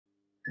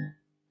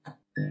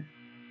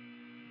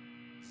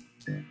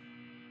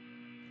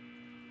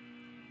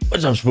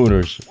What's up,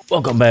 Spooners?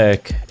 Welcome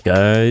back,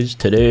 guys.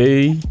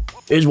 Today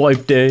is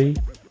wipe day.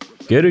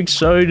 Get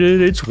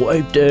excited, it's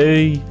wipe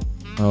day.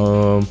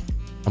 I'm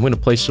gonna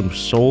play some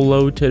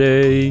solo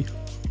today.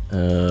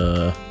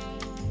 Play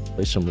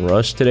some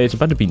Rust today. It's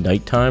about to be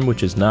nighttime,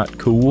 which is not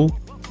cool.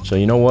 So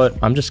you know what?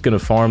 I'm just gonna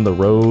farm the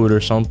road or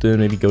something.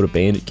 Maybe go to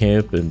bandit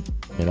camp, and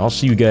I'll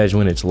see you guys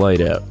when it's light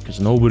out, because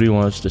nobody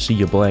wants to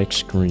see a black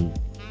screen.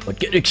 But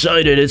get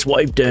excited, it's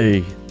wipe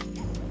day.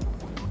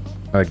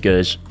 Alright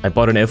guys, I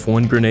bought an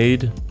F1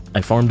 grenade.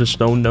 I farmed a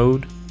stone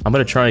node. I'm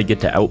gonna try and get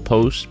to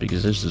Outpost,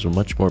 because this is a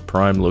much more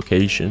prime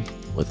location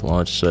with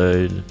launch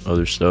site,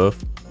 other stuff.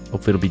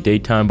 Hopefully it'll be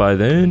daytime by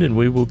then, and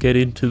we will get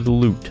into the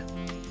loot.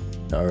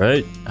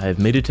 Alright, I have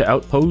made it to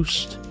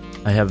Outpost.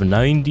 I have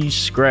 90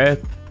 scrap,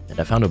 and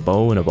I found a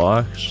bow in a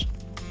box.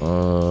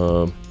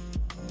 And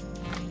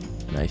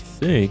I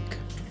think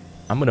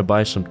I'm gonna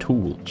buy some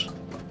tools.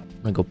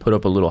 I'm gonna go put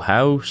up a little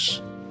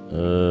house,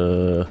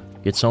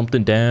 get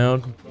something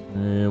down,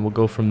 and we'll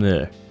go from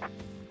there.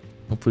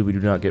 Hopefully we do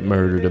not get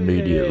murdered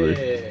immediately.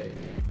 Hey,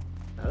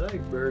 I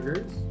like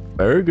burgers.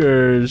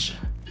 Burgers!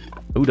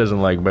 Who doesn't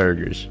like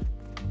burgers?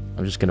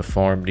 I'm just gonna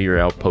farm near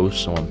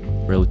Outpost so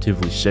I'm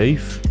relatively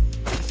safe.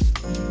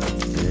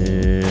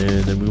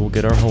 And then we will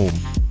get our home.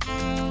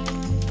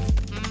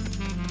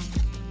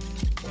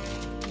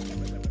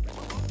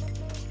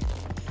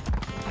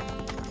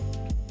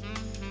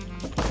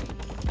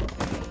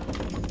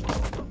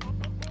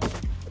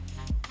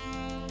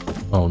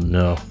 Oh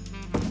no.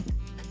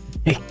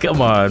 Hey,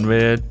 come on,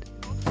 man.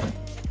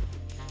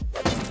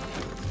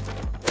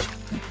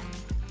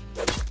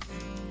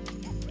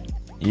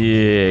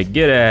 Yeah,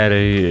 get out of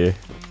here.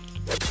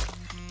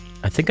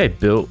 I think I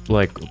built,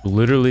 like,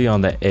 literally on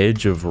the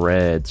edge of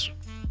rads.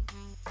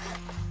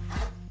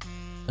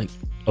 Like,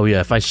 oh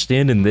yeah, if I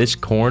stand in this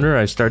corner,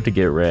 I start to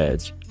get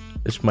rads.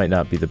 This might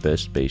not be the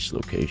best base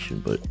location,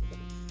 but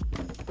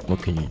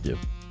what can you do?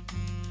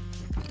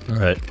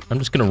 Alright, I'm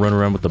just gonna run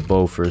around with the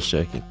bow for a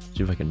second.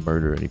 See if I can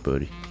murder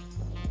anybody.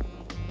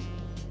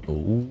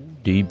 Oh,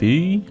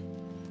 DB?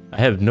 I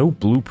have no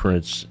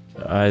blueprints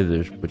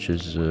either, which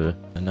is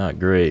not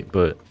great,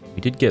 but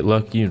we did get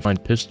lucky and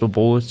find pistol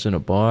bullets in a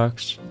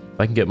box. If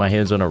I can get my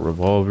hands on a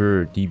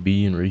revolver or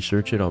DB and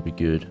research it, I'll be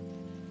good.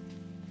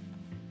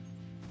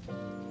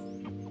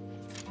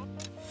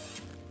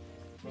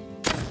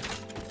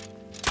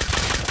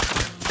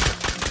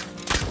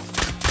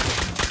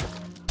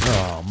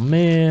 Oh,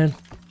 man.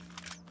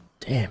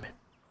 Damn it.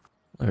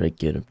 Where did I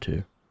get him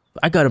to?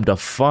 I got him to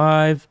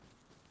 5.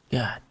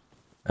 God.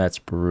 That's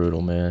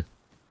brutal, man.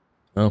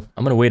 Well,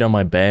 I'm gonna wait on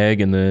my bag,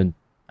 and then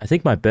I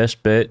think my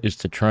best bet is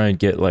to try and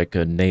get like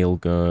a nail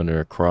gun or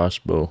a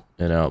crossbow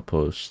in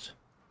Outpost.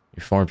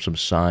 You farm some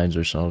signs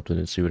or something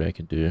and see what I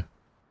can do.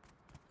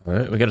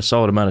 Alright, we got a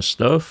solid amount of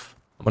stuff.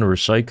 I'm gonna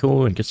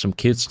recycle and get some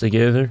kits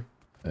together.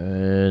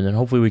 And then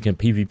hopefully we can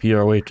PvP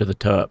our way to the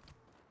top.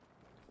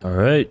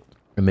 Alright,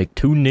 gonna make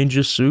 2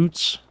 ninja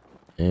suits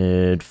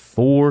and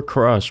 4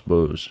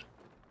 crossbows.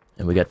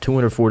 And we got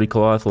 240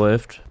 cloth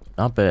left.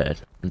 Not bad.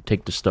 I'm gonna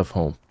take the stuff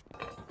home.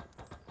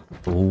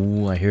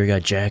 Oh, I hear he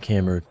got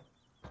jackhammered.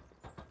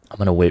 I'm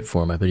gonna wait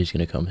for him. I bet he's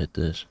gonna come hit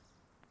this.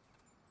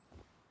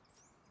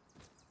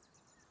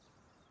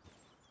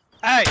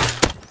 Hey!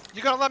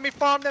 You gonna let me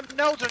farm them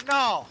nodes or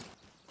no?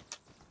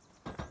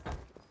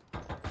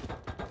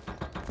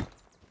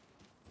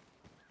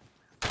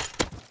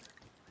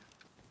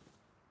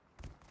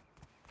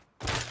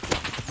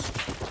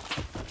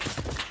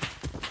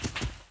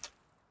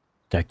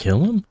 Did I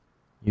kill him?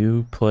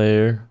 You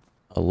player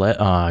 11.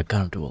 Ah, I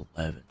got him to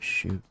 11.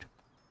 Shoot.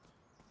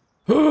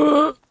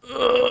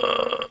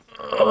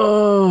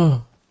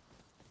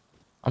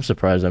 I'm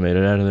surprised I made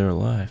it out of there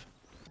alive.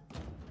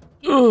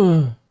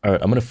 Alright,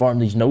 I'm gonna farm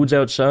these nodes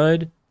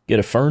outside, get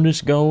a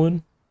furnace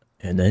going,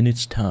 and then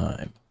it's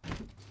time.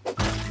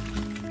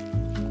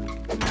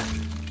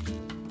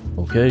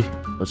 Okay,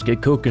 let's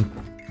get cooking.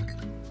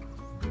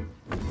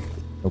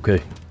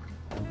 Okay.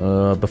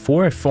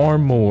 Before I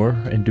farm more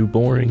and do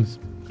boring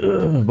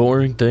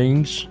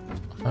things,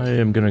 I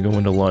am gonna go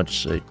into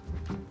launch site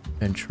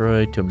and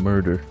try to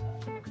murder.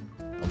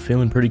 I'm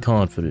feeling pretty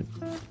confident.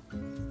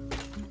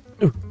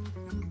 Ooh.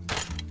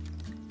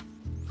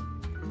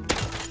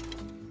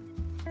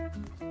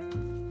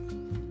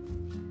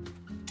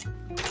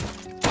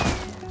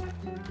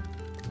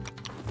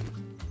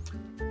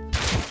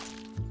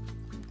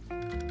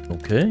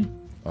 Okay,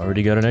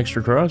 already got an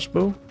extra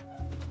crossbow.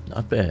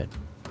 Not bad.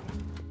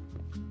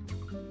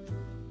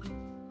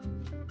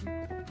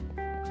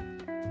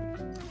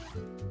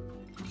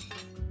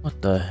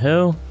 What the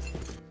hell?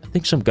 I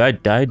think some guy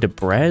died to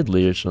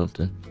Bradley or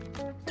something.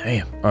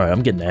 Damn. Alright,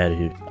 I'm getting out of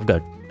here. I've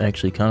got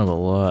actually kind of a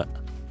lot.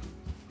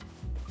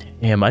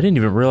 Damn, I didn't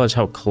even realize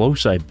how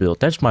close I built.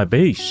 That's my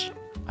base.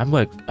 I'm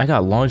like, I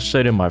got launch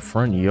site in my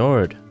front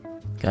yard.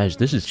 Guys,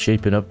 this is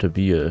shaping up to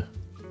be a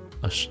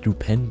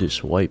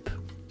stupendous wipe.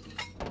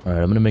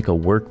 Alright, I'm gonna make a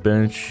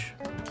workbench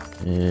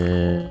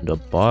and a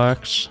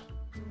box.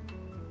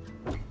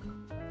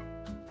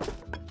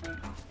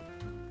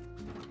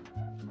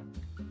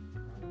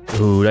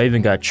 Dude, I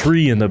even got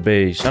tree in the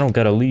base. I don't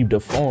gotta leave the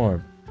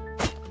farm.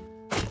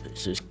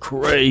 This is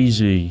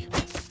crazy.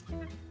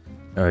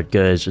 Alright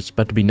guys, it's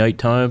about to be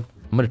nighttime.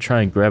 I'm gonna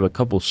try and grab a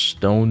couple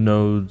stone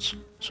nodes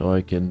so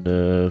I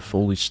can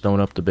fully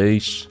stone up the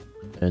base.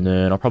 And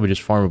then I'll probably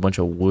just farm a bunch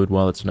of wood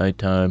while it's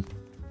nighttime.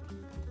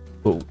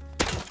 Oh.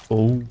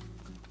 Oh.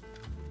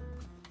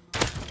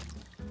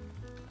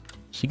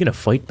 Is he gonna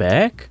fight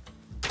back?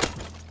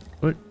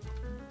 What?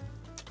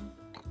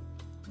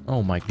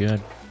 Oh my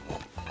god.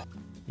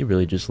 He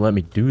really just let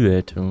me do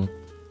that to him.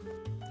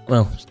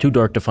 Well, it's too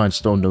dark to find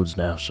stone nodes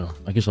now, so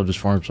I guess I'll just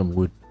farm some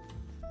wood.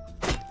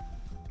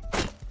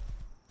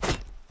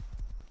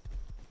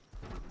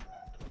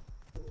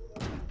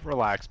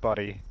 Relax,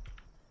 buddy.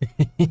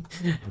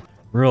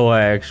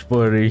 Relax,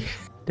 buddy.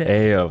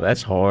 Damn,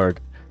 that's hard.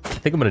 I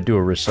think I'm gonna do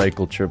a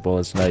recycle trip while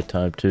it's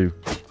nighttime, too.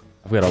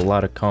 I've got a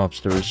lot of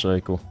comps to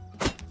recycle.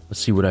 Let's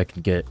see what I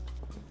can get.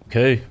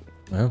 Okay,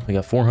 well, I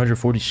got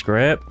 440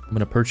 scrap. I'm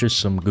gonna purchase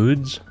some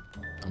goods.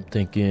 I'm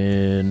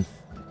thinking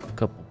a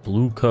couple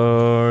blue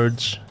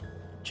cards,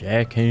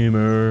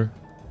 jackhammer,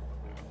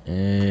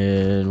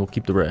 and we'll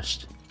keep the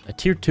rest. A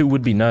tier 2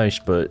 would be nice,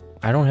 but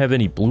I don't have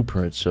any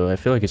blueprints, so I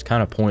feel like it's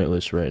kind of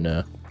pointless right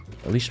now.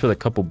 At least with a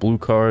couple blue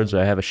cards,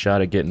 I have a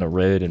shot at getting a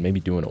red and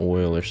maybe doing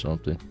oil or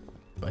something.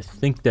 I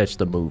think that's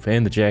the move.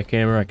 And the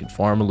jackhammer, I can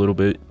farm a little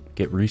bit,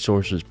 get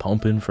resources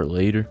pumping for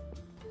later.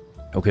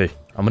 Okay,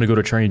 I'm gonna go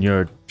to train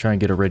yard, try and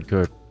get a red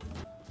card.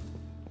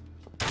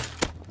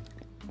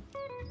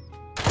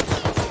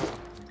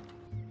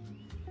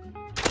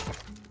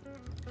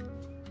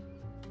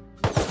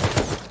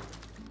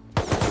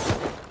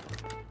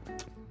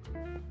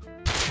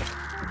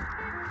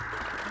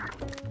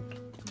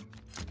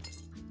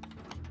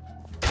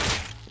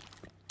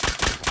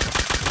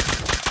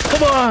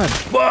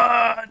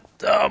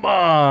 Come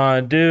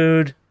on,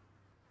 dude.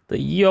 The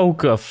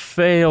Yoka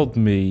failed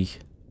me.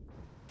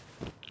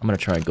 I'm gonna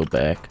try and go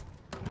back.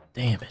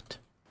 Damn it.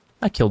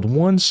 I killed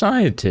one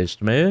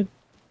scientist, man.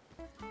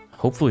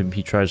 Hopefully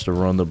he tries to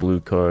run the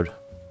blue card.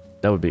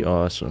 That would be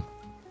awesome.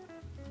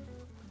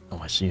 Oh,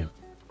 I see him.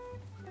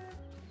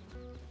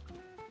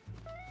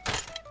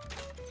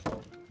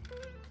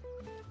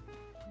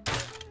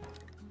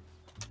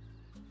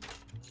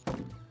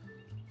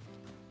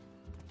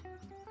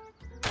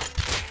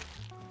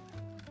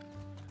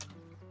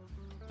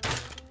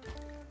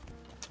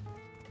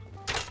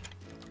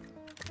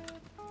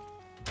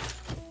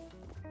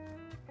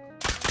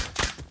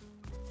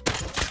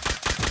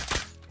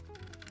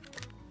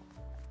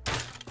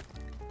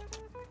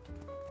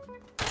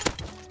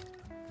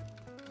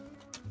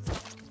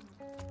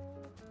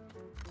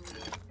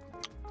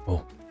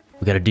 Oh,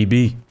 we got a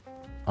DB.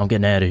 I'm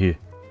getting out of here.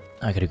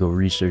 I gotta go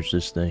research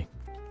this thing.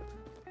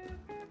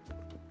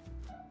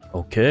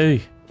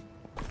 Okay.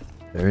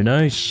 Very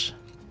nice.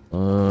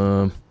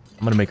 I'm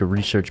gonna make a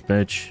research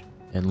bench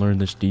and learn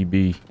this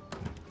DB.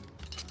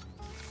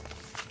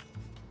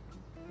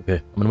 Okay,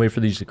 I'm gonna wait for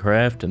these to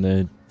craft, and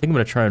then I think I'm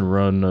gonna try and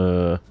run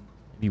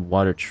maybe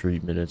water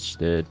treatment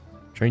instead.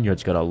 Train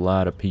yard's got a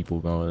lot of people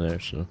going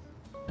there, so,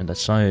 and the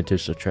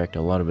scientists attract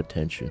a lot of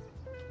attention.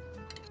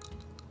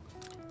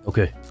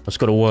 Okay, let's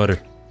go to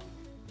water.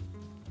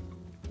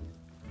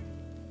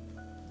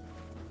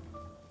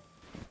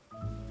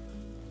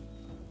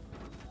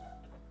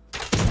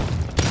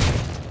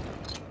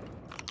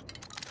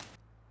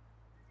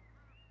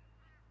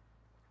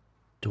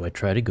 Do I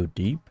try to go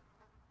deep?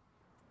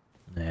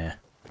 Nah,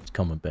 it's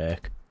coming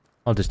back.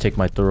 I'll just take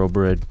my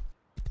thoroughbred.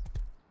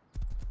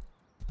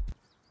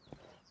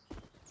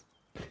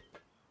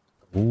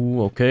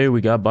 Ooh, okay, we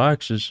got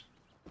boxes.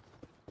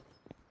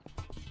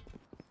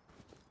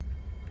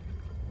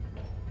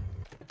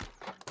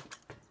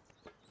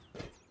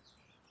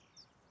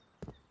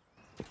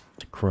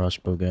 It's a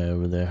crossbow guy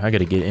over there. I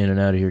gotta get in and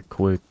out of here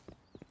quick.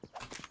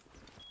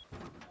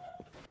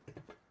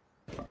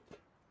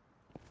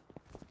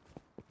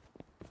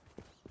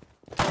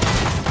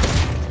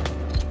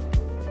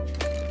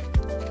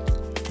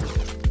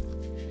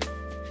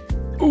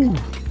 Ooh,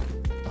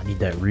 I need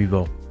that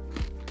Revo.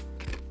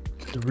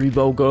 The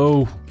Revo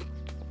go.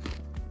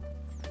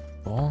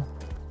 Oh,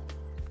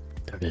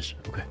 there it is.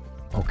 Okay.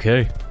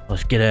 Okay,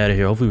 let's get out of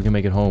here. Hopefully we can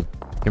make it home.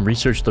 I can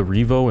research the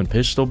Revo and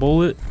pistol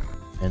bullet.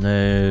 And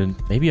then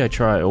maybe I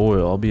try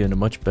oil. I'll be in a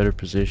much better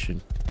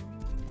position.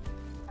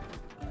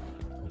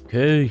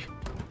 Okay.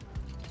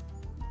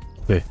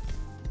 Okay.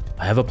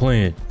 I have a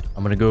plan.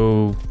 I'm gonna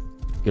go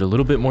get a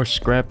little bit more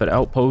scrap at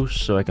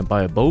Outpost so I can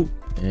buy a boat.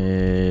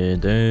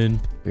 And then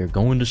we are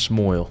going to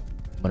Smoil.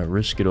 I'm gonna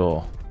risk it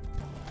all.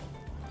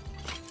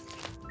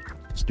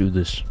 Let's do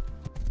this.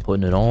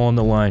 Putting it all on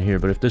the line here,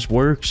 but if this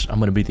works, I'm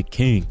gonna be the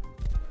king.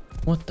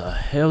 What the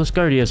hell? This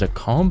guy already has a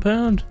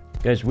compound?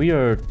 Guys, we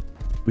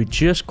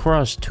just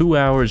crossed 2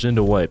 hours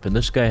into wipe, and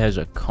this guy has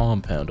a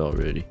compound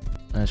already.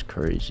 That's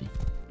crazy.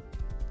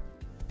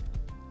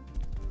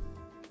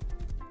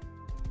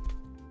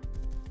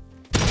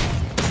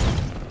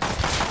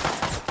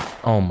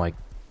 Oh my...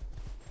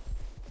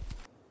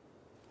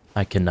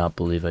 I cannot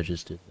believe I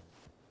just did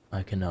that.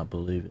 I cannot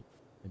believe it.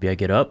 Maybe I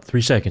get up?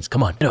 3 seconds.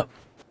 Come on, get up.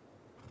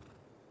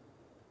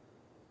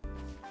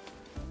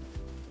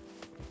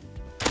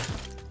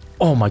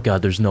 Oh my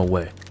god, there's no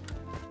way.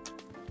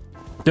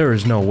 There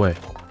is no way.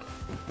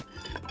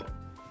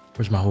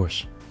 Where's my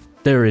horse?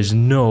 There is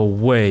no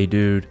way,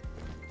 dude.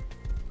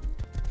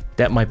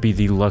 That might be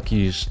the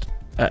luckiest...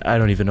 I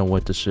don't even know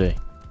what to say.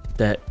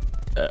 That...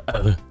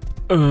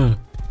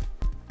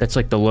 That's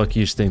like the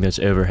luckiest thing that's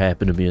ever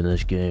happened to me in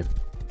this game.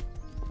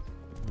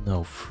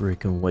 No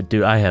freaking way.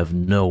 Dude, I have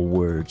no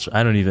words.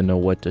 I don't even know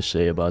what to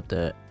say about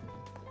that.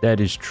 That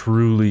is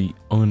truly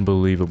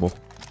unbelievable.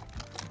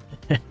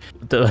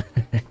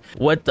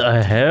 What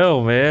the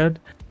hell, man?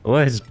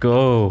 Let's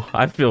go.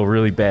 I feel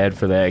really bad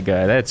for that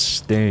guy. That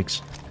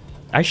stinks.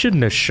 I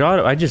shouldn't have shot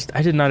him.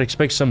 I did not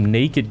expect some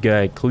naked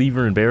guy,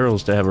 cleaver and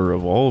barrels, to have a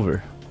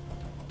revolver.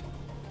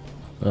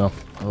 Well,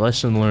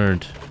 lesson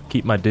learned.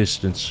 Keep my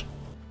distance.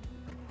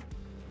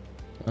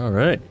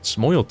 Alright, it's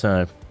Moyle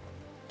time.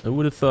 Who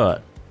would have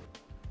thought?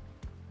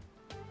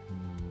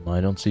 I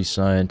don't see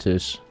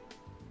scientists.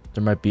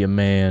 There might be a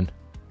man.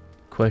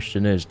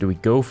 Question is, do we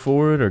go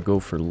for it or go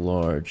for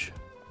large?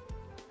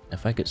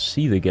 If I could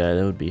see the guy,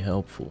 that would be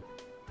helpful.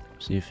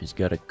 See if he's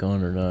got a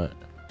gun or not.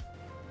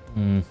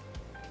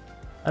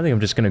 I think I'm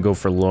just gonna go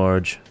for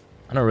large.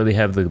 I don't really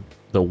have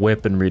the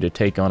weaponry to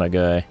take on a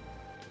guy.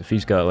 If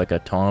he's got like a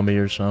Tommy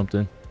or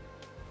something.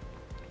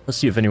 Let's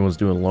see if anyone's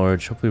doing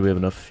large. Hopefully we have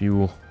enough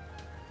fuel.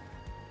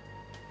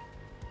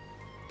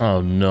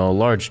 Oh no,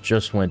 large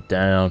just went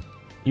down.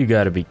 You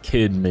gotta be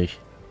kidding me.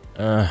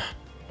 Well,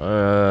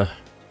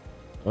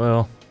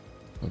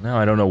 now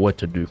I don't know what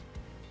to do.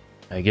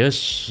 I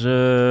guess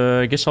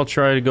I'll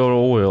try to go to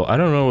oil. I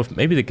don't know if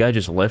maybe the guy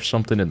just left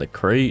something in the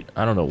crate.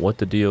 I don't know what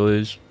the deal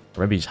is.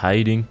 Or maybe he's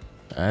hiding.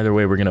 Either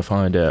way, we're gonna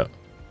find out.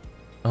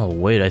 Oh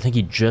wait, I think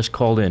he just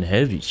called in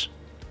heavies.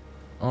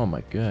 Oh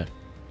my god.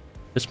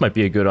 This might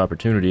be a good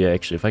opportunity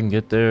actually. If I can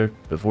get there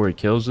before he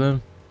kills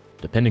them,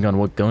 depending on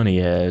what gun he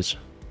has.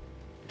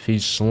 If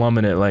he's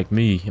slumming it like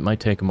me, it might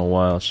take him a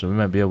while, so we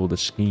might be able to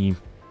scheme.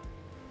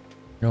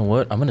 You know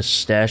what? I'm gonna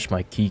stash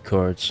my key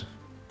cards.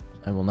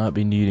 I will not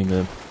be needing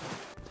them.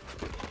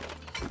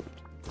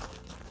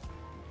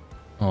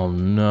 Oh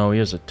no, he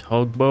has a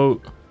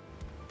tugboat.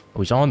 Oh,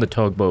 he's on the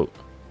tugboat.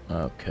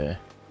 Okay,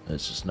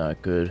 this is not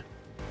good.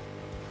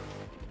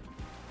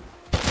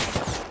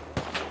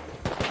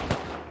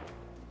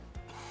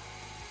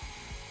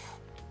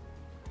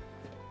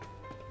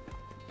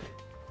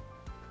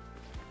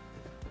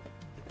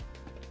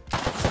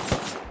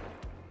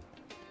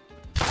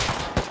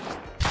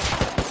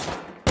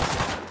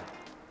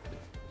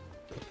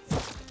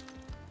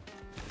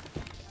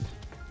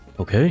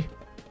 Okay.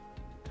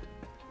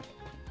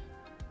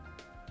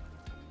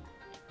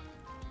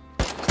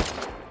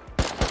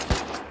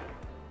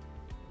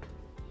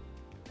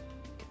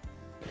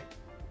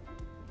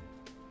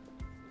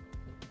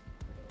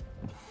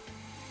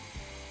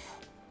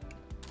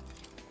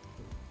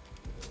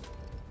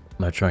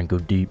 I'm gonna try and go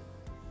deep.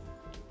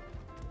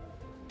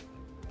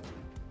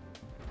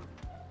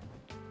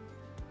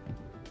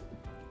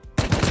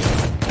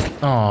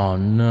 Oh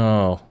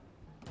no.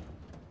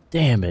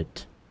 Damn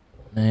it.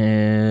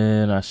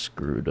 Man, I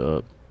screwed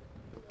up.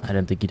 I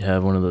didn't think he'd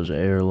have one of those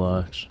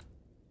airlocks.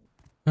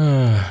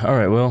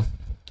 Alright, well,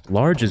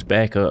 large is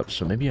back up,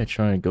 so maybe I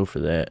try and go for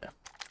that.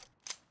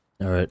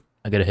 Alright,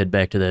 I gotta head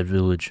back to that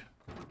village.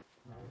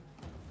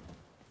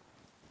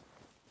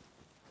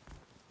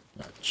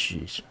 Oh,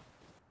 jeez.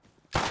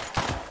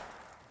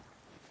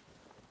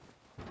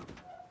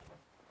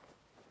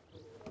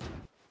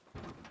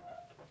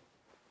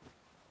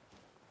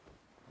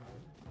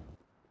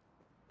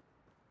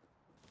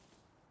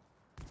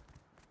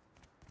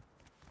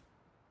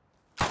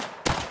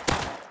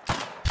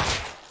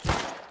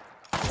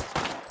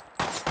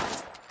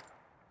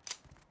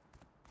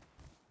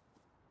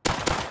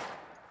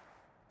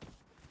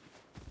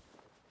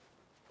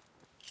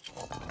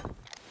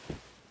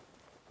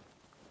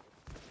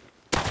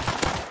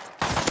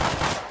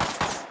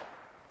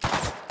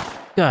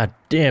 God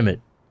damn it.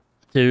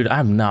 Dude,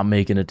 I'm not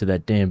making it to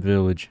that damn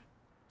village.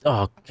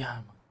 Oh,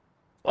 God.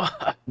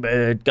 Fuck,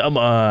 man. Come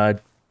on.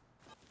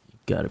 You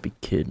gotta be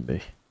kidding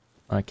me.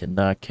 I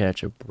cannot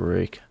catch a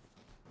break.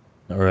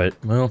 Alright,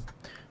 well,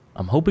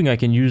 I'm hoping I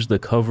can use the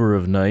cover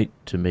of night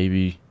to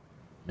maybe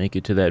make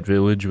it to that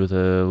village with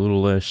a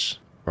little less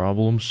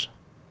problems.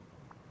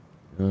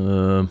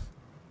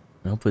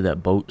 Hopefully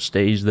that boat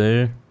stays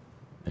there.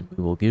 And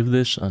we will give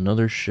this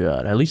another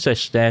shot. At least I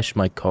stashed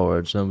my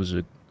cards. That was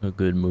a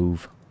good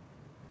move.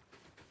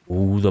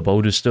 Ooh, the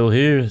boat is still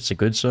here. It's a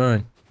good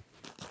sign.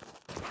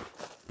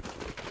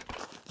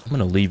 I'm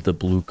gonna leave the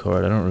blue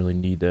card. I don't really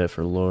need that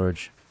for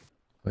large.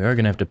 We are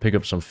gonna have to pick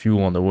up some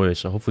fuel on the way,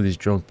 so hopefully these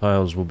junk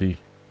piles will be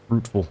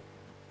fruitful.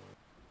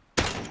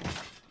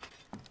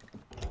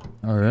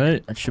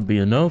 Alright, that should be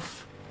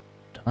enough.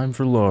 Time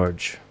for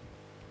large.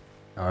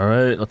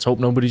 Alright, let's hope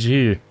nobody's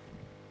here.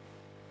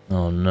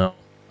 Oh no,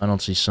 I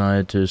don't see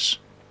scientists.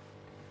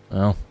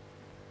 Well,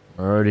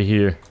 we're already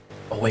here.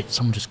 Oh wait,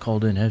 someone just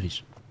called in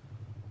heavies.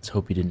 Let's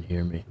hope he didn't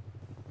hear me.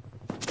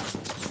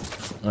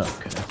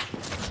 Okay.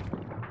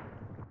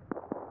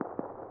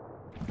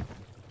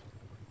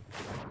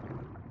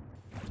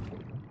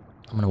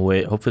 I'm gonna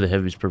wait. Hopefully the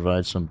heavies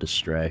provide some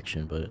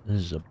distraction, but this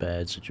is a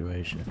bad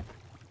situation.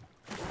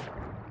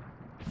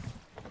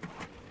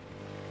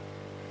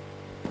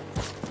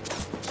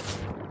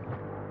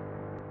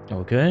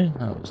 Okay,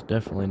 that was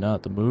definitely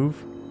not the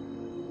move.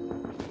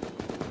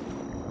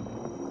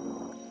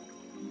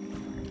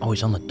 Oh,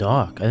 he's on the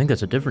dock. I think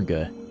that's a different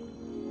guy.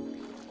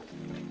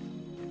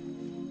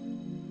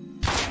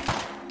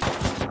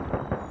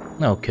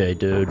 Okay,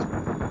 dude.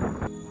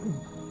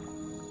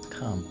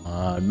 Come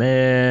on,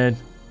 man.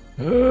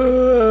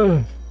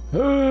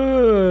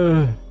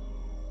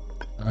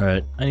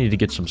 Alright, I need to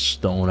get some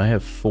stone. I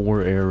have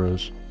 4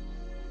 arrows.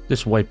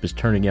 This wipe is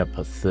turning out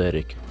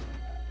pathetic.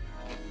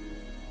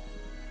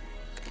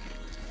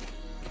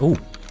 Oh,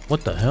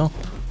 what the hell?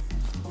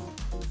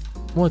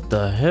 What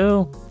the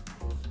hell?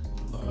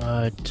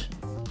 What?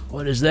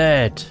 What is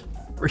that?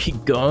 Free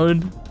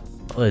gun?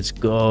 Let's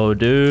go,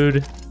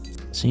 dude.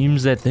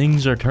 Seems that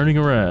things are turning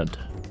around.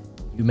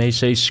 You may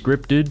say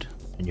scripted,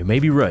 and you may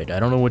be right. I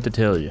don't know what to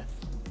tell you.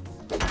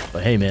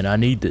 But hey, man, I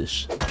need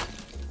this.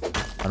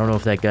 I don't know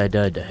if that guy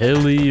died to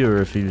heli, or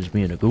if he was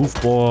being a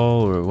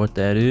goofball, or what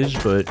that is,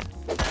 but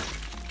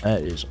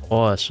that is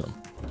awesome.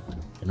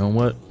 You know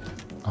what?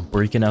 I'm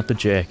breaking out the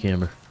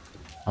jackhammer.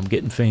 I'm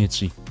getting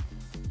fancy.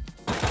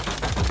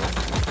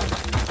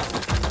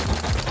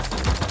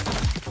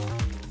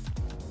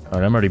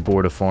 Alright, I'm already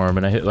bored of farm,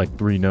 and I hit like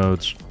 3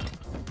 nodes.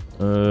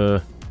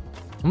 I'm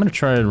gonna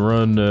try and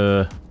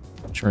run,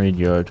 train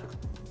yard.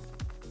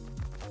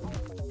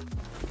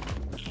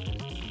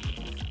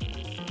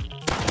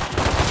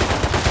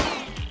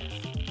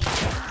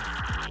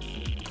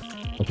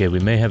 Okay, we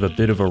may have a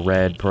bit of a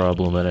rad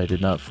problem that I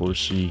did not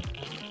foresee.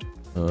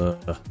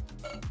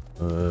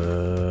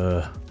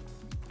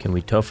 Can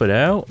we tough it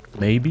out?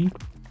 Maybe?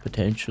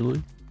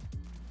 Potentially?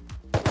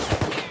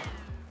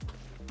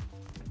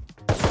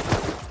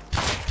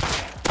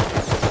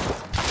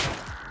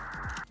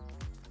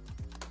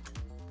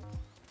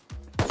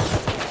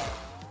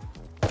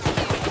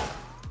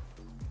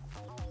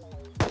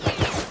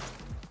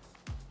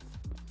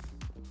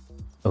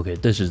 Okay,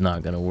 this is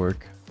not gonna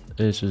work.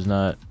 This is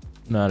not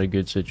a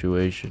good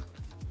situation.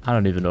 I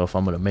don't even know if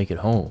I'm gonna make it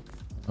home.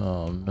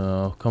 Oh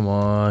no, come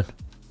on.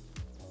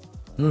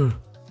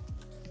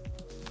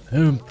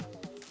 Hemp.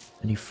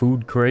 Any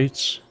food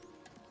crates?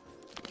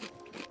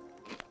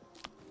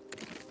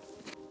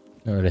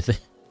 Alright, I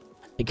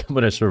think I'm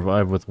gonna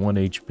survive with 1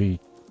 HP.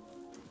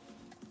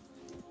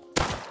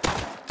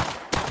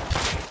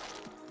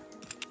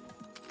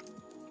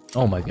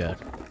 Oh my god.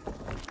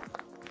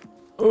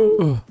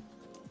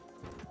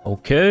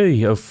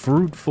 Okay, a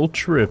fruitful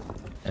trip.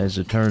 As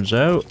it turns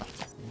out,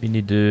 we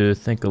need to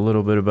think a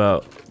little bit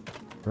about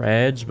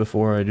rads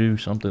before I do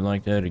something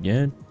like that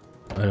again.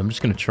 Alright, I'm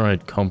just gonna try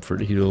and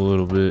comfort heal a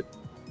little bit,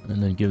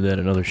 and then give that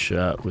another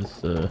shot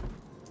with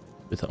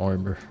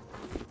armor.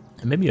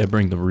 And maybe I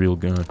bring the real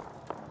gun.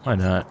 Why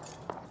not?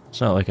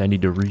 It's not like I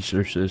need to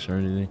research this or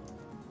anything.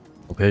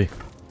 Okay,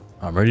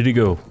 I'm ready to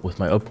go with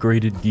my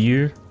upgraded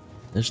gear.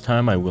 This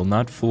time I will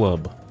not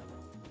flub.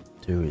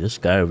 Dude, this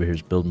guy over here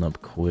is building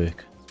up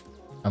quick.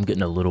 I'm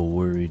getting a little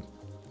worried.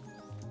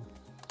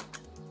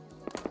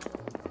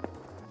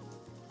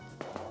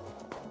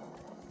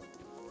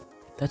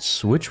 That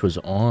switch was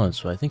on,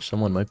 so I think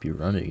someone might be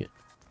running it.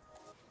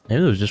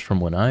 Maybe it was just from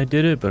when I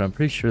did it, but I'm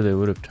pretty sure they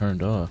would have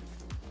turned off.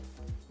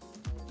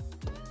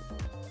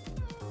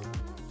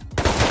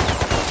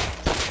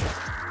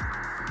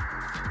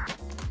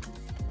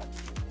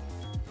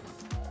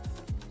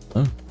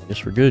 Oh, I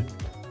guess we're good.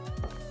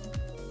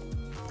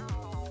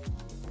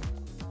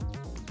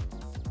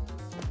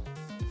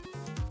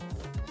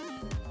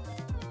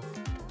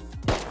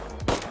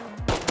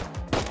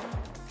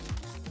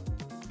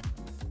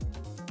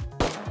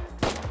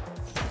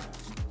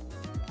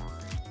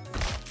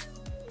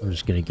 I'm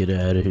just gonna get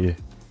out of here.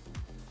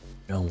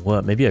 You know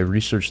what? Maybe I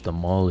researched the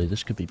Molly.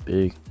 This could be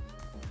big.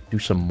 Do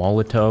some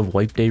Molotov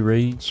wipe day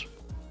raids.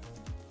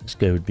 This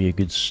guy would be a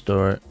good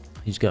start.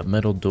 He's got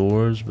metal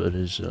doors, but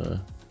his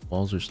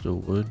walls are still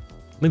wood.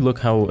 Let me look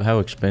how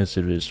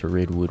expensive it is to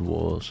raid wood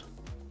walls.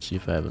 See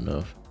if I have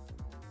enough.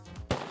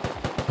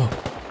 Oh.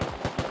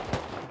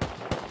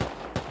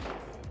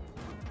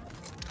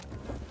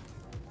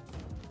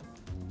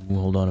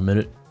 Hold on a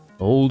minute.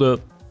 Hold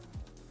up.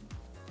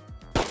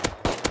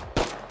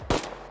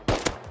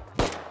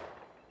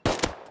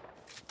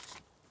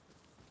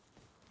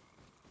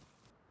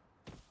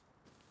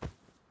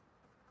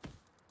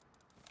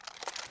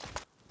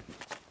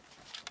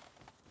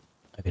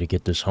 I gotta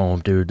get this home,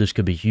 dude. This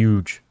could be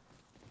huge.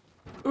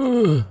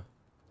 Ugh.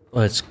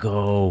 Let's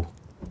go.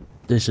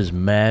 This is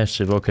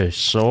massive. Okay,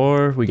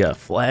 SAR. We got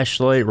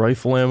flashlight,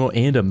 rifle ammo,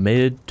 and a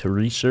med to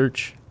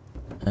research.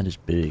 That is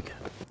big.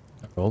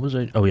 What was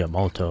I? Oh yeah,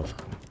 Molotov.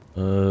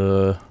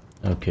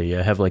 Okay, yeah,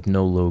 I have like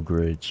no low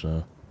grade,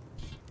 so.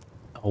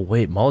 Oh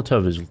wait,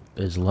 Molotov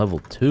is level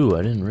 2.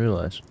 I didn't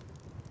realize.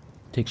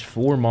 Takes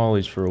 4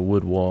 mollies for a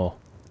wood wall.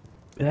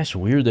 That's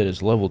weird that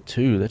it's level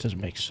 2. That doesn't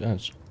make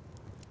sense.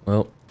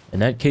 Well,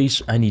 in that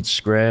case, I need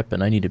scrap,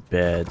 and I need it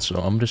bad. So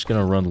I'm just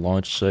gonna run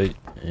launch site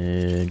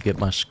and get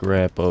my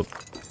scrap up.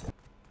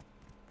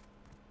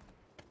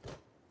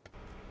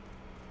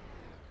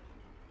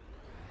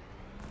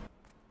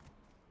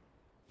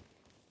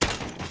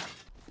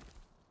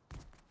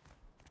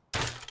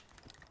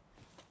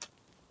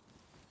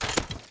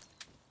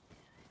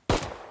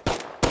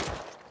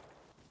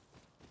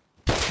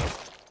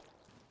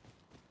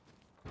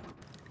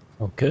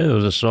 Okay, that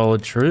was a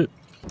solid trip.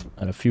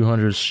 Got a few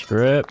hundred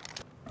scrap.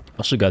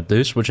 Also got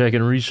this, which I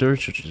can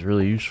research, which is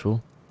really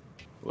useful.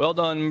 Well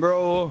done,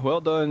 bro.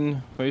 Well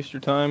done. Waste your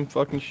time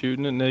fucking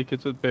shooting at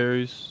nakeds with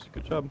berries.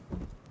 Good job.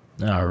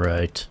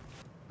 Alright.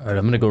 Alright,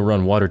 I'm gonna go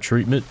run water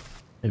treatment.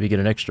 Maybe get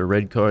an extra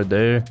red card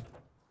there.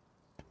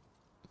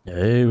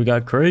 Hey, we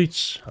got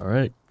crates.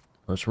 Alright,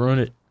 let's run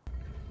it.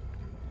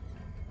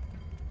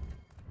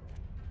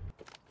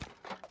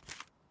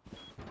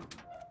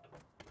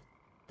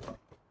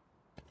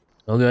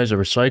 Well, guys, I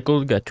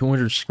recycled, got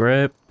 200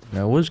 scrap.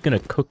 Now, I was gonna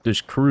cook this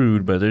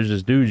crude, but there's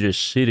this dude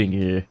just sitting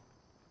here.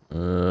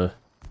 Oh.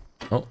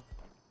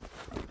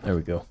 There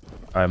we go.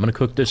 Alright, I'm gonna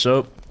cook this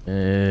up.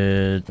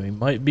 And we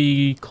might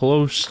be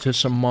close to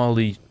some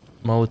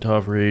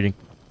Molotov raiding.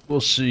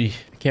 We'll see.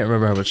 I can't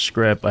remember how much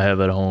scrap I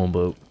have at home,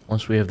 but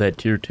once we have that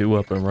tier 2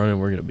 up and running,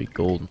 we're gonna be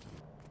golden.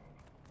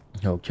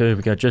 Okay,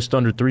 we got just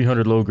under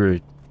 300 low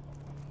grade.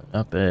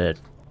 Not bad.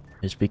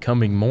 It's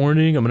becoming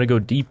morning. I'm gonna go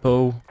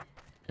depot.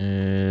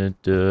 And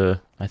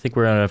I think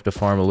we're gonna have to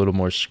farm a little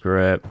more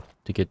scrap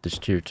to get this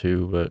tier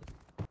 2, but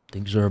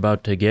things are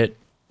about to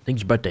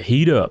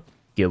heat up.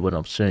 Get what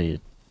I'm saying?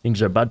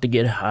 Things are about to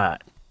get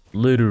hot.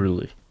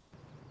 Literally.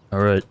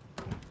 Alright.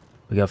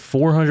 We got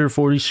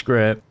 440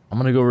 scrap. I'm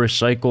gonna go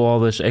recycle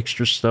all this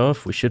extra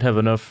stuff. We should have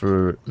enough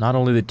for not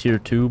only the tier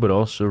 2, but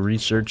also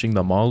researching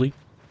the molly.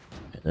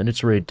 And then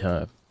it's raid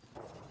time.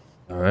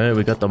 Alright,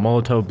 we got the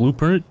Molotov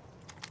blueprint.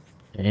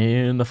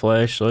 And the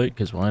flashlight,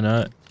 because why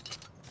not?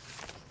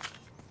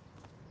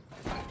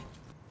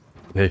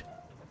 Okay,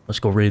 let's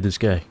go raid this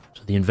guy.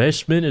 So the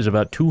investment is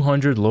about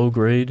 200 low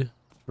grade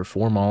for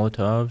 4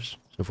 Molotovs.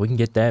 So if we can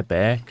get that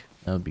back,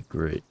 that would be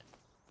great.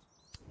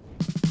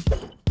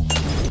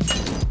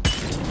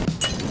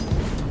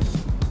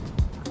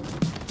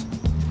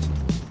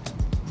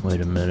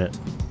 Wait a minute.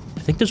 I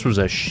think this was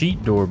a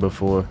sheet door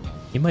before.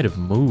 He might have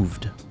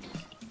moved.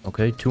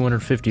 Okay,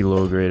 250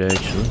 low grade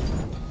actually.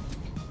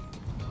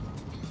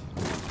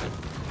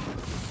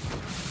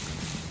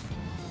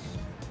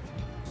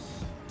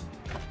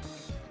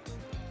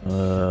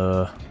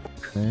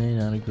 Okay,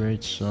 not a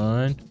great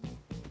sign.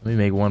 Let me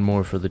make one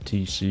more for the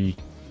TC.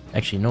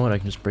 Actually, you know what? I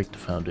can just break the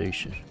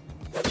foundation.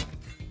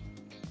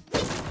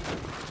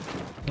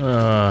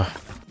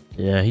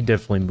 Yeah, he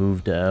definitely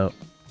moved out.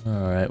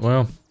 Alright,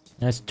 well,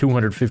 that's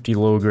 250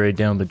 low grade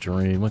down the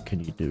drain. What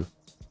can you do?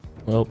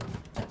 Well,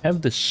 I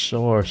have the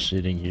SAR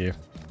sitting here.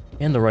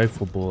 And the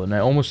rifle bullet, and I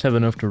almost have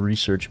enough to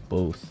research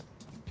both.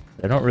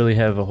 I don't really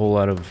have a whole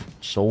lot of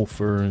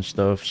sulfur and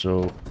stuff,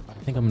 so I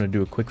think I'm gonna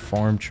do a quick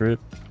farm trip.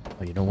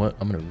 Oh, you know what?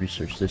 I'm gonna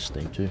research this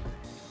thing too.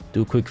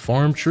 Do a quick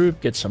farm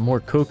trip, get some more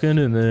cooking,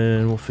 and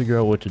then we'll figure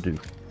out what to do.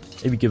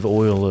 Maybe give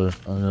oil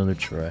another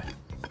try.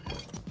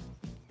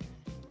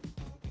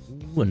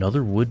 Ooh,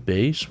 another wood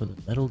base with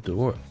a metal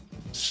door.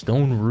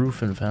 Stone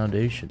roof and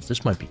foundations.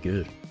 This might be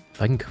good.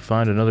 If I can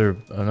find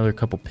another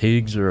couple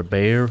pigs or a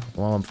bear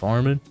while I'm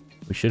farming,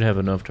 we should have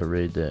enough to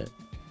raid that.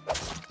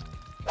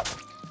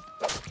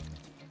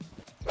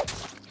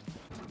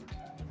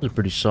 It's a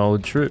pretty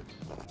solid trip.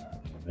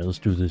 Alright, let's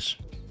do this.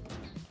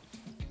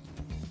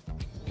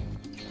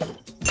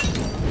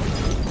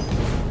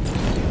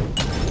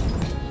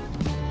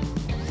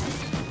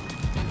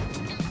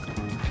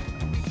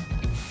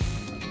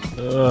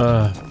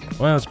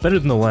 Well, it's better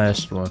than the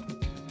last one.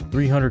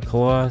 300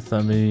 cloth,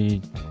 I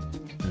mean...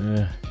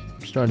 I'm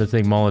starting to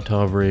think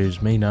Molotov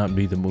raids may not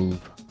be the move.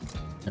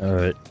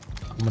 Alright,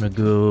 I'm gonna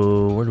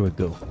go... Where do I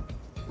go?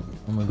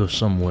 I'm gonna go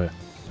somewhere.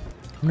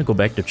 I'm gonna go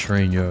back to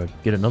train yard.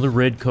 Get another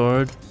red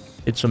card.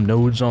 Hit some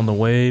nodes on the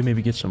way.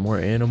 Maybe get some more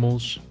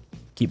animals.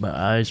 Keep my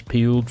eyes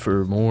peeled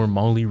for more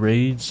molly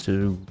raids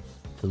to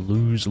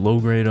lose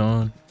low grade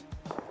on.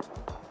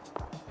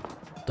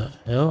 What the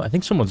hell? I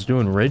think someone's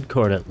doing red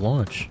card at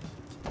launch.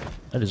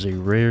 That is a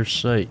rare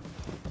sight.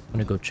 I'm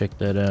gonna go check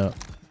that out.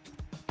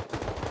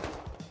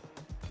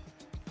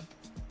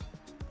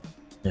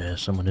 Yeah,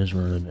 someone is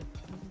running it.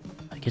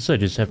 I guess I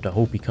just have to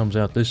hope he comes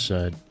out this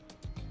side.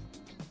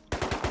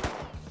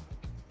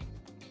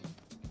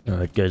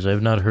 Alright guys, I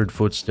have not heard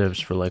footsteps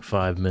for like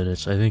 5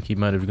 minutes. I think he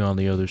might have gone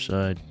the other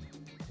side,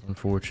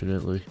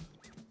 unfortunately.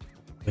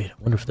 Wait, I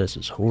wonder if that's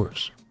his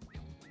horse.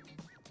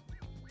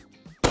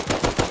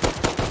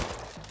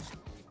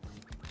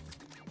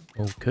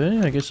 Okay,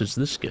 I guess it's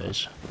this guy's.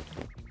 So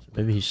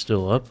maybe he's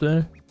still up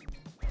there?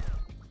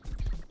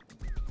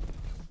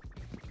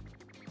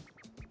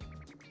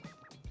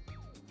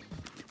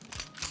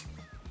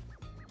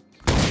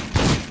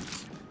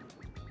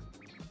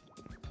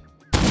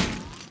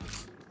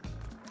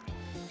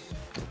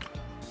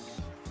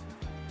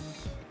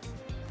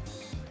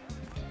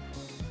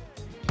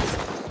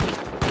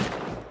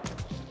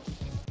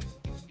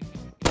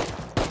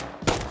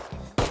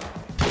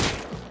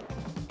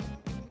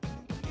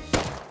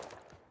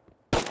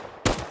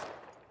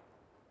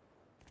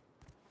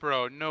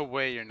 Bro, no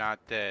way you're not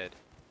dead.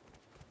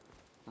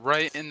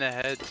 Right in the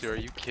head, too. Are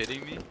you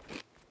kidding me?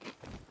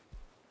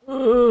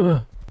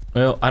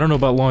 Well, I don't know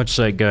about launch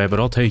site guy, but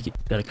I'll take it.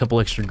 Got a couple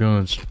extra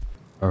guns.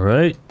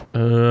 Alright,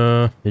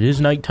 it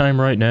is nighttime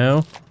right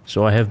now,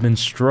 so I have been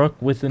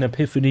struck with an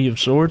epiphany of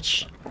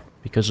sorts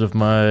because of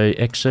my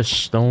excess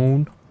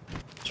stone.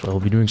 So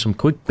I'll be doing some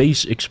quick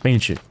base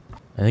expansion.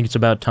 I think it's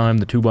about time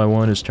the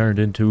 2x1 is turned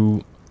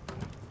into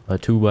a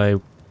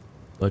 2x2.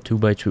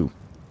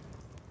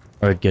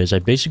 Alright guys, I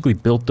basically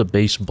built the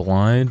base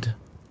blind,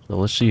 so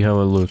let's see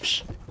how it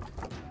looks.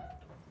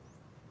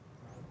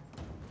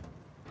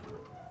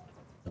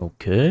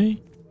 Okay.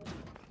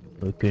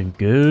 Looking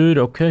good.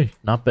 Okay,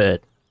 not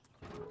bad.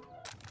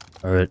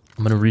 Alright,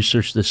 I'm gonna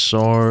research this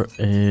SAR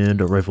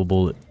and a rifle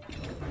bullet.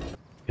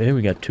 Okay,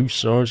 we got 2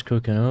 SARs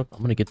cooking up.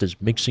 I'm gonna get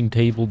this mixing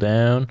table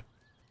down.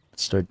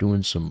 Let's start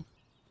doing some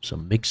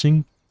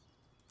mixing.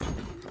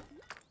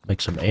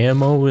 Make some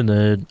ammo, and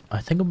then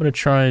I think I'm gonna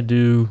try and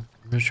do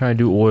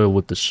oil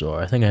with the SAR.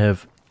 I think I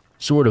have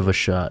sort of a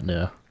shot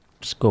now.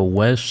 Just go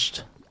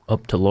west,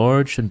 up to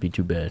large, shouldn't be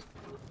too bad.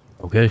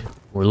 Okay,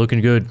 we're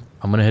looking good.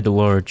 I'm gonna head to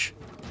large.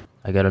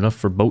 I got enough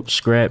for boat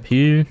scrap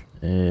here,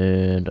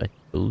 and I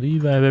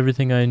believe I have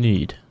everything I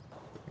need.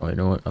 Oh, you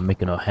know what? I'm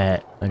making a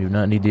hat. I do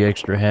not need the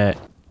extra hat.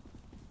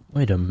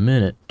 Wait a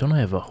minute. Don't I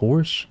have a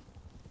horse?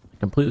 I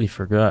completely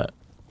forgot.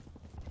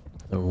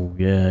 Oh,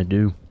 yeah, I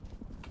do.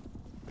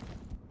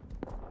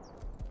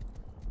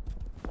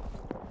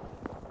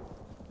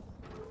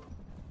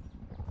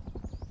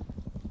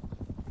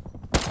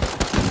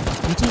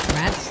 You take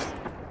rats?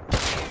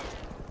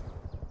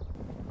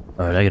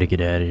 Alright, I gotta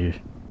get out of here.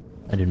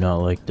 I do not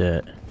like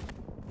that.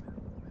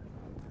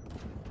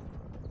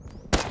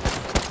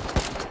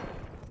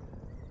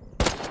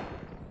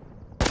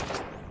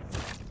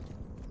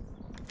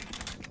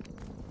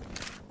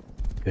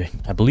 Okay,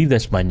 I believe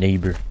that's my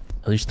neighbor.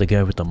 At least the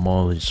guy with the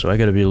mollies, so I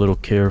gotta be a little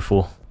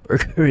careful.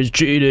 Burger is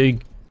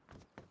cheating!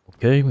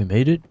 Okay, we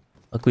made it.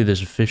 Luckily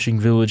this fishing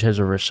village has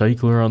a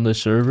recycler on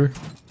this server,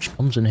 which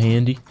comes in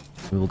handy.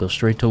 We will go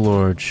straight to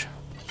large.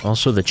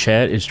 Also, the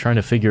chat is trying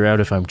to figure out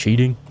if I'm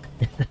cheating.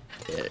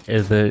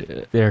 If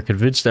they are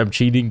convinced I'm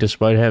cheating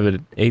despite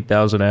having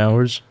 8,000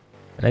 hours.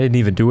 And I didn't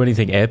even do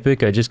anything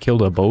epic, I just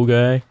killed a bow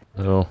guy.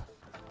 So,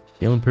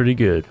 feeling pretty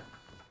good.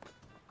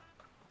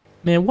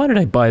 Man, why did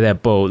I buy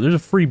that boat? There's a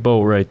free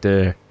boat right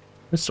there.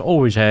 This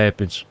always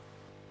happens.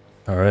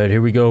 Alright,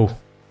 here we go.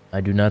 I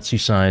do not see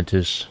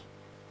scientists.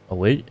 Oh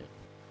wait,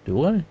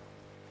 do I?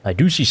 I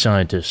do see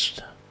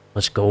scientists.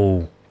 Let's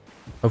go.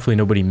 Hopefully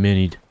nobody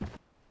minied.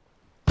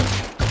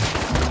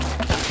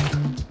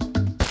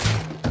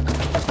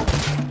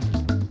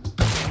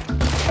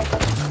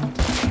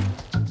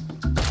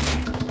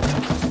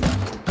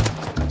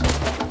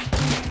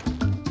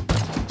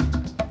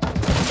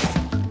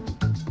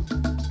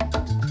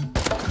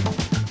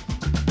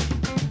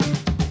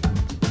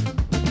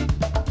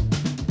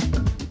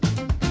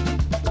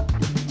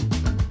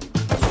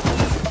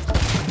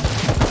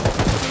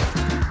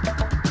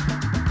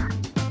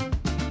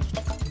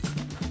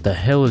 The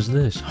hell is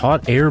this?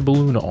 Hot air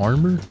balloon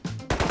armor?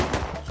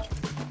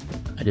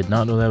 I did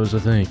not know that was a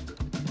thing.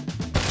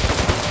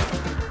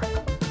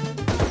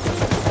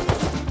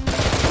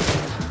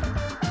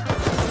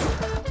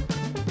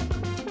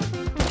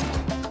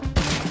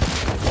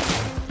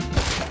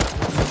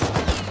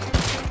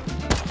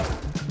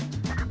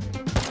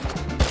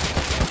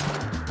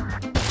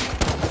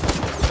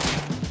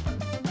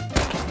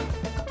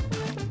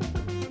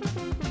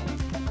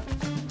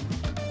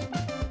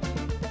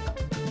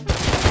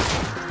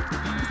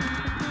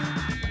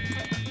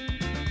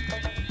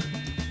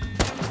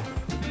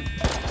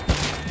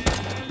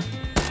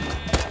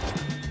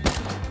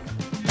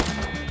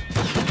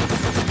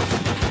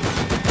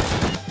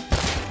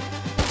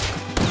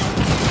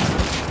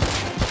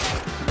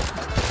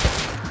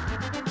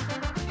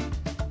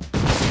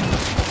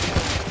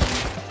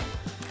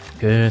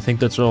 Okay, I think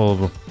that's all of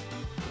them.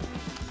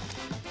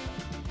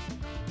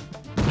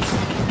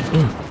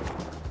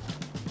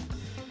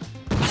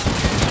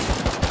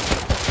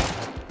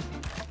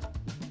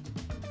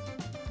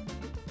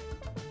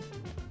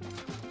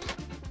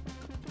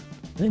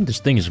 I think this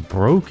thing is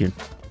broken.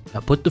 I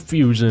put the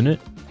fuse in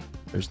it.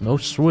 There's no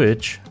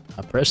switch.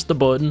 I press the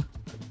button.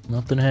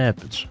 Nothing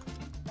happens.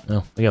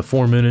 Well, we got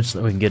 4 minutes,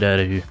 then we can get out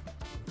of here.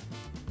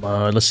 Come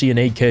on, let's see an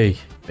AK.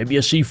 Maybe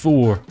a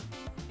C4.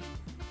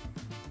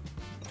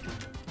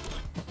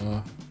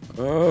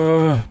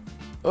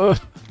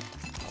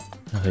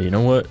 You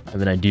know what? I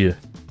have an idea.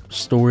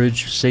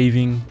 Storage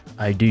saving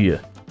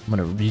idea. I'm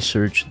gonna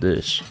research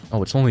this.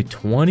 Oh, it's only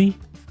 20?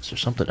 Is there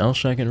something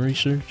else I can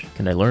research?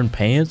 Can I learn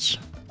pants?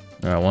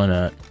 Alright, why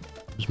not?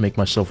 Just make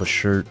myself a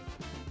shirt.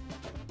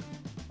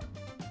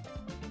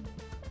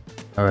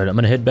 Alright, I'm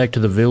gonna head back to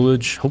the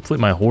village. Hopefully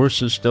my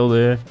horse is still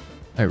there.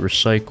 I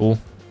recycle.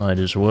 Might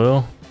as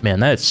well. Man,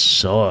 that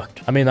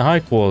sucked. I mean, the high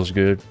qual is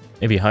good.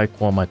 Maybe high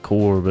qual my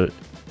core, but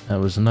that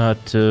was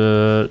not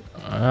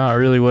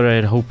really what I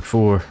had hoped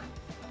for.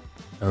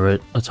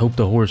 Alright, let's hope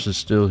the horse is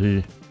still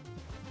here.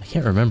 I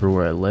can't remember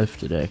where I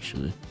left it,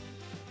 actually.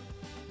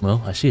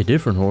 Well, I see a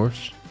different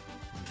horse.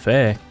 In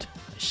fact,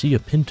 I see a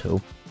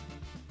pinto.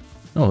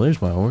 Oh,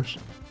 there's my horse.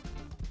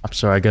 I'm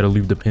sorry, I gotta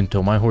leave the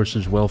pinto. My horse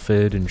is well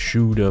fed and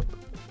shoed up.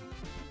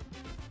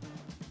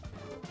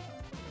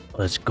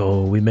 Let's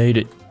go, we made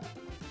it.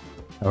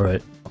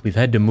 Alright, we've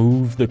had to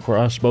move the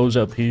crossbows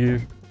up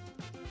here,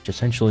 which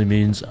essentially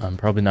means I'm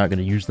probably not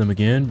gonna use them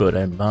again, but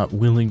I'm not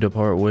willing to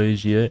part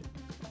ways yet.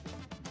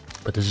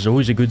 But this is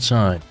always a good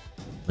sign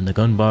when the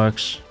gun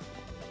box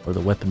or the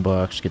weapon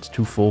box gets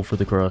too full for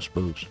the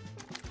crossbows.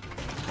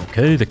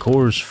 Okay, the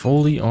core is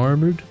fully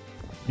armored.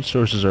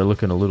 Resources are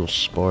looking a little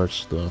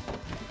sparse though.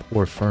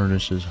 Poor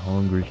Furnace is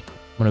hungry.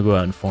 I'm gonna go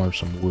out and farm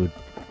some wood.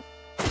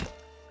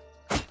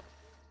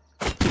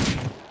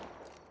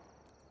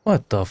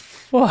 What the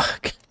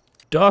fuck?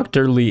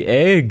 Doctorly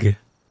egg?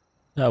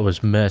 That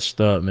was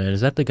messed up, man.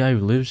 Is that the guy who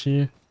lives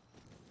here?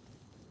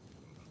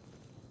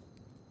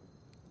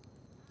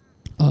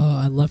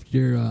 I left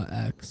your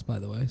axe, by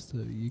the way, so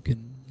you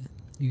can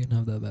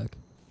have that back.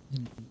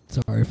 And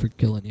sorry for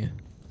killing you.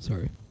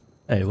 Sorry.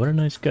 Hey, what a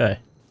nice guy.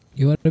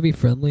 You want to be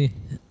friendly?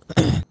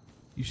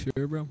 You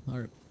sure, bro?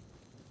 Alright.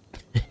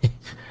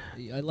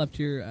 I left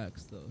your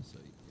axe, though, so...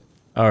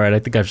 Alright, I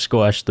think I've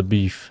squashed the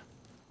beef.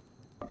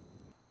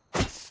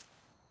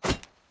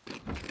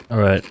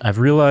 Alright, I've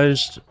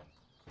realized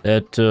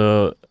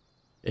that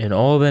in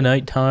all the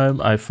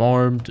nighttime I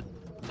farmed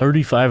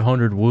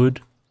 3,500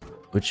 wood,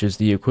 which is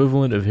the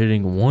equivalent of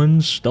hitting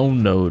one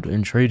stone node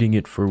and trading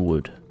it for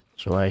wood.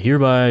 So I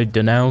hereby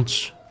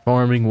denounce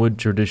farming wood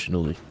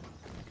traditionally,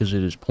 because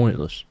it is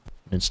pointless.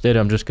 Instead,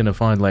 I'm just gonna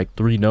find like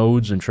 3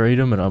 nodes and trade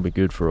them, and I'll be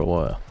good for a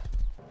while.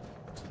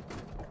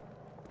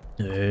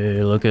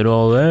 Hey, look at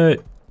all that.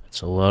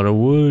 That's a lot of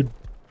wood.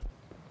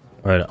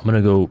 Alright, I'm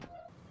gonna go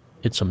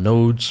hit some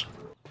nodes.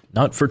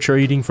 Not for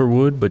trading for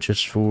wood, but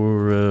just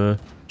for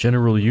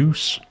general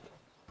use.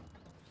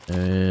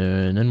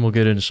 And then we'll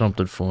get into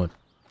something fun.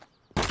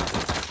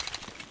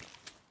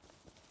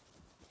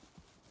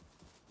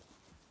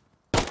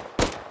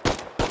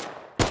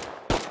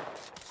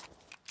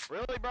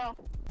 Really, bro?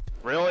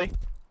 Really?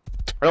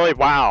 Really?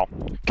 Wow.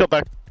 Killed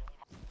that.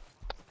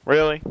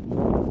 Really?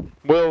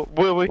 Will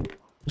we?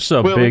 What's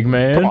up, Will big we?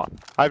 man? Come on.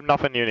 I have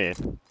nothing you need.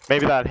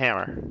 Maybe that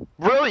hammer.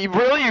 Really?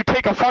 Really? You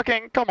take a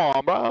fucking... Come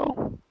on,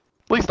 bro.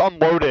 At least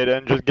unload it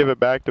and just give it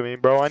back to me,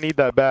 bro. I need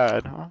that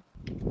bad. Huh?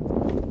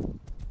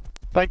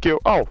 Thank you.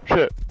 Oh,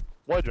 shit.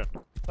 Legend.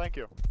 Thank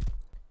you.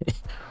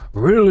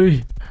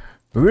 Really?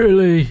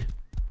 Really?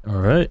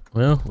 Alright,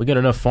 well, we got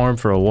enough farm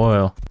for a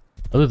while.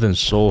 Other than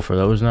sulfur,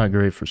 that was not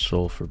great for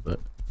sulfur, but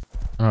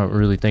I don't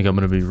really think I'm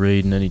going to be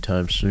raiding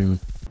anytime soon.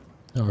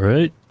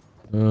 Alright,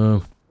 I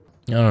don't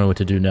know what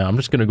to do now. I'm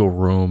just going to go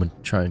roam and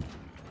try and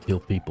kill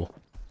people.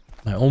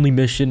 My only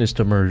mission is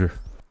to murder.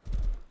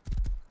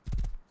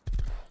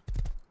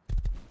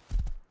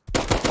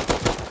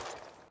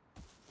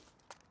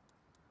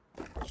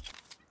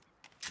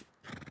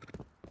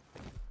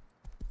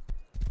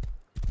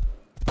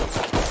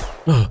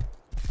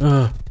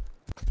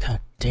 God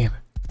damn it.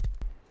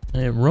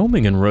 Man,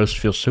 roaming in Rust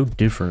feels so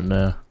different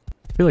now.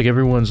 I feel like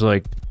everyone's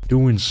like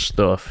doing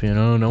stuff, you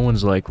know? No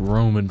one's like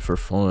roaming for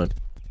fun.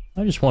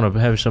 I just want to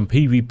have some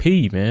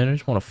PvP, man. I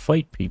just want to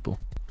fight people.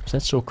 Is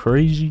that so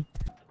crazy?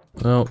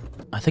 Well,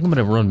 I think I'm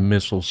gonna run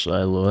Missile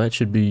Silo. That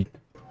should be,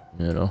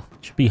 you know,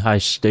 should be high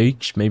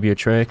stakes. Maybe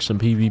attract some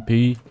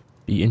PvP.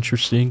 Be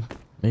interesting,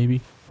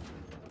 maybe.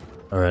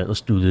 Alright,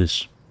 let's do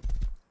this.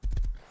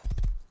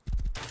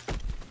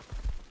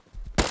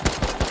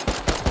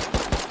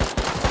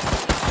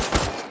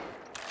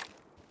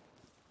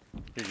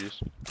 GG's.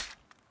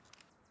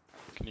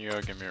 Can you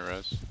give me a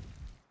res?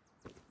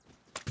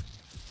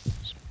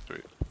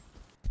 Sweet.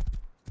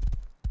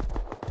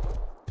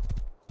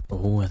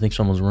 Oh, I think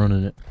someone's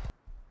running it.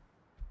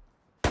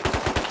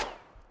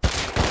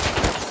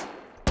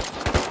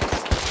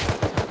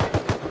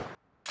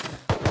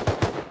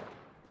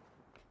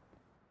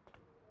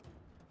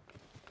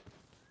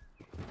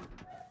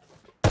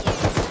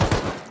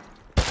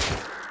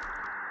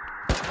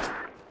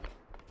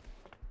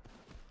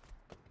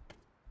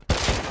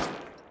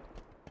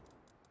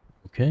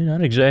 Okay,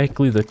 not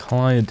exactly the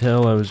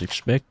clientele I was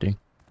expecting.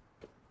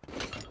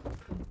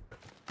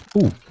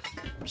 Ooh,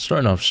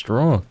 starting off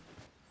strong.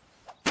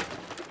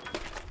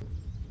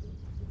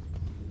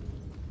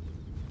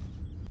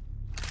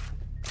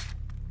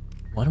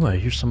 Why do I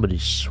hear somebody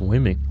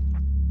swimming?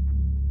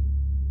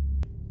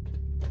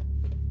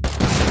 I'm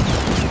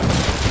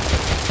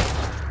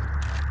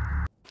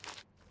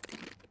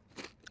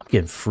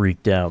getting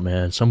freaked out,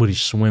 man. Somebody's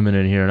swimming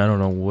in here and I don't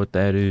know what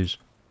that is.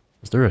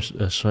 Is there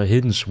a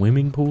hidden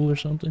swimming pool or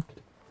something?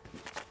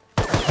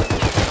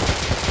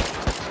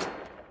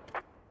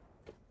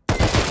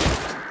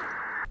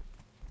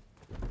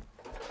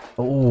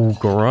 Oh,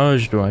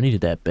 garage door. I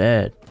needed that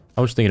bad.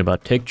 I was thinking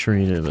about tech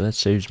treeing it, but that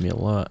saves me a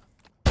lot.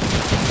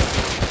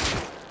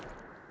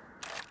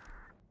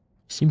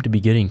 Seem to be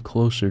getting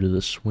closer to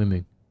the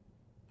swimming.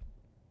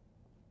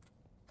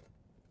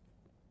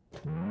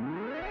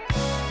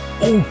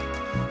 Oh!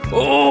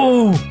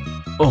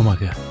 Oh! Oh my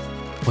god.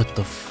 What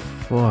the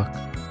fuck?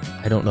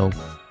 I don't know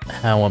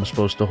how I'm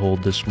supposed to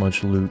hold this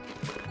much loot.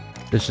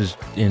 This is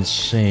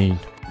insane.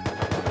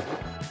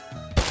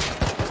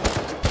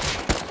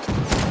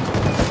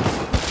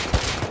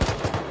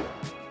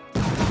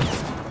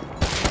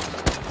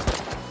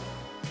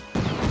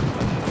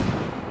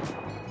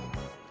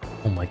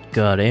 Oh my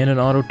god, and an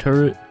auto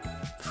turret?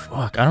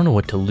 Fuck, I don't know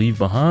what to leave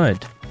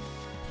behind.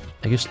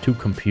 I guess 2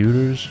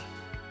 computers?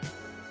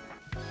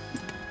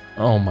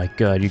 Oh my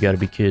god, you gotta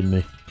be kidding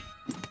me.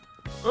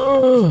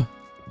 Ugh!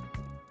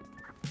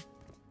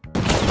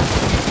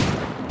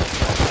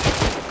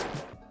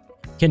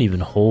 Can't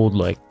even hold,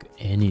 like,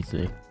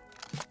 anything.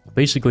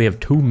 Basically, I have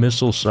 2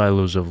 missile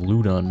silos of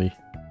loot on me.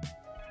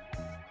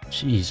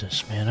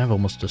 Jesus, man, I have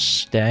almost a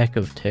stack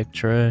of tech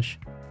trash.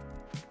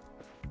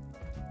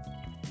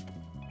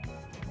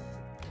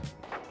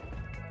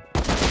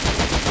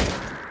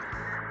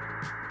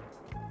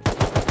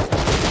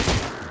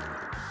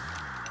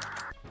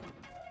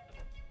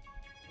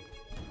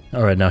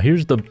 Alright, now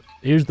here's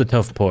the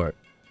tough part.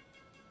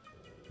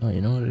 Oh,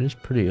 you know what? It is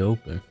pretty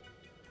open.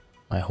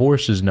 My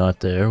horse is not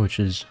there, which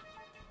is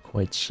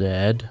quite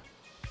sad.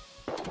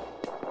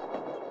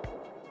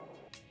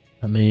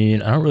 I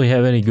mean, I don't really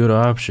have any good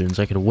options.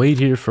 I could wait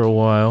here for a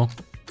while,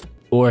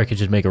 or I could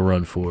just make a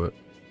run for it.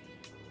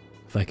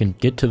 If I can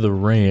get to the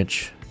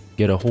ranch,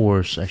 get a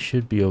horse, I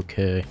should be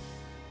okay.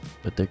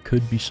 But there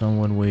could be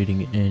someone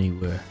waiting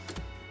anywhere.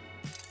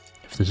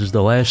 If this is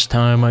the last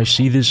time I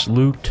see this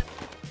loot,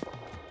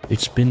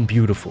 it's been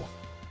beautiful.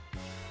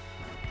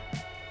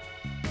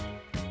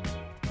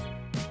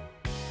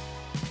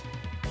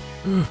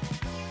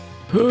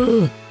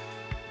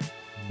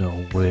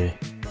 No way.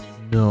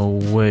 No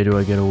way do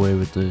I get away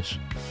with this.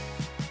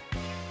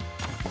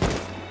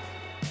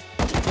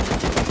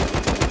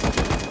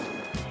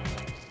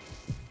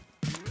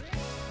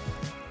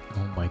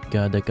 Oh my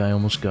god, that guy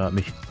almost got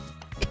me.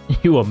 Can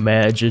you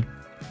imagine?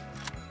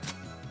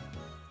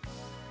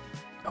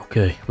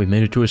 Okay, we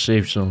made it to a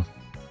safe zone.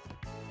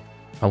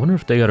 I wonder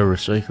if they got a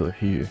recycler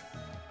here.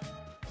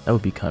 That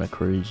would be kind of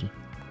crazy.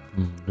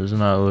 Does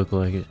not look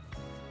like it.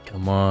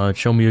 Come on,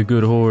 show me a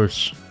good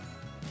horse.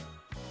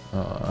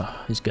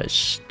 These guys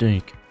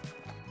stink.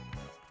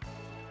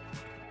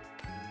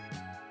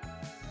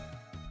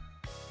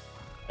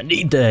 I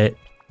need that.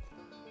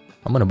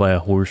 I'm gonna buy a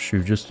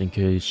horseshoe just in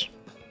case.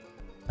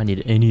 I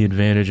need any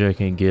advantage I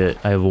can get.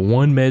 I have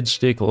 1 med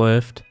stick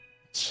left.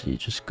 Let's see,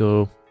 just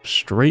go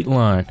straight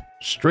line.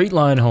 Straight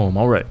line home.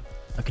 Alright,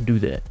 I can do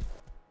that.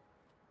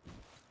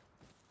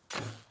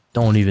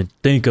 Don't even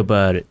think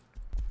about it.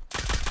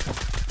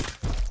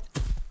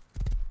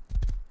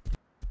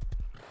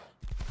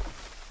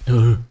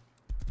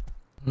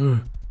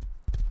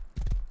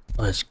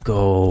 Let's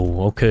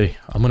go. Okay,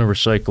 I'm gonna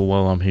recycle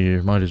while I'm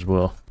here. Might as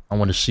well. I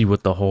want to see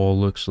what the haul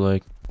looks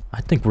like.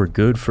 I think we're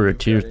good for a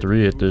tier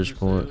 3 at this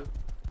point.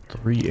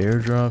 3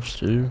 airdrops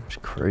too? It's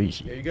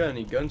crazy. Yeah, you got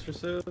any guns for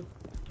sale?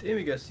 Damn,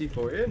 you got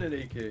C4 and an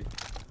AK.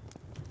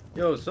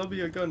 Yo, sell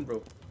me a gun,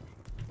 bro.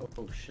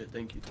 Oh shit,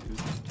 thank you, dude.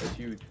 That's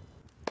huge.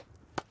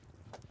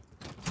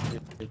 Yeah,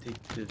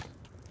 take this.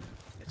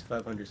 It's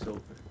 500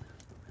 silver.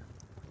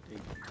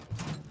 Thank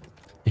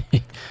you.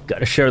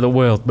 Gotta share the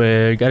wealth,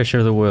 man. Gotta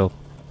share the wealth.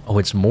 Oh,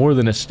 it's more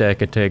than a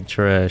stack of tech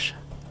trash.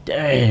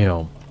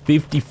 Damn.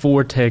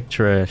 54 tech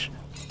trash.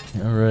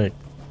 Alright.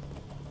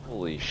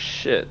 Holy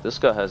shit, this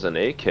guy has an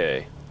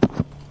AK.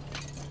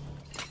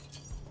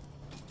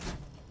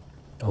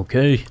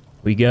 Okay.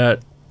 We got...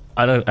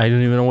 I don't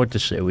even know what to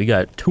say. We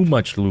got too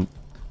much loot.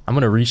 I'm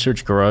gonna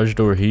research garage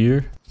door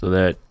here, so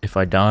that if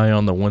I die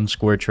on the 1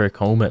 square trek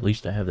home, at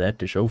least I have that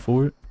to show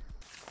for it.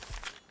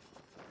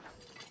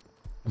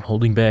 I'm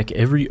holding back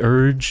every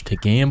urge to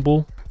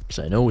gamble, because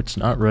I know it's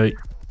not right.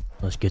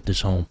 Let's get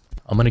this home.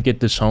 I'm gonna get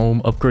this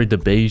home, upgrade the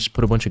base,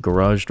 put a bunch of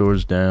garage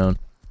doors down,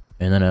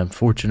 and then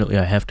unfortunately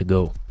I have to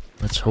go.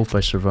 Let's hope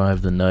I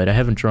survive the night. I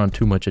haven't drawn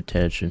too much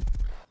attention.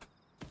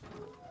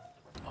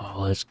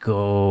 Oh, let's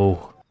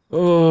go.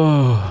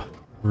 Oh,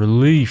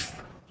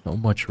 relief. So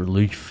much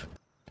relief.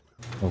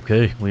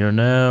 Okay, we are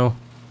now...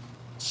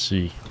 Let's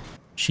see.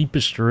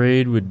 Cheapest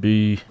raid would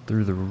be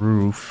through the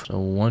roof. So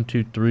 1,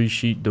 2, 3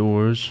 sheet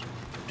doors.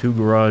 2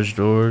 garage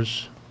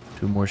doors.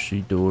 2 more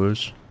sheet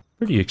doors.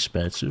 Pretty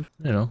expensive.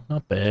 You know,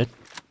 not bad.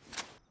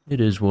 It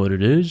is what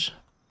it is.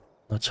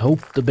 Let's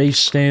hope the base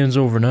stands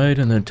overnight,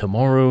 and then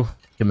tomorrow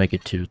can make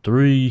it tier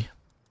 3.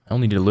 I'll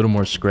need a little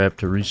more scrap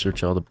to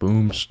research all the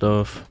boom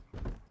stuff.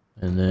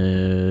 And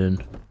then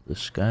the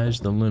sky's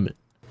the limit.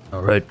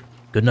 Alright,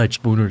 good night,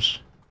 Spooners.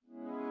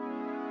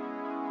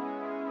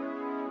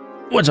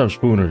 What's up,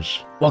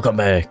 Spooners? Welcome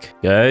back.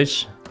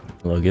 Guys,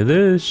 look at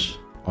this.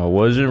 I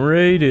wasn't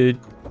raided.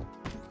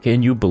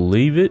 Can you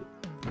believe it?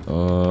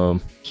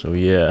 So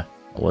yeah,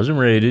 I wasn't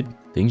raided.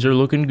 Things are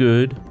looking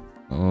good.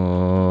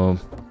 And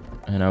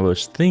I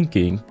was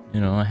thinking, you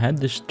know, I had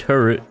this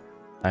turret.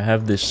 I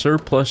have this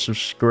surplus of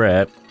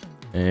scrap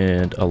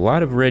and a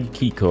lot of red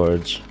key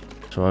cards.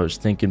 So I was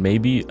thinking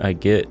maybe I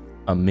get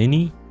a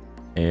mini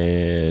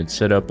and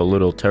set up a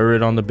little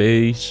turret on the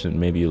base and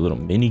maybe a little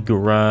mini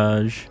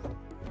garage.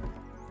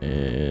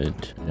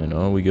 And, you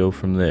know, we go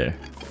from there.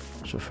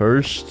 So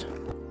first,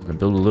 I'm gonna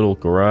build a little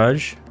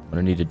garage. I'm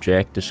gonna need to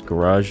jack this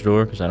garage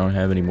door because I don't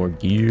have any more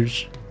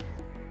gears.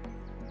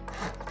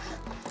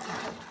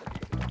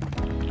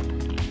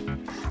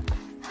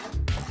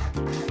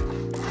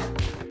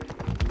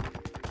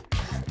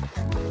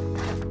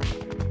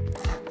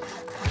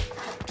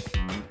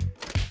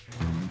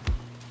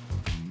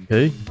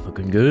 Okay,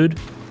 looking good.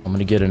 I'm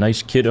gonna get a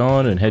nice kit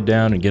on and head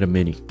down and get a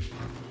mini.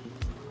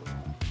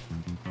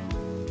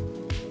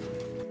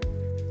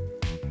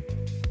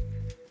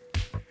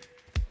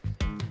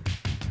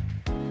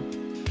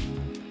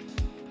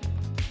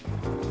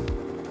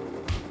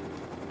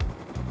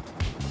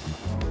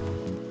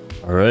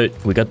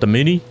 Alright, we got the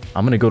mini.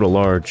 I'm gonna go to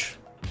large.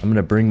 I'm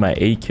gonna bring my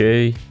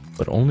AK,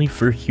 but only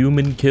for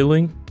human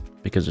killing,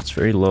 because it's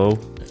very low.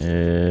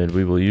 And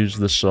we will use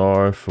the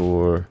SAR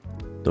for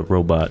the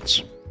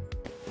robots.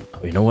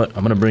 Oh, you know what?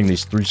 I'm gonna bring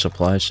these 3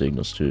 supply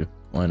signals too.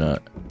 Why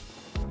not?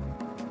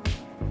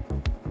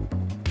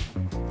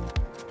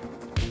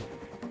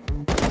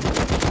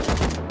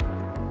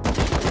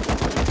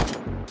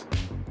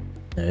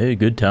 Hey,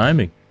 good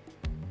timing.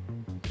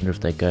 Wonder if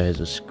that guy has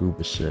a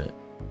scuba set.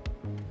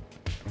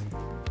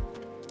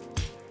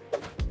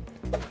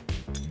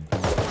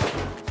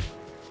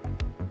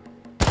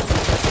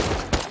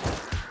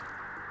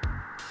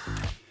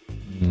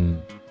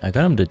 I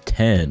got him to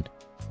 10,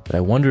 but I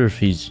wonder if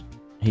he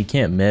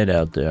can't med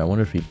out there. I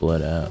wonder if he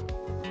bled out.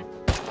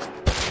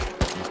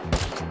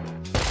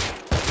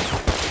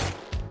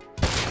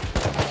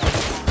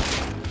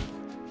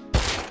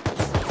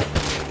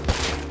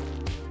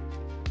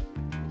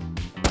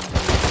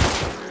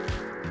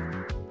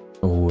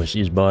 Oh, I see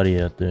his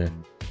body out there.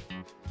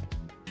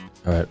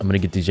 Alright, I'm gonna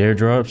get these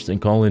airdrops, then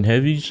call in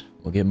heavies.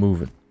 We'll get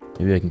moving.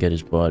 Maybe I can get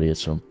his body at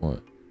some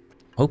point.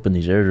 Hoping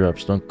these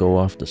airdrops don't go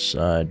off the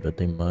side, but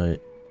they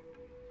might.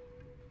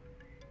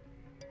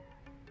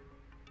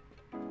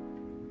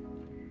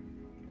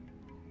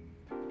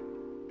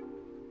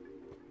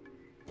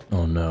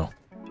 Oh no.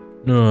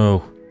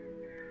 No.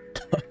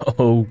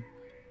 Oh.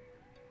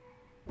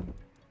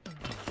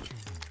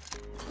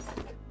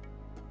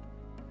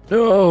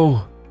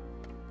 No.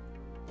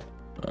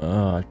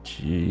 Oh,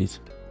 jeez.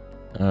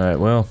 Alright,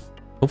 well,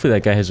 hopefully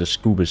that guy has a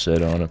scuba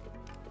set on him.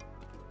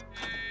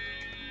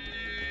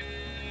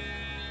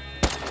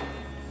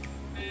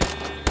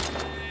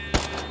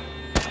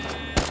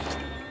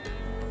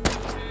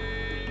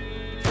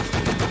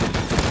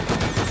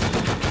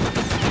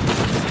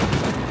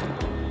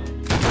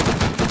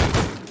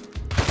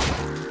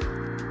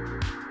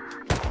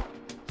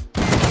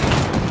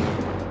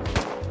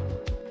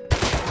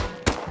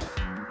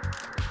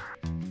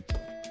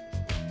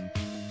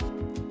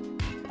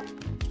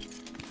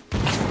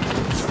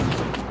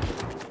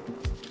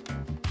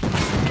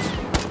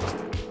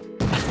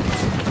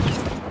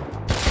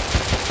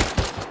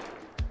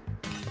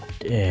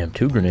 Damn,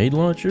 2 grenade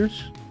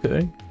launchers?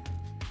 Okay.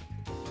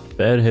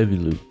 Bad heavy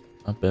loot.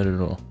 Not bad at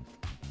all.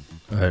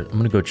 Alright, I'm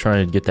gonna go try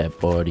and get that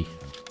body.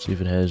 See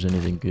if it has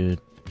anything good.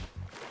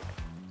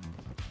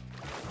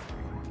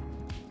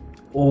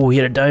 Oh, he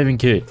had a diving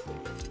kit.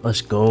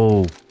 Let's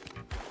go.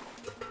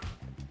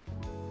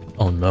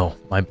 Oh no,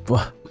 my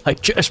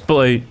chest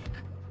plate.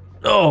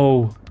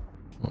 No.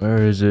 Where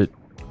is it?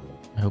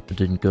 I hope it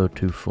didn't go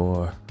too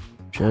far.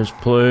 Chest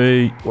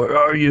plate, where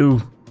are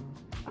you?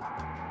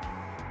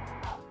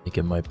 I think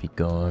it might be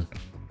gone.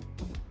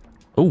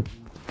 Oh,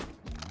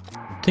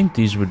 I think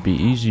these would be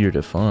easier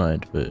to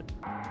find, but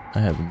I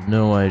have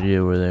no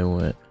idea where they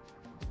went.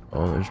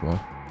 Oh, there's one.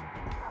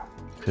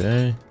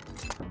 Okay.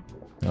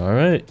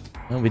 Alright.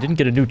 Well, we didn't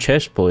get a new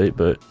chest plate,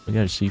 but we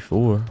got a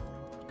C4.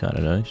 Kind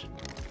of nice.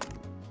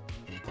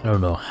 I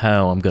don't know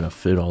how I'm gonna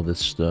fit all this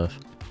stuff.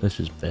 This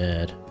is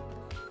bad.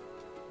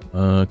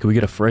 Can we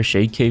get a fresh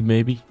AK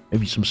maybe?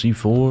 Maybe some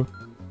C4?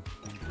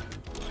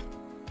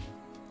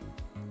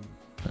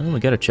 Oh, we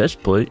got a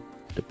chest plate.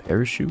 The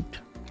parachute.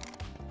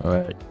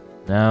 Alright.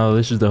 Now,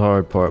 this is the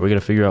hard part. We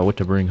gotta figure out what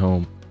to bring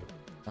home.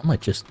 I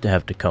might just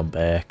have to come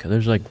back.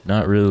 There's, like,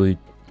 not really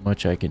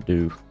much I can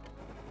do.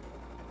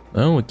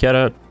 Well, we got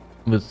out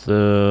with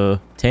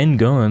 10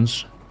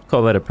 guns.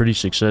 Call that a pretty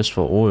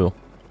successful oil.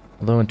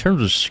 Although, in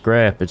terms of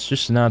scrap, it's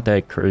just not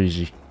that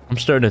crazy. I'm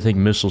starting to think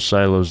missile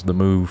silos the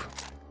move.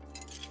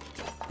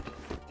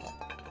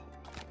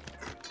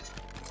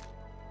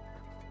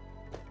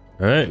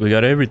 Alright, we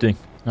got everything.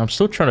 I'm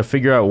still trying to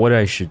figure out what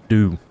I should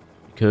do,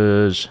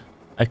 because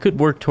I could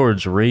work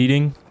towards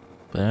raiding,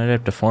 but I'd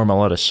have to farm a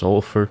lot of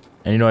sulfur.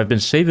 And you know, I've been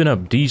saving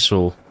up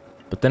diesel,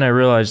 but then I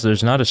realized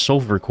there's not a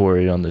sulfur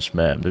quarry on this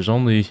map. There's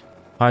only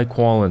high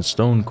qual and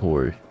stone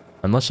quarry,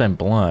 unless I'm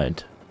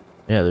blind.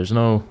 Yeah, there's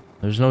no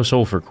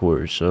sulfur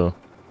quarry, so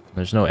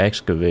there's no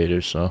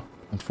excavator. So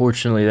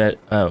unfortunately, that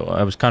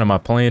was kind of my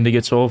plan to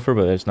get sulfur,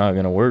 but that's not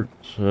gonna work.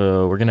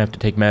 So we're gonna have to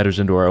take matters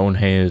into our own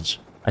hands.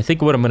 I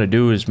think what I'm gonna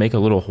do is make a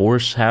little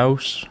horse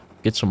house,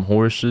 get some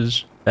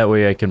horses. That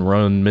way I can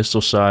run missile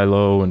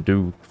silo and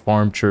do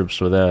farm trips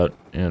without,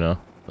 you know,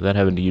 without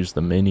having to use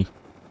the mini.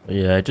 But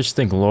yeah, I just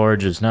think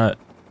large is not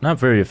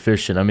very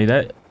efficient. I mean,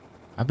 that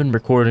I've been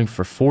recording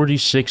for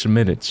 46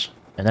 minutes,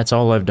 and that's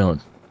all I've done.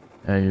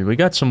 And we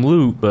got some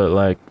loot, but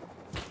like,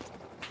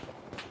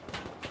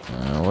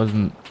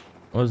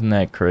 wasn't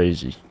that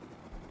crazy.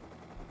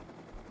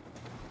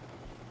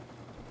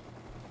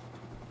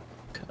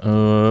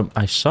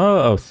 I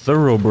saw a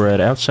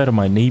thoroughbred outside of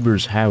my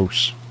neighbor's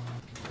house.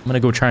 I'm gonna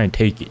go try and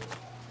take it.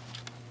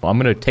 Well, I'm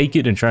gonna take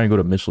it and try and go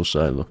to Missile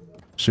Silo,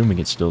 assuming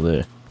it's still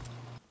there.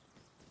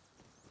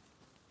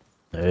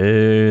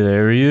 Hey,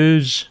 there he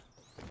is.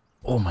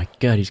 Oh my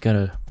god, he's got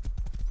a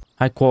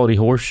high-quality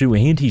horseshoe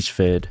and he's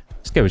fed.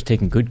 This guy was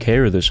taking good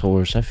care of this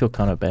horse. I feel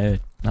kind of bad.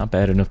 Not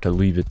bad enough to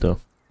leave it, though.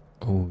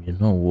 Oh, you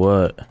know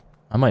what?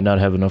 I might not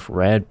have enough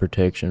rad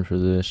protection for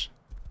this.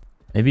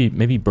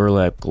 Maybe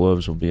burlap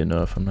gloves will be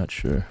enough. I'm not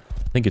sure.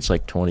 I think it's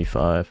like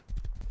 25.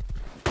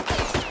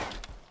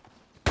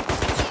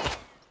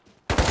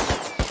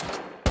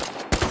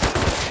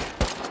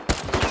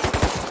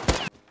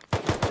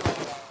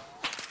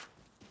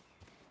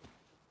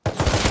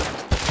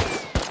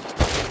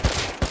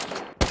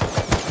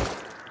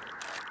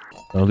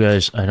 Well,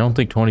 guys, I don't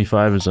think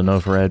 25 is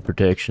enough rad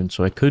protection,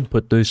 so I could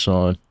put this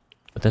on.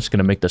 But that's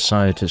gonna make the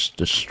scientists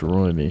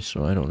destroy me,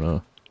 so I don't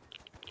know.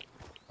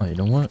 Oh, you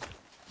know what?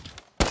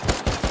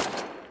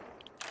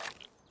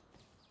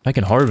 If I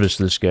can harvest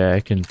this guy, I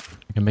can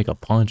make a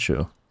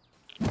poncho.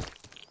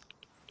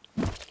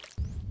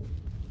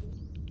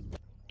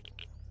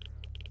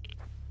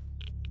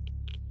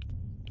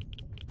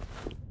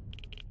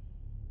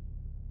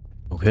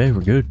 Okay,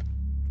 we're good.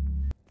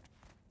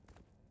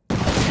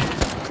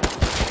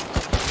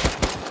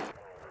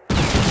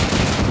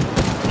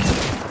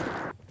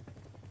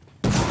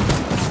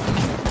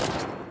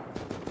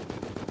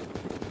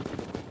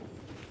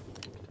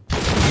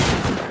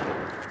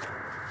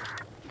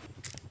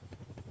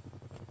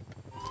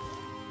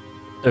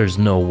 There's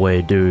no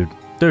way, dude.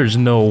 There's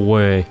no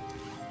way.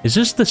 Is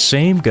this the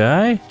same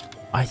guy?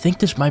 I think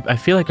this might... I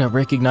feel like I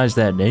recognize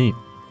that name.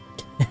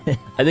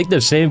 I think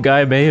the same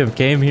guy may have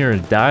came here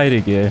and died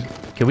again.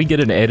 Can we get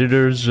an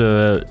editor's,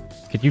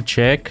 Could you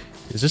check?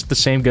 Is this the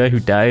same guy who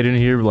died in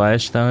here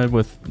last time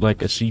with,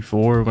 like, a C4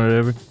 or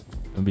whatever?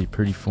 That'd be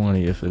pretty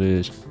funny if it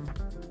is.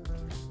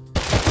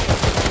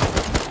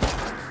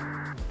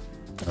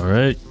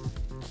 Alright.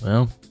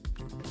 Well...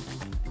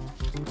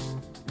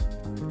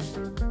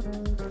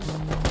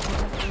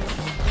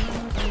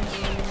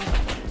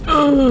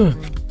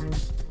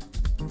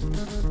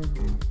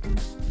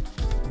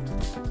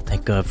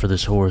 Thank God for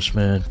this horse,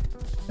 man.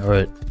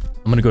 Alright,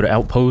 I'm gonna go to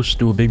Outpost,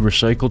 do a big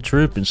recycle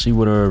trip, and see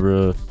what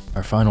our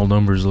final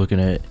number's looking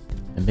at.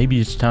 And maybe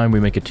it's time we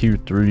make a tier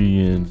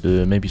 3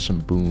 and maybe some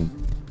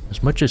boom.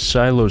 As much as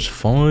Silo's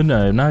fun,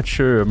 I'm not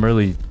sure I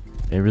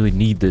really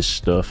need this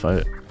stuff.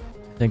 I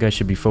think I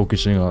should be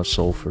focusing on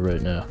sulfur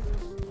right now.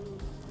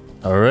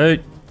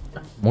 Alright,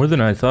 more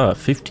than I thought.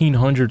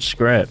 1,500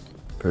 scrap.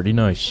 Pretty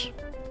nice.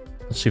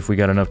 Let's see if we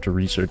got enough to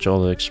research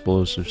all the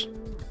explosives.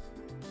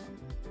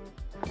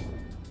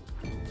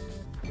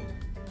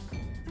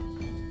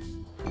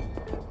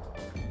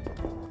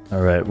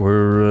 Alright,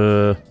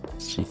 we're,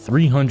 let's see,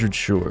 300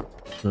 short.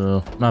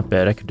 So, not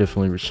bad. I could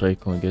definitely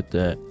recycle and get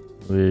that.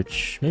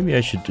 Which, maybe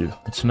I should do.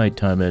 It's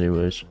nighttime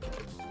anyways.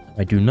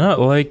 I do not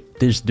like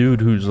this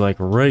dude who's, like,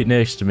 right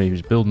next to me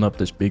who's building up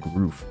this big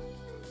roof.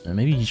 And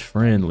maybe he's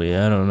friendly.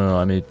 I don't know.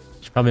 I mean,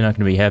 he's probably not going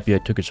to be happy I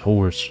took his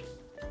horse.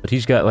 But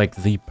he's got, like,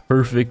 the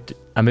perfect...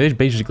 I mean, it's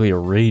basically a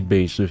raid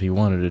base if he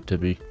wanted it to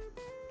be.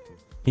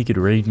 He could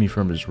raid me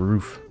from his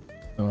roof.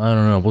 Well, I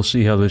don't know. We'll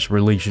see how this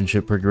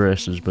relationship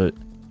progresses, but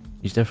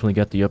he's definitely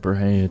got the upper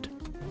hand.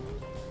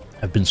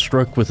 I've been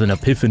struck with an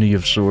epiphany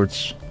of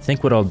sorts. I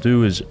think what I'll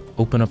do is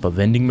open up a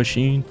vending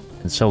machine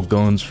and sell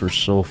guns for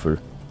sulfur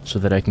so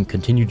that I can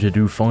continue to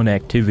do fun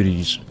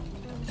activities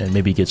and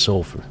maybe get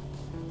sulfur.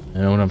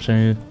 You know what I'm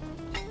saying?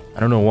 I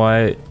don't know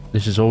why...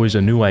 This is always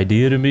a new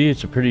idea to me.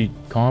 It's a pretty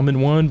common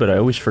one, but I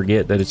always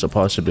forget that it's a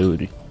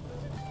possibility.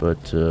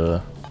 But,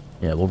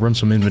 yeah, we'll run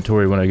some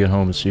inventory when I get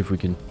home and see if we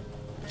can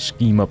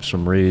scheme up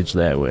some raids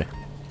that way.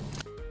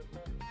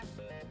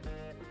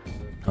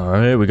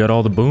 Alright, we got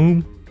all the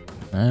boom.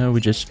 Now we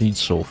just need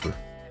sulfur.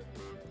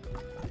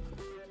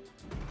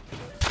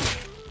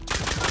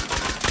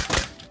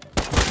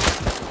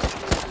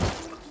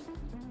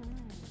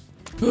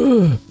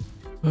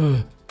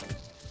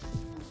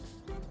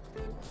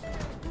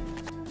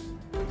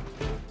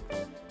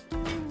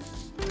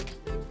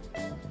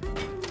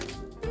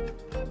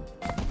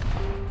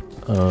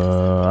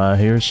 I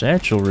hear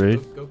satchel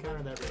raid. Go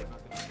counter that raid.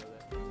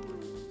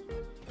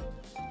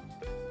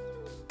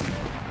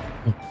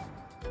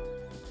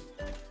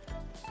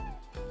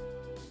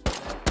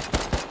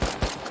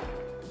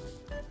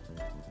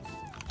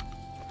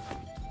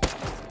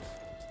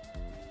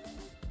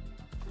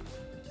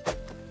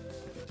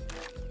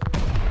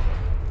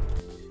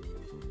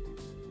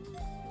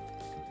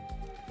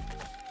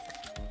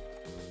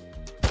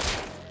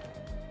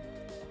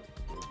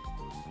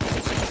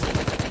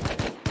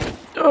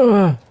 I'm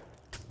not gonna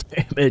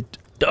Damn it,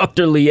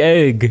 Dr. Lee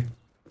Egg.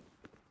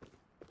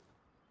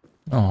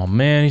 Oh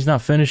man, he's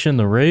not finishing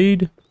the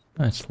raid?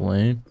 That's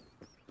lame.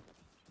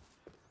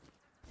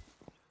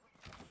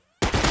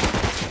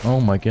 Oh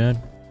my god.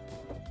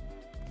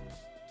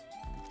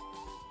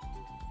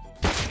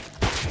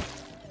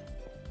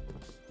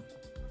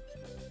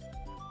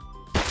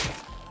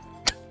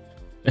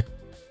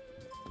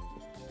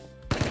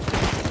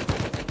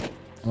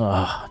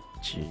 Ah,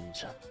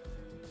 jeez.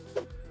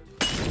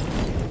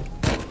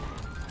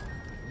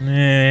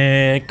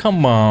 Man,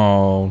 come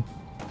on.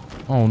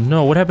 Oh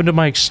no, what happened to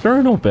my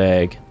external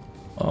bag?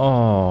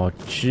 Oh,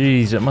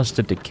 jeez, it must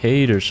have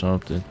decayed or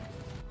something.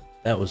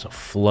 That was a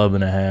flub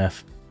and a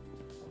half.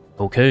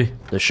 Okay,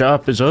 the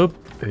shop is up.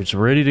 It's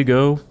ready to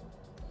go.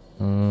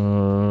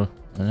 And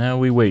now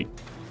we wait.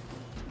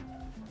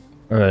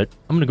 Alright,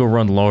 I'm gonna go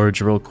run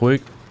large real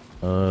quick.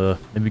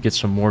 Maybe get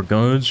some more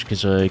guns,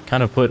 because I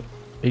kind of put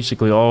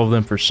basically all of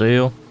them for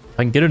sale. If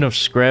I can get enough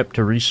scrap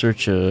to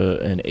research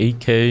an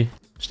AK,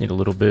 just need a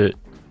little bit,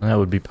 that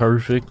would be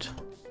perfect.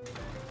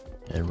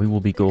 And we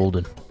will be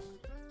golden.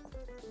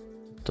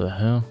 What the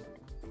hell?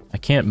 I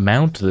can't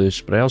mount this,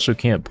 but I also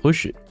can't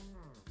push it.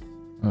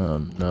 Oh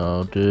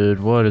no, dude,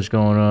 what is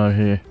going on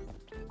here?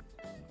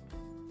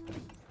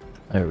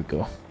 There we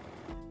go.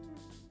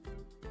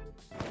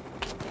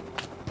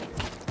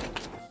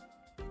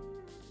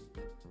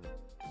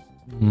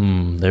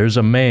 There's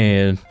a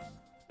man,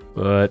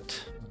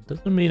 but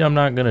doesn't mean I'm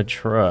not gonna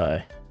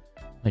try.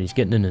 Wait, he's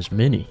getting in his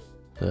mini.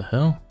 The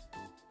hell?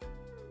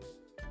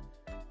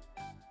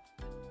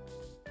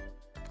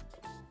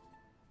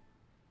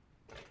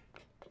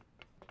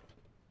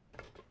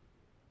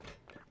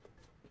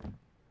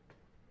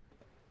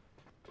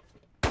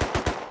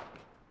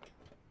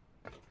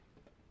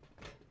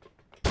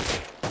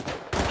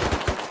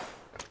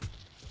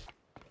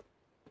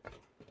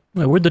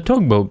 Wait, where'd the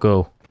tugboat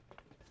go?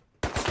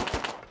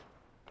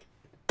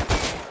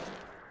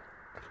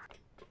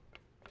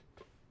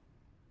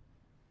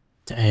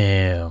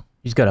 Damn.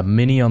 He's got a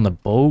mini on the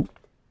boat?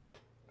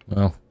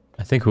 Well,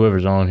 I think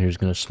whoever's on here is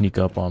gonna sneak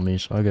up on me,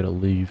 so I gotta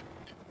leave.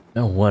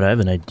 Oh, what? I have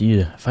an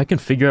idea. If I can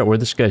figure out where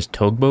this guy's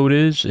tugboat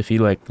is, if he,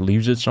 like,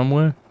 leaves it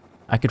somewhere,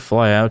 I could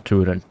fly out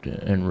to it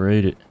and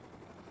raid it.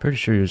 Pretty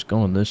sure he was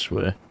going this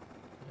way.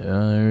 Yeah,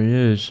 there he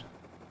is.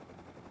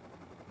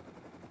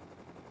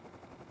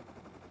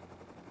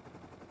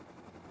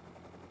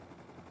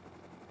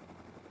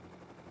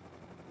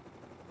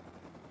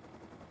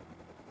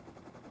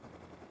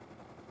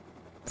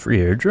 Free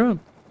airdrop?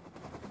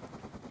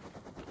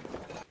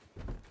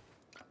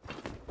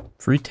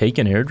 Free take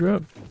an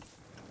airdrop?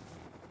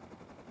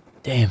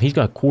 Damn, he's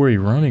got Quarry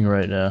running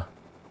right now.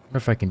 I wonder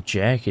if I can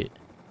jack it.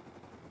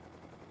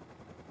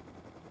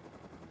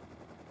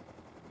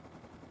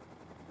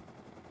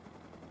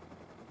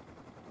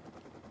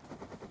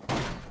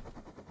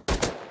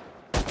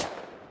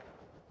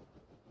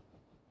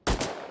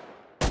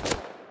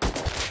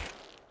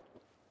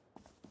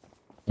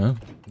 Well,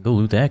 go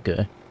loot that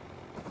guy.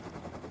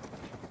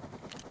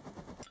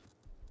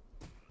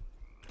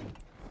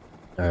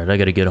 Alright, I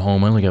gotta get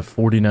home. I only got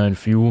 49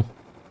 fuel.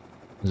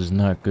 This is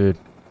not good.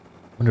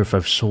 Wonder if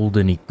I've sold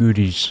any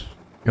goodies.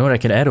 You know what? I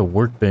can add a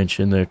workbench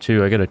in there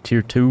too. I got a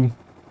tier 2.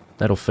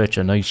 That'll fetch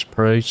a nice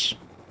price.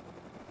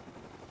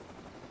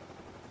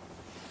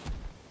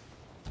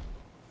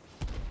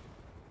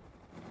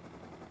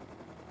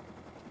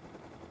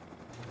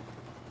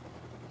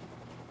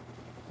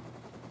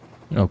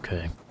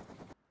 Okay.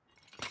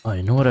 Oh,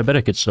 you know what? I bet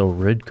I could sell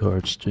red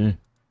cards too.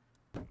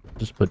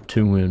 Just put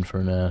 2 in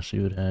for now, see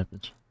what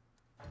happens.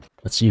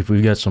 Let's see if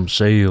we got some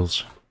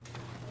sales.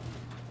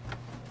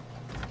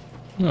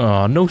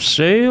 Aw, no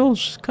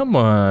sales? Come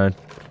on.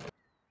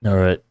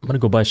 Alright, I'm gonna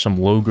go buy some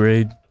low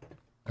grade.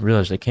 I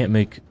realized I can't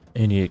make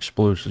any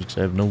explosives because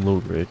I have no low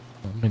grade.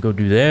 I'm gonna go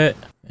do that,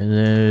 and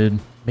then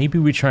maybe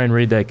we try and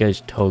raid that guy's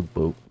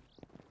tugboat.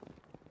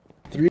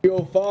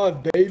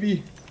 305,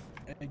 baby.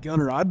 Hey,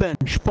 Gunner, I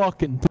bench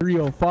fucking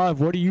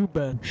 305. What do you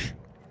bench?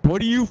 What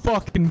do you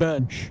fucking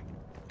bench?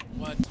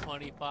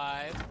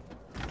 125.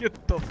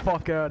 Get the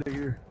fuck out of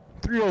here.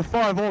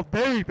 305 all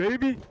day,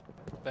 baby.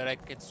 But I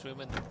could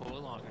swim in the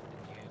pool longer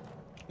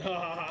than you.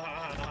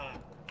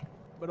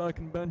 But I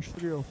can bench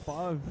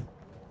 305,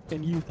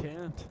 and you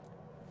can't.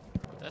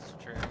 That's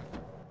true.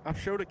 I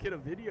showed a kid a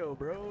video,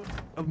 bro,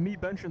 of me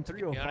benching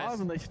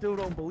 305, and they still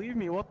don't believe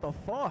me. What the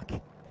fuck?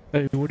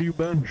 Hey, what do you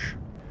bench?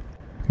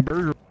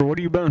 Burger, what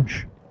do you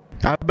bench?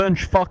 I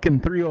bench fucking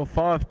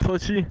 305,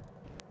 pussy.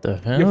 The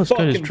hell? This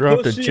guy just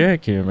dropped a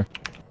jackhammer.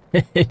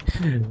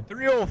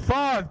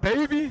 305,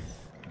 baby.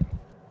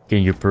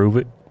 Can you prove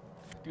it?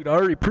 Dude, I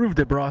already proved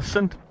it, bro. I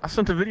sent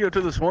a video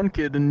to this one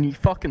kid, and he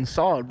fucking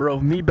saw it, bro.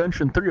 Me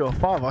benching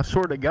 305. I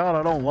swear to God,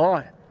 I don't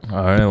lie.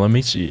 All right, let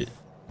me see it.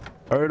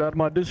 Alright, out of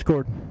my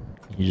Discord.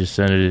 You just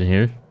sent it in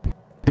here.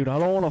 Dude, I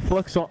don't want to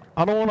flex on.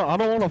 I don't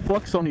want to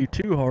flex on you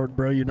too hard,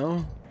 bro. You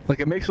know, like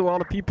it makes a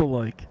lot of people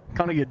like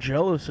kind of get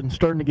jealous and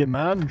starting to get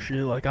mad and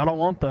shit. Like I don't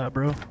want that,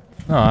 bro.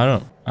 No,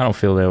 I don't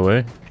feel that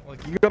way.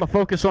 Like you gotta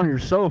focus on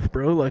yourself,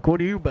 bro. Like what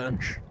do you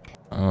bench?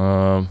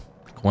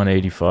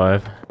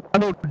 185. I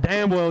know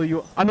damn well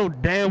you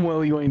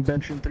ain't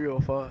benching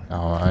 305. No,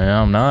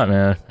 I'm not,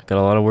 man. I got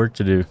a lot of work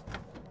to do.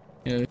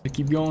 Yeah,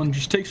 keep going.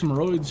 Just take some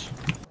roids.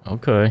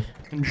 Okay.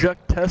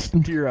 Inject test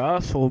into your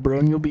asshole, bro,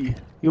 and you'll be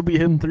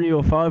hitting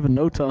 305 in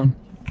no time.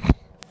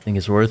 Think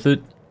it's worth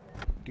it?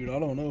 Dude, I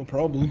don't know.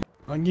 Probably.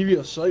 I can give you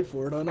a site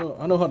for it. I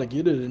know how to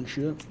get it and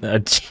shit.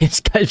 This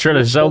guy's trying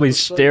to sell me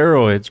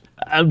steroids.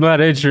 I'm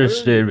not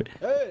interested.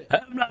 Hey,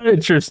 I'm not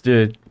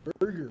interested.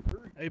 Burger.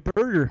 Hey,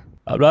 Burger.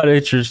 I'm not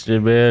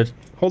interested, man.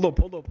 Hold up.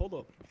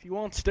 If you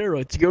want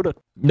steroids, go to.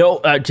 No,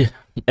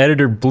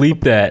 editor,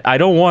 bleep that. I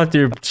don't want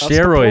your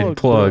steroid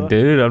plug,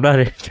 dude. I'm not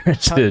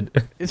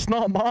interested. It's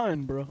not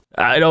mine, bro.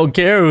 I don't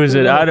care who's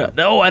it. I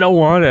don't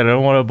want it. I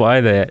don't want to buy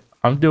that.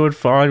 I'm doing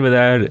fine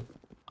without it.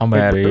 I'm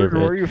out of here,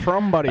 man. Where are you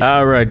from, buddy?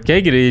 All right,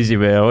 take it easy,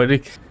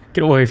 man.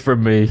 Get away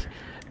from me.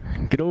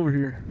 Get over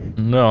here.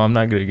 No, I'm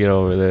not gonna get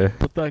over there.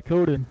 Put that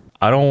code in.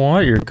 I don't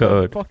want your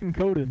code. Fucking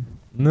code in.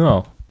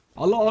 No.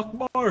 Allah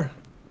Akbar.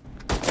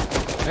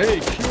 Hey,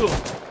 chill.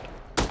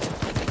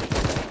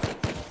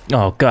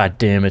 Oh, god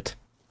damn it.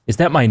 Is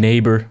that my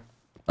neighbor?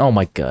 Oh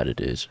my god,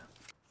 it is.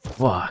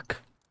 Fuck.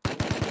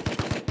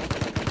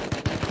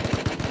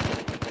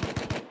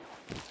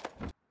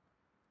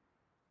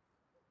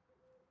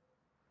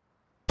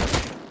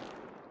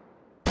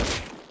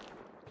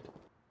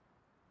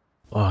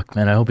 Fuck,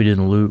 man, I hope he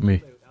didn't loot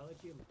me.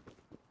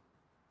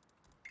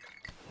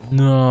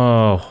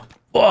 No.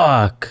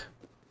 Fuck.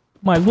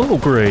 My low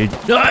grade.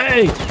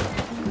 Hey!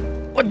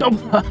 What the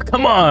fuck?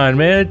 Come on,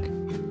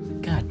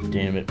 man. God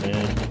damn it,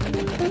 man.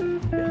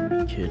 You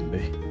gotta be kidding me.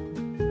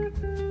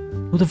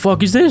 Who the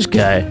fuck is this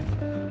guy?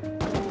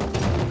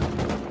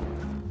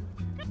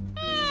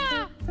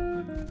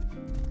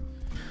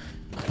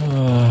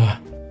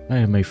 I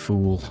am a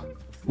fool.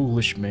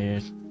 Foolish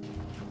man.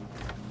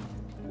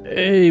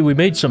 Hey, we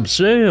made some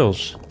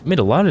sales. We made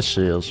a lot of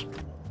sales.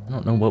 I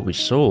don't know what we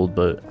sold,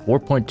 but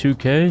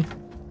 4.2k?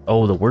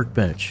 Oh, the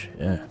workbench.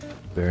 Yeah.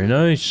 Very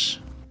nice.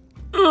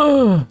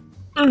 Alright,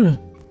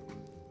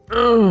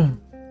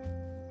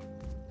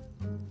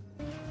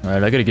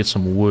 I gotta get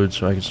some wood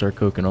so I can start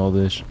cooking all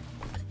this.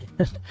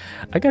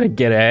 I gotta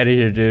get out of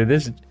here, dude.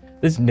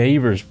 This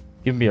neighbor's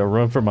giving me a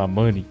run for my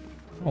money.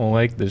 I don't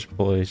like this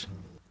place.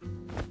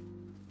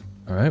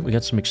 Alright, we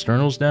got some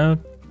externals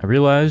down. I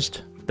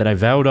realized that I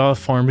vowed off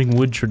farming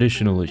wood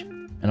traditionally,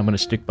 and I'm gonna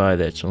stick by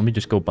that. So let me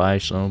just go buy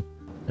some,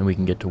 and we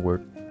can get to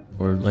work.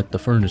 Or let the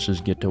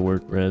furnaces get to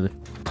work, rather.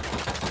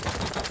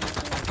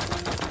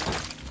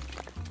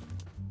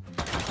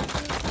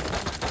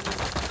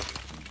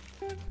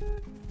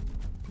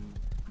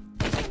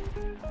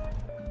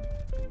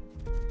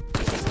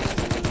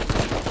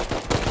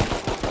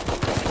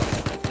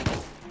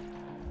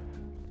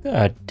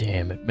 God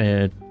damn it,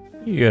 man.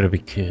 You gotta be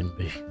kidding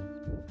me.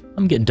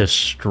 I'm getting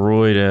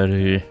destroyed out of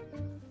here.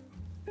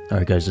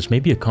 Alright guys, this may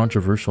be a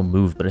controversial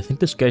move, but I think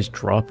this guy's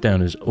drop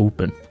down is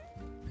open.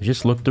 I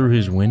just looked through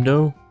his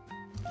window,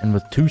 and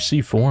with 2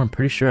 C4, I'm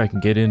pretty sure I can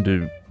get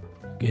into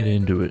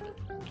it.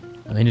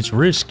 I mean, it's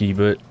risky,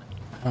 but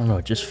I don't know,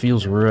 it just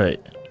feels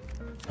right.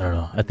 I don't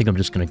know, I think I'm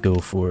just gonna go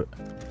for it.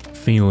 I'm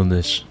feeling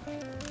this.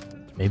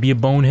 Maybe a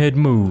bonehead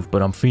move,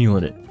 but I'm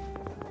feeling it.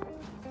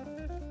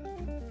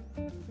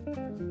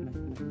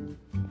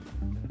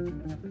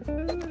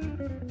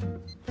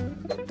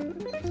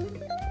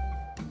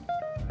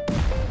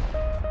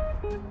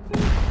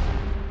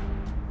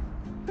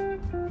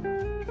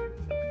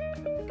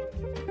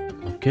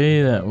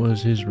 Okay, that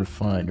was his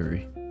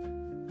refinery.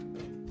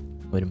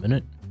 Wait a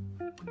minute.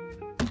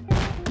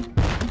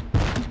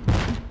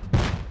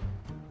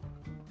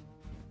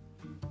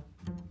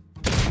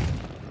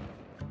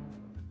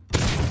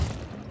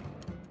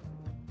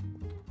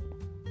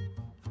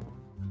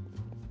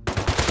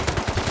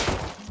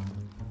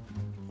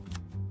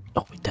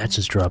 Oh wait, that's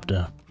his drop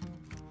down.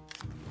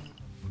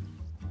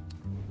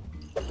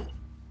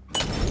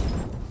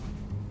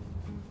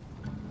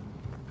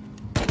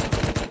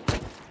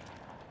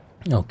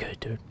 Okay,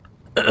 dude.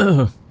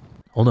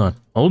 Hold on.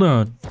 Hold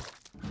on.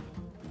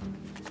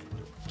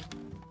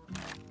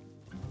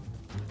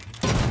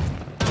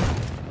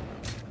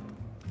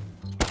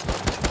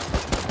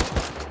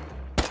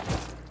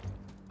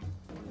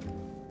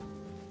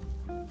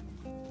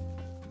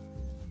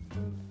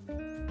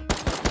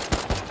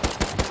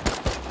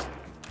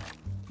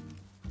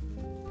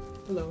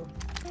 Hello.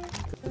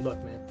 Good luck,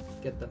 man.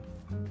 Get them.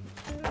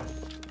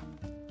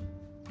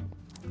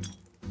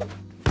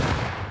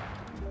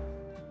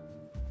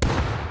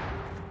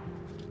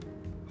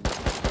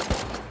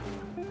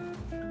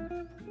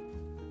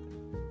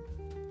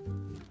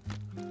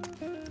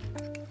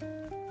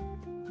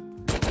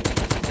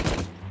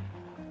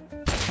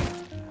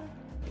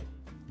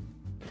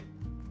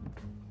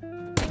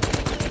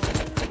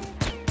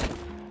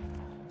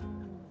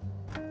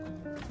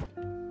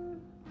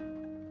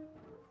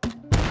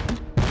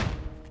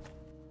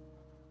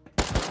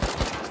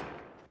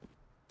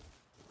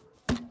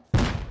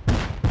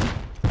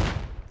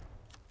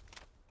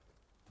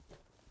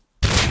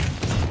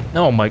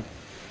 Oh my...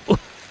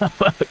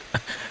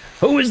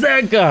 Who is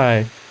that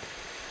guy?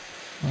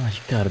 Oh, you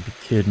gotta be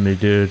kidding me,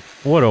 dude.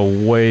 What a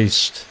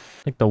waste.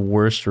 Like the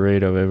worst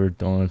raid I've ever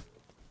done.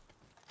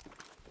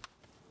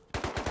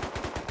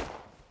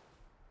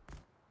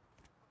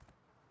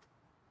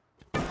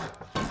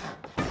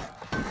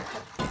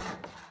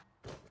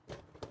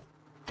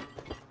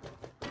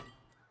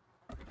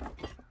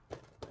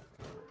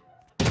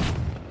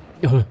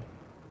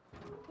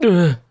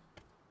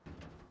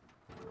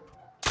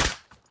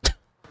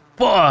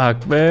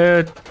 Fuck,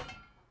 man.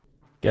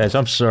 Guys,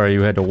 I'm sorry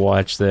you had to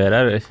watch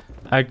that.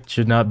 I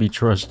should not be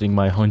trusting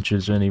my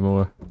hunches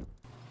anymore.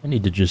 I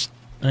need to just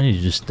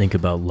think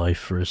about life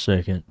for a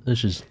second. I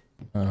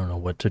don't know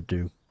what to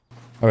do.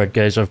 Alright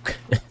guys,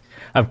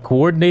 I've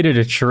coordinated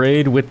a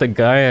trade with the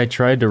guy I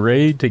tried to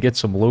raid to get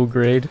some low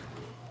grade.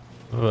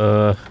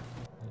 An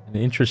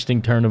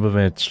interesting turn of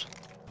events.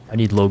 I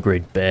need low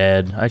grade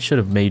bad. I should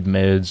have made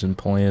meds and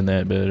planned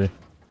that better.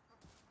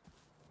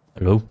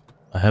 Hello?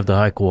 I have the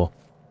high qual.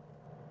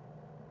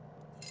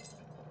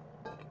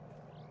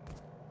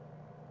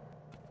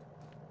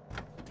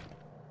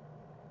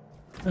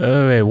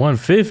 Oh, wait,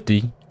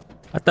 150?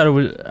 I thought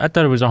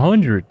it was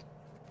 100.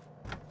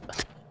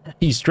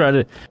 He's trying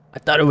to... I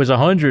thought it was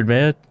 100,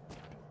 man.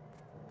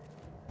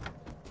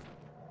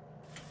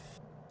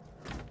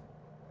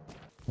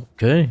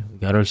 Okay, we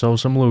got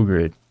ourselves some low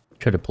grade.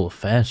 Tried to pull a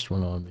fast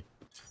one on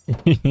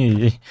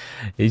me.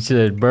 He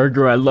said,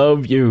 Burger, I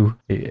love you.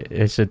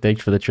 I said,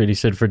 thanks for the trade. He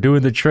said, for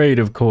doing the trade,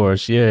 of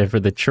course. Yeah, for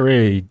the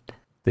trade.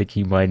 Think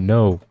he might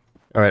know.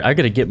 Alright, I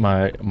gotta get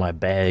my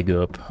bag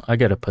up. I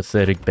got a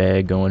pathetic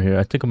bag going here.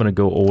 I think I'm gonna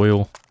go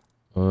oil.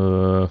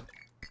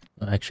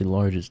 Actually,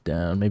 large is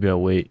down. Maybe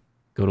I'll wait.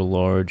 Go to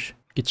large.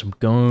 Get some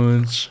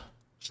guns.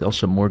 Sell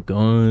some more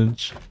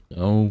guns.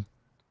 No.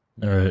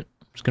 Alright.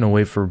 Just gonna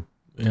wait for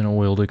an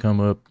oil to come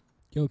up.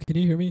 Yo, can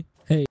you hear me?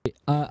 Hey,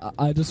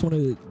 I just want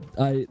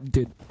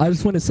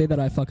to say that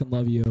I fucking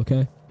love you,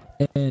 okay?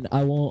 And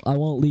I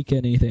won't leak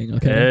anything,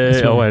 okay?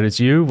 Hey, oh, it's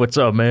you? What's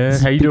up, man?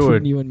 How you doing?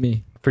 Between you and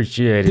me.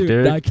 Appreciate it,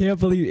 dude. I can't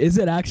believe... Is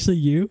it actually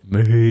you?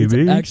 Maybe. Is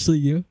it actually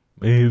you?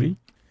 Maybe.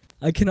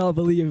 I cannot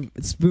believe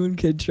Spoon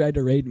Kid tried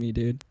to raid me,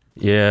 dude.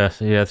 Yeah,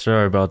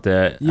 sorry about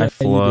that. Yeah, I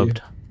flubbed.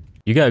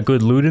 You got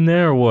good loot in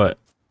there or what?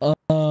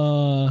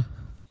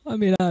 I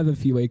mean, I have a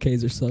few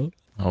AKs or so.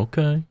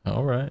 Okay,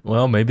 alright.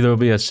 Well, maybe there'll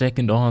be a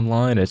second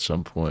online at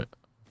some point.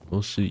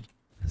 We'll see.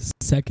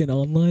 Second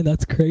online?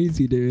 That's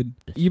crazy, dude.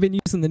 You been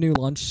using the new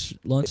launch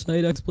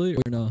night exploit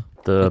or no?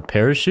 The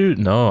parachute?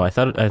 No, I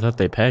thought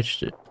they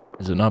patched it.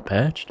 Is it not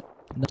patched?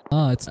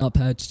 Nah, it's not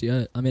patched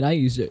yet. I mean, I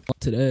used it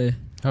today.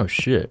 Oh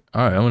shit.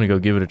 Alright, I'm gonna go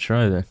give it a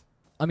try then.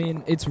 I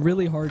mean, it's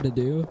really hard to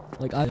do.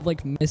 Like, I've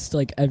like missed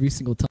like every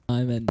single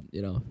time and,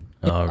 you know.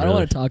 Oh, I really? don't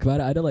want to talk about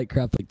it. I did like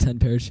crap like 10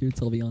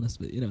 parachutes, I'll be honest,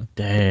 but you know.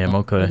 Damn,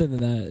 okay. Other than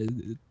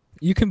that,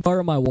 you can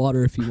borrow my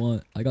water if you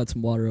want. I got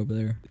some water over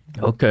there.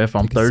 Okay, if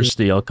I'm Take a sip.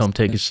 thirsty, I'll come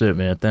take a sip,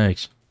 man.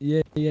 Thanks.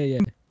 Yeah.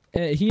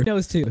 He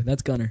knows too.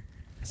 That's Gunner.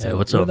 So Hey,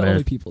 what's we're up, the man?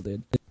 only people,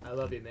 dude. I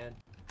love you, man.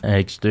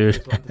 Thanks, dude.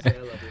 Just wanted to say I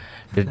love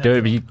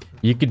you.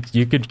 Dude,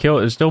 you could kill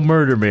it. Still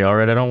murder me,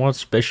 alright? I don't want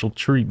special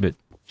treatment.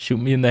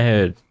 Shoot me in the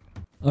head.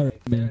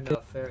 Alright, man.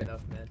 Fair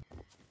enough, man.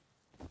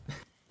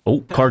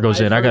 Oh,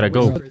 cargo's in. I gotta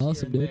go.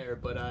 Awesome, dude.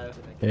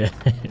 Yeah.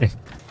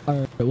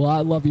 Alright, well,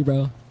 I love you,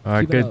 bro.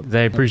 Alright, Keep it good. up.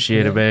 They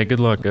appreciate it, man. Good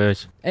luck,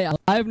 guys. Hey,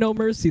 I have no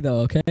mercy though,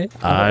 okay?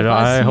 If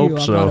I see hope you,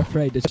 so. I'm not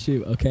afraid to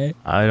shoot, okay?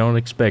 I don't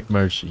expect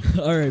mercy.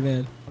 Alright,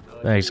 man.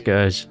 Thanks,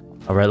 guys.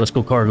 Alright, let's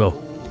go cargo.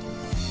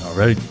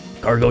 Alright,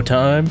 cargo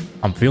time.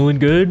 I'm feeling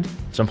good.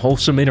 Some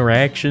wholesome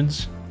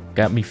interactions.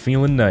 Got me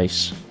feeling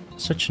nice.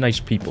 Such nice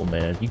people,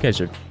 man. You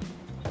guys are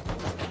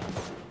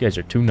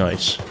too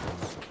nice.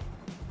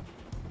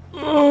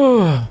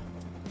 Ugh.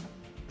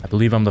 I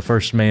believe I'm the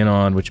first man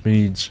on, which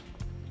means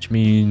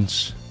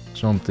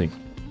something.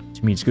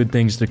 Which means good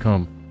things to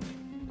come.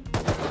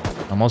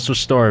 I'm also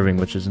starving,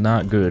 which is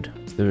not good.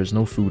 There is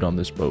no food on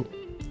this boat.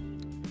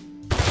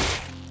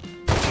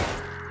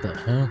 What the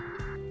hell?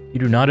 You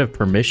do not have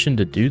permission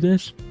to do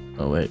this?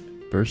 Oh wait,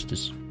 burst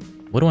is...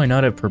 What do I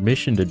not have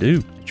permission to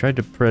do? I tried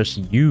to press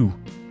U.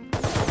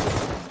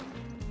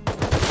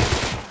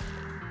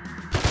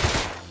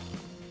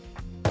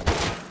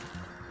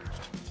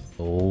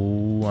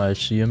 Oh, I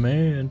see a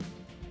man.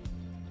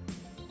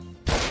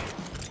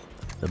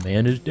 The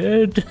man is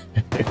dead.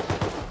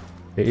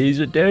 He's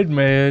a dead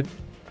man.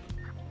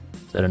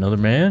 Is that another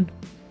man?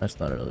 That's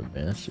not another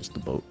man, that's just the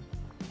boat.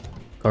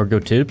 Cargo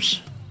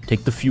tips.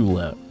 Take the fuel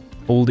out.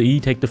 Hold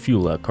E, take the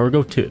fuel out.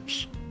 Cargo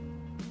tips.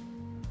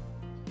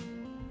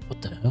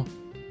 What the hell?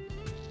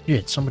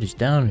 Shit, somebody's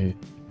down here.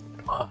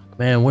 Fuck,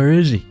 man, where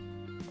is he?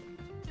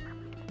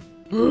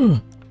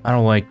 I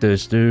don't like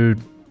this, dude.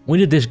 When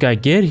did this guy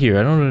get here?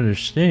 I don't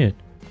understand.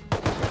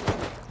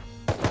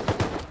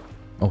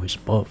 Oh, he's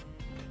above.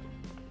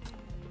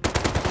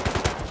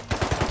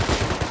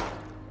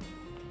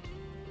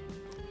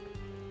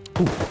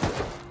 Ooh.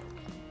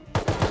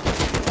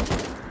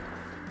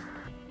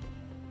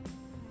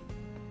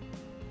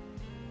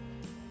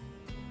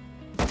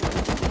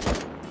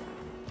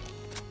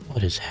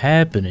 What is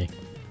happening?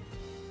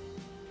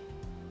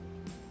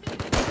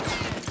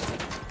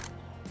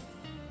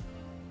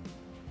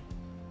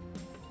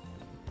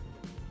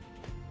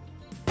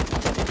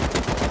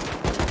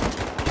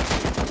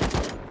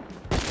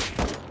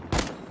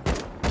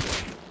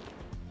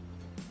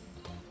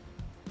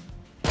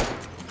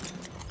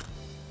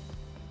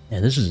 Yeah,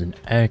 this is an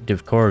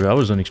active cargo. I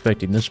wasn't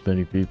expecting this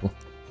many people.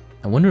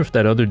 I wonder if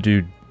that other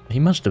dude He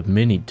must have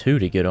minied too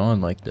to get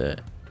on like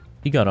that.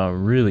 He got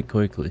on really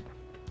quickly.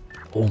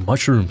 Oh,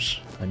 mushrooms.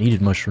 I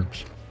needed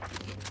mushrooms.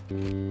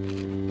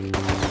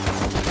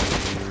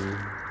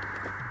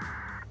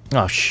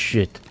 Oh,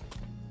 shit.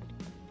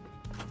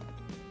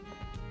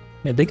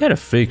 Yeah, they gotta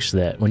fix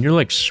that. When you're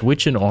like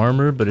switching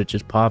armor, but it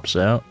just pops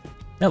out.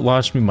 That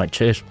lost me my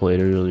chest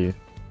plate earlier.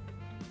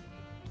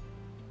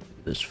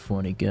 This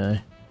funny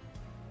guy.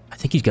 I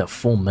think he's got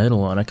full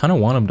metal on. I kind of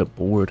want him to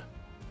board.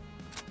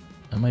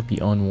 That might be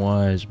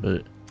unwise,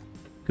 but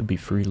could be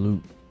free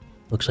loot.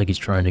 Looks like he's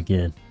trying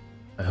again.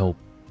 I hope.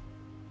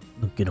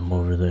 Look at him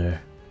over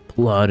there.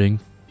 Plotting.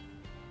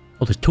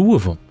 Oh, there's two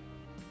of them.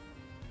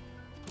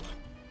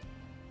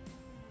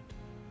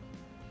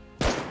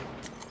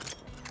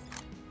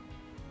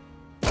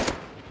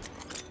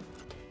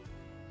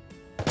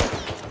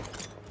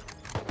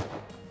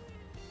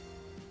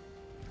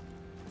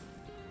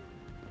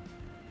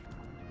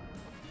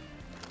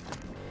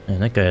 Man,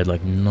 that guy had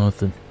like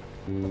nothing.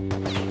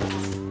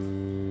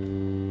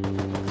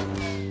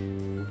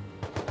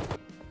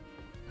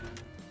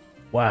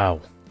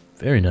 Wow.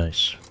 Very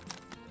nice.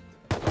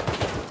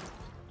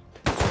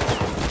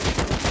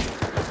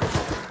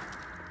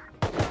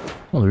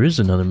 Oh, there is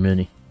another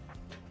mini.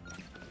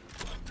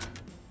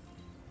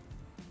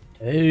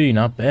 Hey,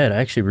 not bad. I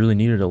actually really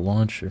needed a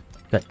launcher.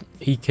 Got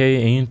AK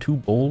and 2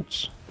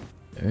 bolts.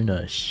 Very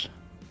nice.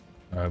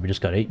 Alright, we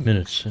just got 8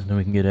 minutes and then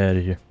we can get out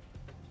of here.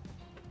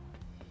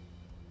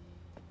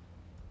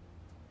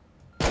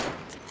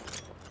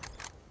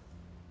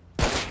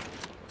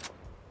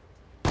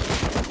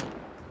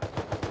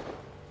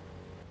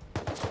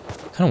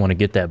 I don't want to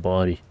get that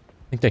body.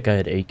 I think that guy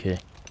had AK.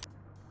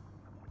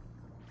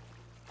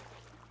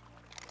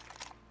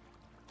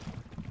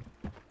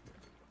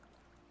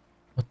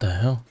 What the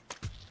hell?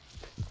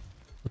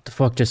 What the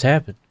fuck just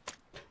happened?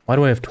 Why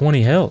do I have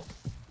 20 health?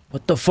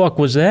 What the fuck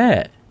was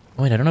that?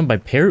 Wait, I don't have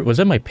my was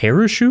that my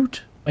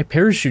parachute? My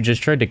parachute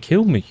just tried to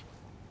kill me.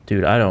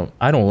 Dude, I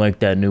don't like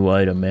that new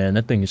item, man.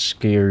 That thing is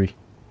scary.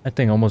 That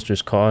thing almost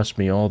just cost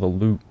me all the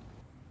loot.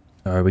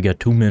 Alright, we got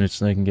 2 minutes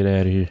and I can get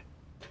out of here.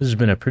 This has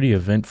been a pretty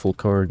eventful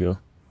cargo.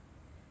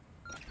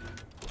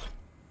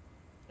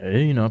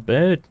 Hey, not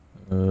bad.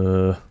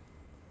 Man,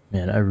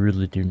 I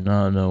really do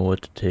not know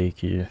what to take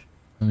here.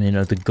 I mean,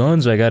 the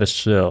guns I gotta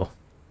sell.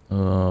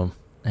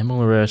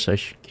 MLRS I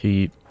should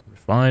keep.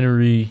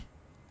 Refinery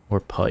or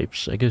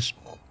pipes. I guess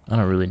I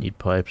don't really need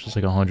pipes. It's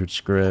like 100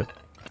 scrap.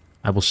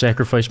 I will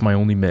sacrifice my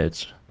only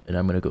meds, and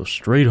I'm gonna go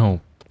straight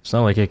home. It's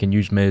not like I can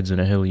use meds in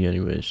a heli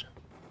anyways.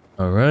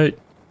 Alright,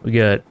 we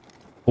got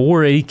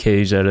 4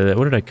 AKs out of that.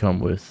 What did I come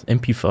with?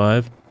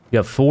 MP5. We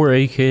got 4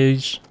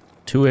 AKs,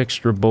 2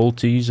 extra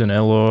bolties, an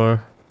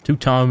LR, 2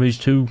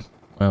 Tommies,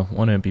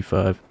 1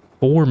 MP5.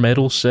 4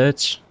 metal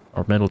sets,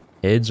 or metal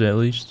heads at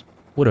least.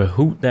 What a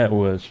hoot that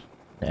was.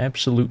 An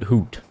absolute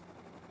hoot.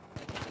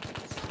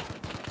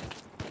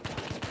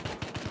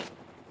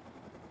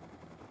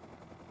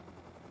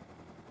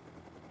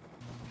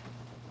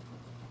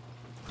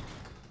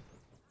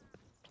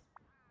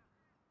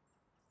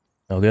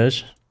 Now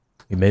guys,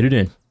 we made it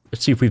in.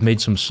 Let's see if we've made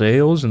some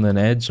sales and then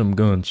add some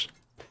guns.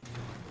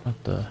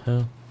 What the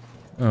hell?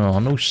 Oh,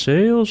 no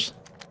sales?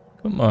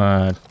 Come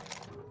on.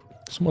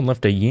 Someone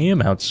left a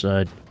yam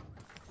outside.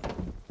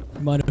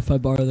 Mind if I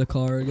borrow the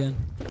car again?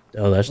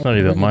 Oh, that's not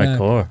even my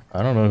car.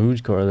 I don't know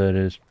whose car that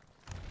is.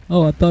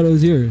 Oh, I thought it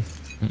was yours.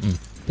 Mm-mm.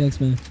 Thanks,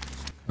 man.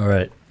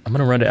 Alright, I'm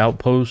gonna run to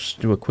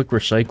Outpost, do a quick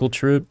recycle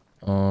trip.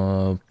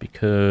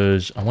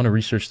 Because I want to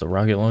research the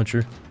rocket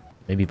launcher.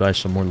 Maybe buy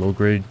some more low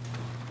grade.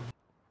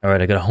 Alright,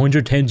 I got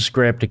 110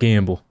 scrap to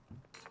gamble.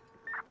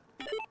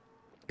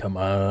 Come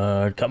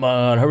on,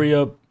 hurry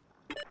up.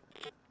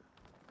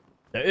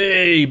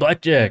 Hey,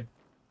 blackjack.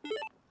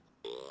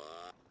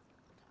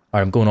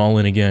 Alright, I'm going all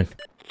in again.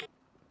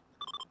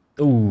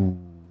 Ooh,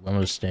 I'm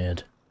gonna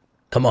stand.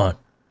 Come on.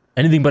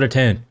 Anything but a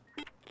 10.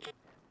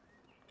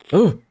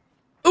 Ooh.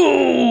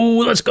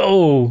 Ooh, let's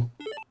go.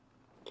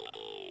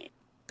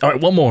 Alright,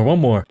 one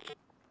more.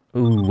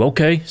 Ooh,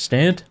 okay,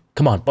 stand.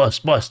 Come on,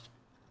 bust.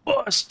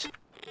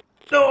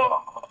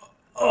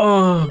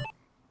 Oh.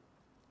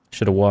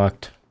 Should've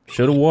walked.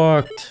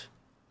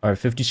 Alright,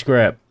 50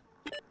 scrap.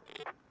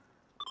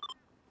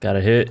 Got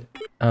a hit.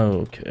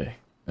 Okay.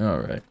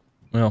 Alright.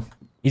 Well,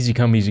 easy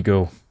come, easy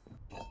go.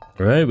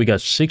 Alright, we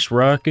got 6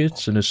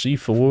 rockets and a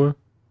C4.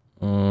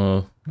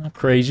 Not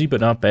crazy,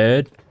 but not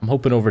bad. I'm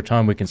hoping over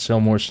time we can sell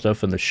more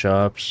stuff in the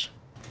shops.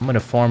 I'm gonna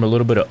farm a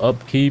little bit of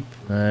upkeep,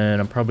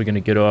 and I'm probably gonna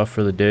get off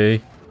for the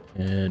day.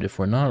 And if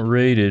we're not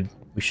raided,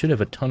 we should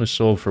have a ton of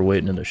sulfur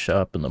waiting in the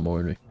shop in the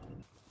morning.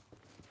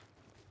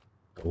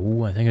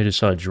 Oh, I think I just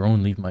saw a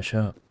drone leave my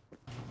shop.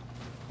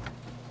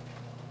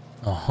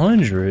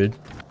 100?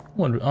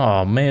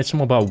 Oh man, it's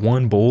something about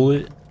 1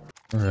 bullet.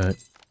 Alright.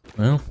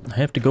 Well, I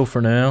have to go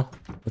for now.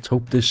 Let's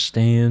hope this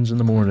stands in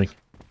the morning.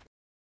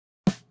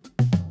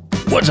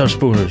 What's up,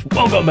 Spooners?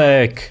 Welcome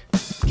back!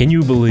 Can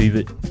you believe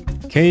it?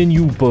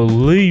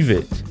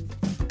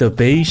 The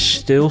base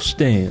still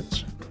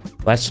stands.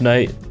 Last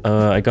night,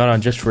 I got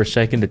on just for a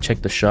second to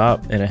check the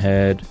shop, and it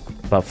had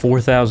About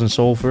 4,000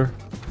 sulfur.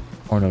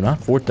 Or no,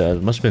 not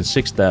 4,000. Must have been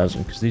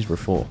 6,000 because these were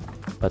full.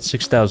 About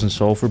 6,000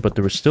 sulfur, but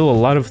there were still a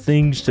lot of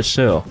things to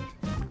sell.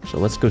 So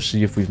let's go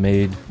see if we've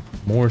made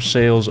more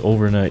sales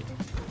overnight.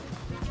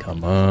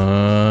 Come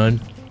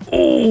on.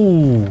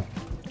 Oh!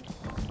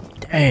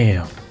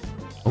 Damn.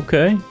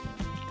 Okay.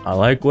 I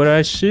like what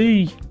I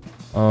see.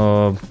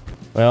 Well,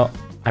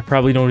 I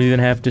probably don't even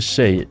have to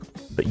say it.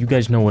 But you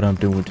guys know what I'm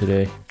doing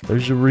today.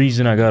 There's a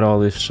reason I got all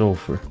this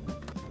sulfur.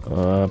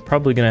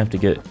 Probably gonna have to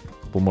get a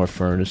couple more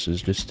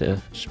furnaces just to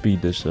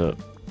speed this up.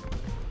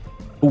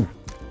 Ooh,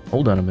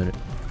 hold on a minute.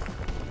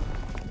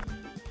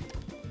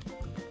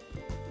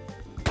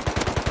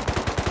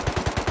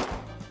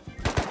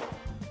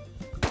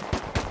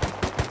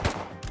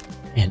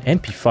 Man,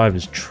 MP5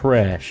 is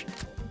trash.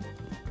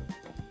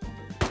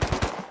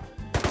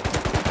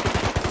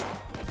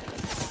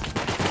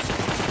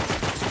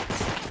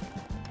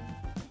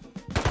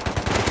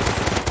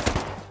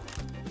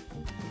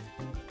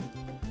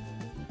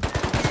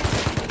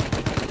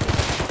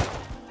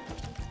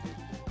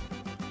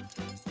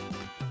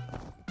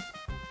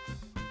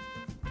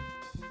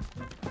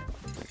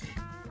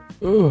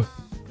 Ugh.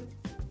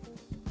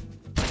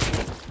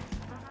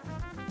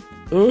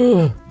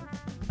 Ugh.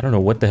 I don't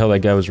know what the hell that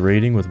guy was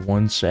raiding with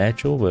one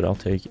satchel, but I'll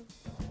take it.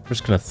 I'm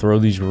just gonna throw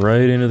these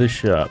right into the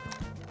shop.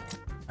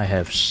 I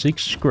have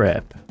 6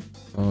 scrap.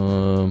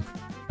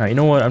 Alright, you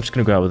know what? I'm just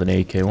gonna go out with an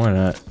AK. Why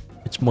not?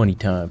 It's money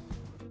time.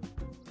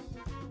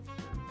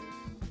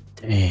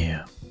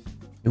 Damn.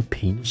 No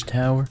penis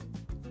tower?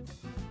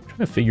 I'm trying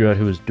to figure out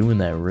who was doing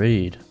that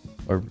raid.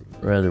 Or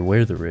rather,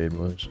 where the raid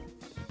was.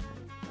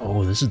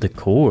 Oh, this is the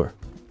core.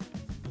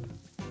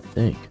 I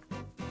think.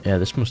 Yeah,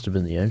 this must have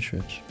been the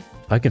entrance.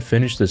 If I can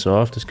finish this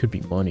off, this could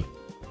be money.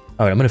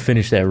 Alright, I'm gonna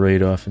finish that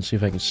raid off and see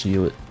if I can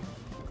seal it.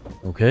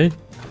 Okay? I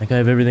think I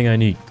have everything I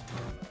need.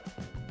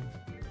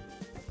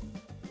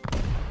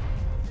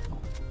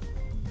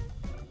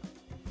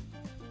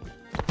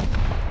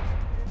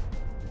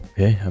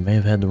 Okay, I may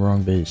have had the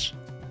wrong base.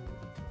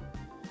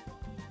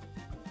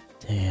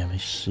 Damn,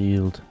 it's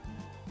sealed.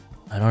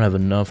 I don't have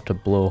enough to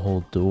blow a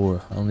whole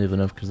door. I only have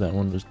enough because that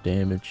one was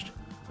damaged.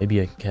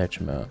 Maybe I can catch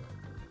him out.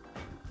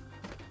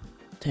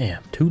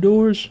 Damn, 2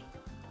 doors?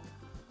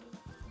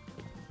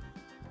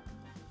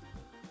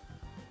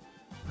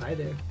 Hi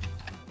there.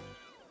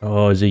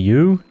 Oh, is it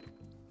you?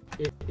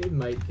 It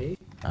might be.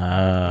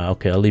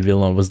 Okay, I'll leave you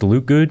alone. Was the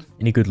loot good?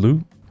 Any good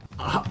loot?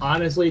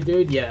 Honestly,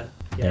 dude, yeah.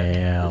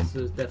 Damn. This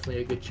is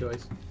definitely a good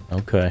choice.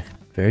 Okay.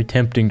 Very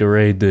tempting to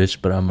raid this,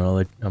 but I'm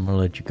gonna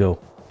let you go.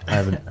 I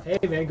haven't.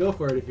 Hey man, go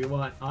for it if you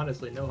want.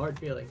 Honestly, no hard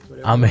feelings.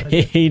 Whatever I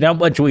mean, how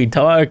much we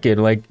talking?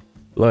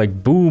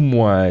 Like boom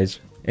wise?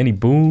 Any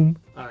boom?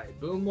 All right,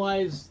 boom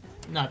wise,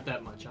 not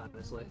that much,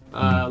 honestly.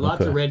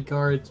 Lots of red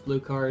cards,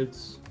 blue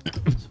cards,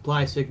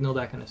 supply signal,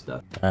 that kind of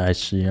stuff. I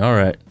see. All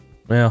right.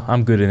 Well,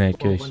 I'm good in that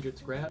case. 1,200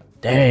 scrap.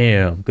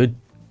 Damn, good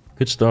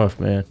stuff,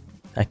 man.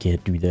 I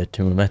can't do that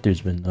to him. That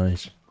dude's been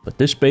nice. But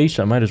this base,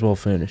 I might as well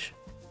finish.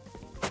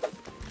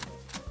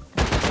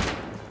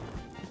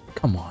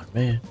 Come on,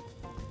 man.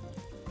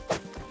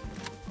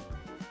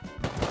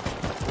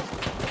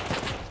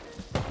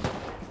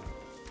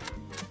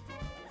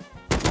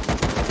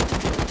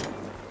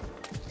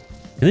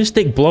 Can this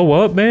thing blow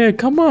up, man?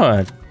 Come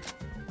on.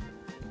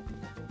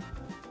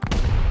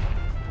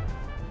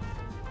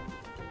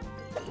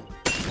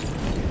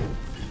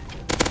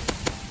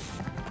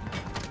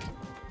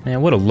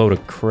 Man, what a load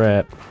of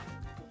crap.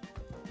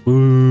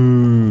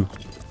 Ooh.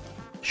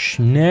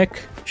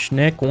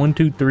 Schneck 1,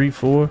 2, 3,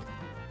 4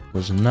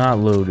 was not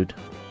loaded.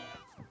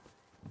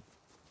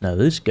 Now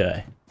this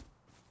guy.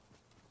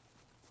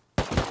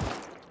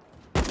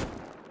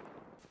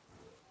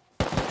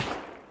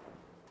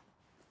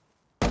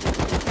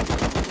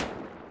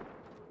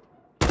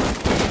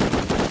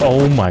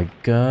 Oh my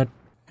god.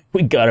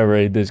 We gotta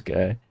raid this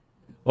guy.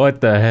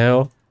 What the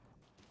hell?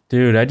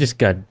 Dude, I just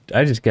got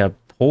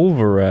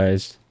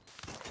pulverized.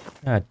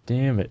 God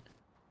damn it.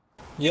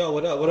 Yo,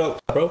 what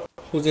up, bro?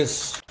 Who's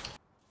this?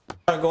 I'm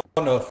trying to go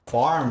on a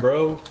farm,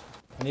 bro.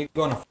 I need to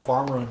go on a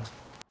farm run.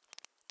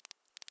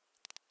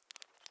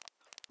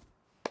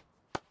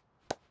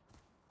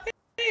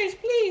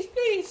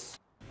 Please.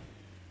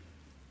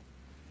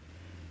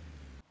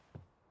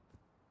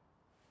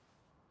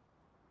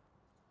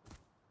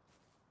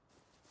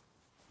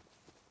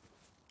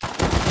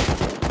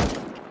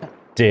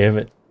 Damn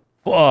it.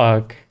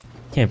 Fuck.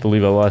 Can't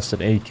believe I lost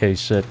an AK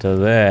set to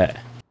that.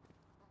 I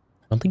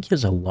don't think he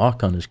has a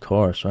lock on his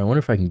car, so I wonder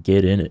if I can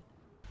get in it.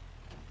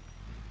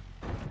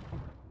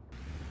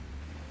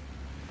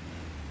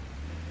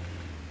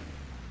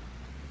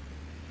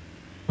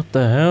 What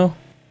the hell?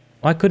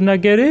 Why couldn't I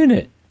get in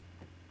it?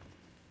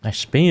 I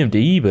spammed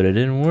E, but it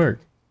didn't work.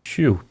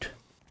 Shoot.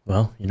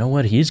 Well, you know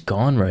what? He's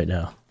gone right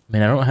now. I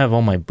mean, I don't have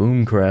all my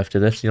boom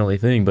crafted, that's the only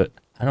thing, but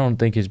I don't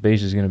think his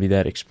base is going to be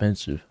that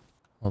expensive.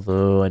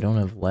 Although, I don't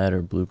have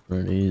ladder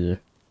blueprint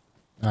either.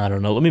 I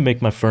don't know. Let me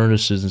make my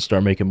furnaces and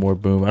start making more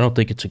boom. I don't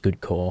think it's a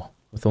good call.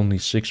 With only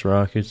 6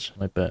 rockets,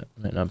 might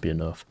not be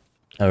enough.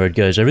 Alright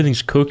guys,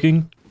 everything's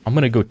cooking. I'm I'm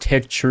gonna go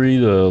tech tree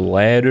the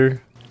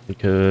ladder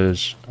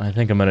because I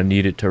think I'm gonna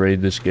need it to raid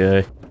this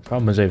guy.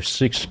 Problem is I have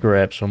 6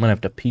 scrap, so I'm gonna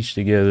have to piece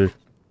together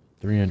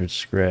 300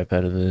 scrap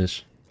out of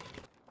this.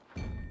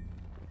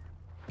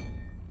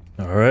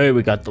 Alright,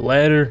 we got the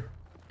ladder,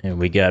 and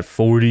we got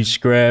 40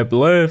 scrap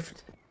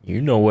left.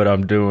 You know what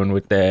I'm doing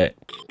with that.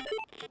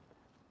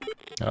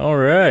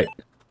 Alright,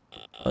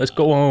 let's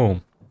go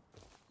home.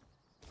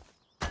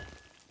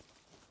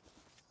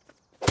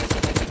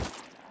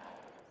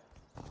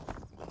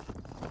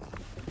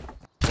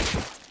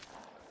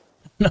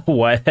 I don't know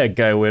why that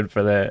guy went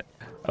for that.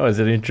 That was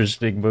an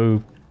interesting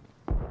move.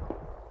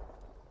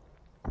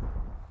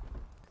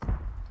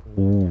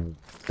 Ooh,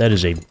 that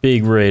is a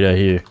big raid out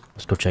here.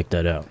 Let's go check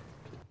that out.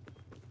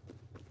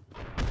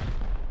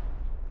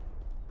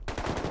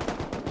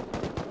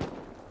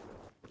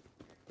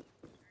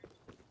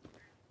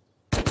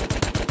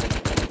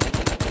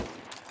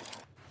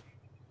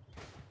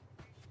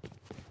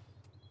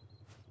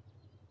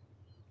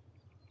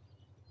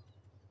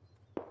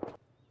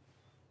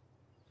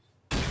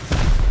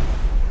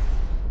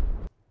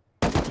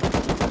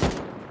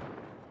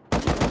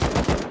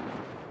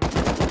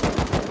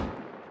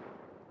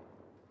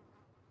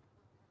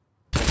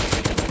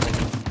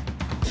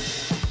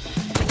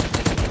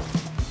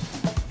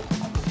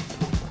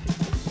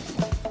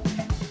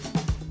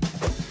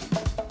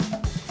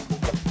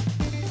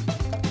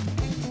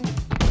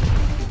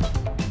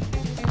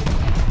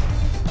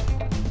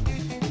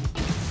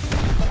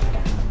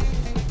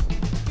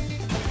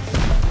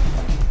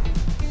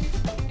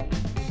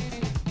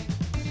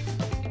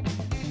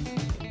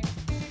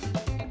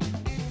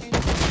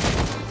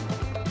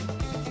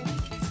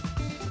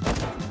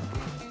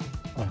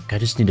 I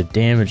just need to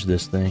damage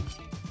this thing.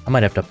 I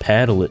might have to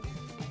paddle it.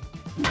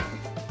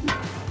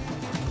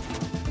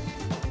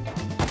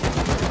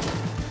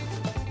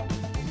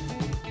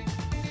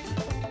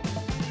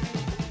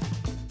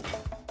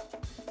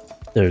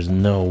 There's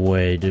no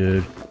way,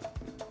 dude.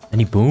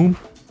 Any boom?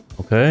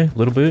 Okay, a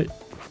little bit.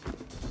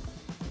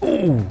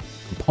 Ooh,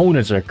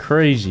 components are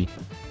crazy.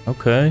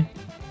 Okay.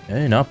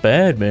 Hey, not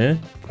bad,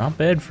 man. Not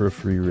bad for a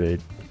free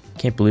raid.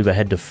 Can't believe I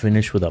had to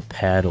finish with a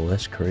paddle.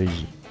 That's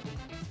crazy.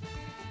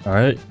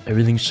 Alright,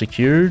 everything's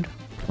secured.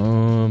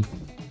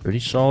 Pretty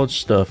solid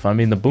stuff. I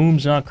mean, the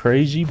boom's not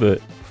crazy, but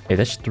hey,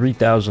 that's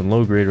 3,000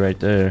 low grade right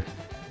there.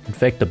 In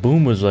fact, the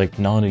boom was like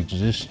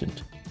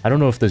non-existent. I don't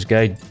know if this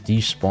guy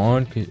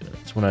despawned.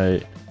 That's when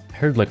I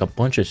heard like a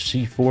bunch of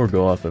C4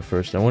 go off at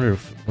first. I wonder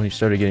if when he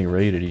started getting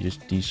raided, he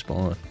just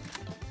despawned.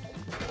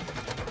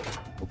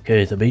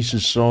 Okay, the base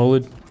is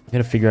solid. I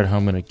gotta figure out how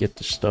I'm gonna get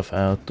this stuff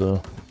out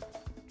though.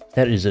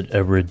 That is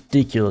a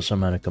ridiculous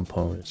amount of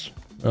components.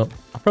 Well,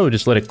 I'll probably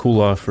just let it cool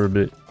off for a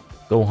bit.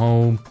 Go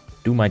home,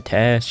 do my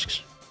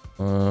tasks.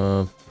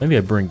 Maybe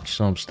I bring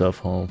some stuff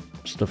home.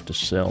 Stuff to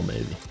sell,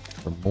 maybe.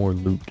 For more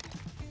loot.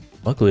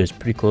 Luckily, it's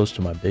pretty close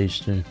to my base,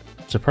 too.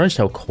 Surprised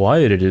how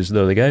quiet it is,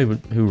 though. The guy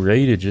who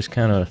raided just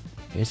kind of...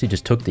 I guess he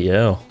just took the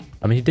L.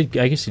 I mean,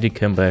 I guess he did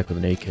come back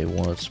with an AK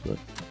once, but...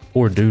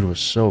 Poor dude was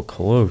so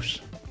close.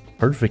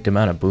 Perfect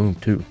amount of boom,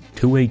 too.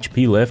 2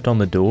 HP left on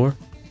the door.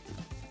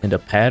 And a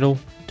paddle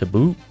to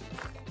boot.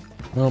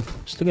 Well,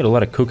 still got a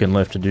lot of cooking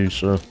left to do,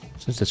 so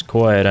since it's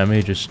quiet, I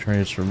may just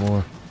transfer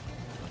more.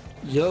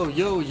 Yo,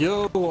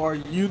 are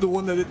you the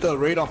one that did the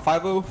raid on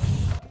 5-0?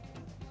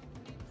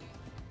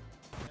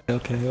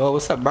 Okay, oh,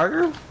 what's up,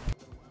 Burger?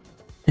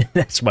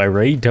 That's my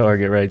raid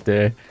target right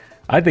there.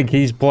 I think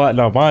he's plotting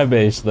on my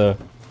base, though.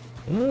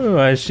 Oh,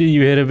 I see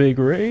you hit a big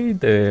raid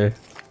there.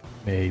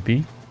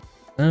 Maybe.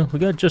 Well, we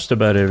got just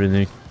about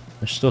everything.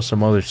 There's still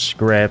some other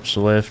scraps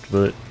left,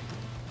 but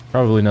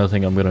probably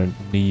nothing I'm gonna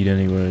need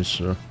anyway,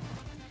 so...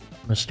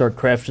 I'm gonna start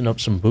crafting up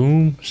some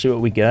boom, see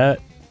what we got,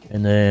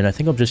 and then I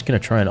think I'm just gonna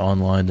try and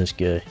online this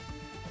guy.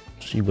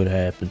 See what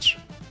happens.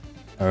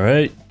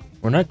 Alright,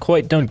 we're not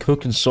quite done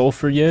cooking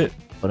sulfur yet,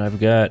 but I've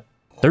got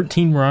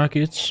 13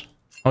 rockets,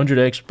 100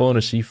 expo and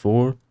a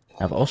C4.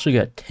 I've also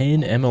got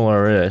 10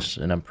 MLRS,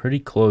 and I'm pretty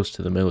close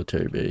to the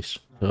military base.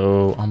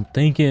 So I'm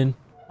thinking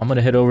I'm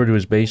gonna head over to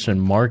his base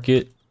and mark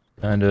it,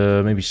 and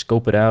maybe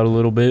scope it out a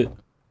little bit,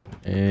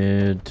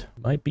 and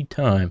might be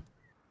time.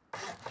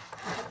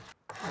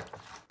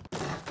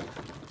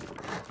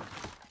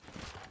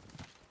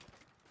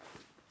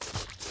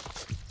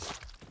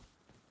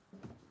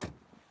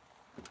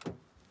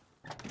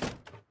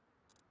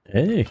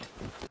 Hey.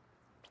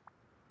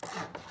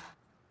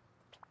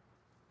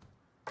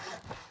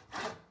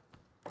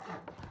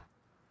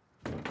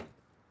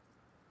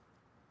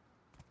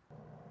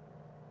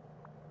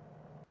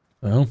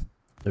 Well,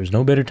 there's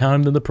no better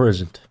time than the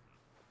present.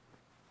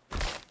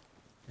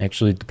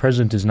 Actually, the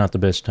present is not the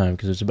best time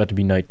because it's about to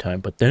be nighttime,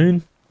 but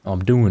then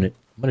I'm doing it.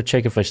 I'm gonna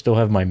check if I still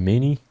have my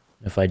mini.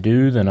 If I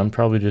do, then I'm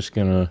probably just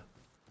gonna...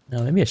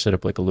 No, maybe I set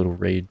up like a little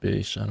raid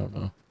base. I don't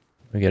know.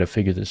 We gotta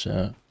figure this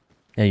out.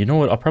 Yeah, you know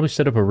what? I'll probably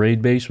set up a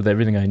raid base with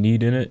everything I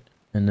need in it.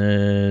 And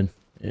then,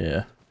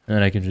 yeah. And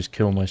then I can just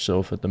kill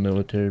myself at the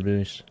military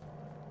base.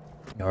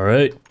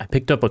 Alright, I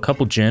picked up a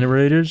couple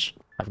generators.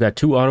 I've got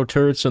 2 auto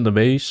turrets on the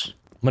base.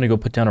 I'm gonna go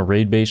put down a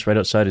raid base right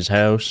outside his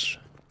house.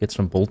 get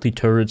some bolty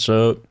turrets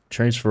up,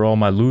 transfer all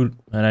my loot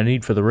that I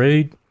need for the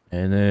raid,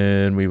 and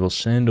then we will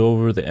send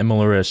over the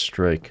MLRS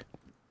strike.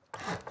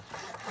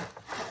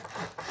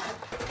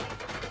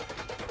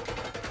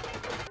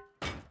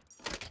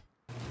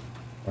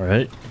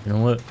 Alright, you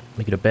know what? Let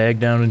me get a bag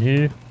down in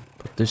here.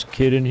 Put this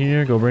kid in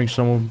here. Go bring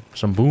some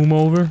boom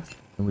over.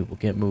 And we will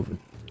get moving.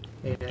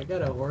 Hey, I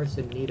got a horse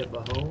in need of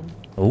a home.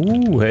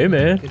 Oh, hey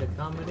man. Could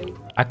accommodate.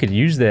 I could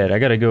use that. I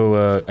gotta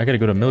go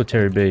to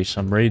military base.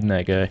 I'm raiding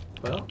that guy.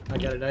 Well, I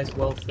got a nice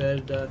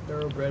well-fed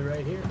thoroughbred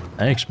right here.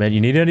 Thanks, man.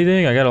 You need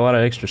anything? I got a lot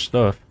of extra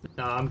stuff.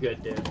 No, I'm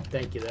good, dude.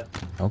 Thank you, though.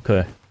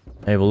 Okay.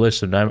 Hey, well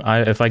listen,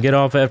 if I get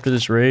off after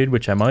this raid,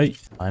 which I might,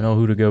 I know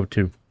who to go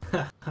to.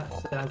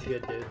 Sounds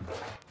good, dude.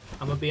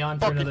 I'm gonna be on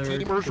for another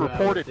 2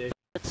 hours, dude.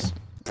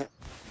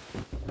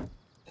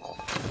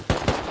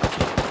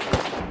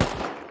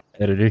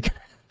 Editing.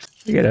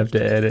 You're gonna have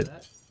to edit.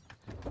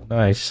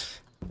 Nice.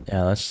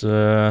 Yeah, that's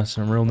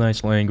some real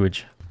nice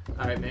language.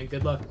 Alright, man.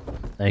 Good luck.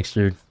 Thanks,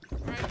 dude.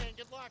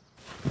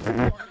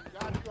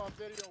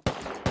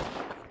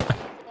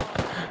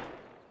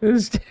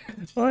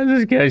 Why is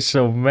this guy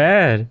so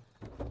mad?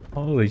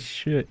 Holy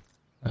shit.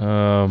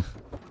 I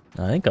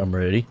think I'm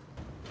ready.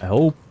 I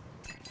hope.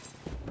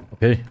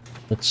 Okay,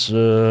 let's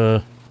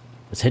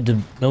head to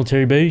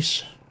military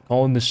base,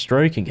 call in this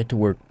strike, and get to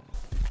work.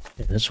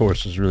 Yeah, this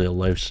horse is really a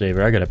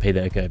lifesaver. I gotta pay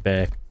that guy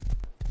back.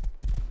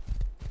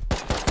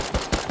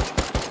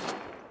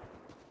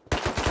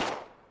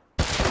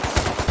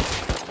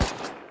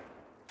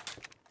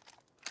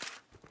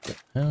 What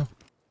the hell?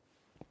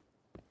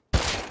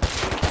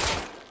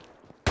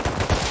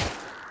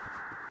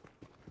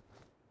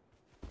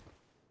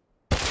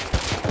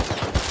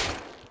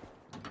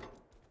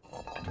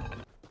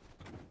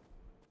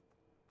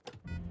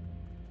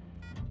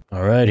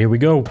 All right, here we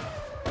go.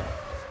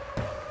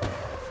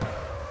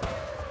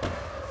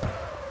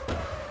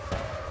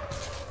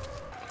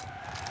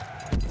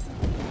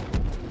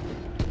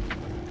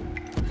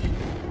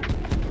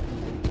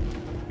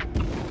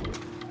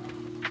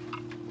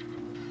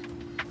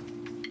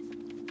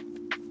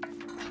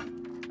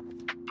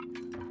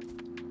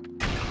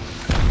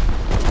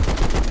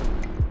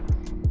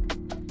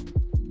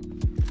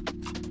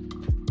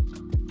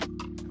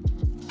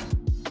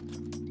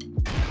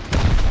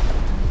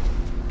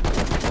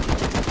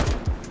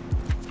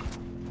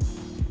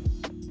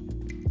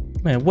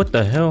 Man, what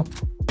the hell?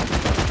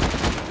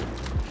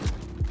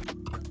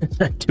 Is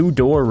that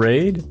 2-door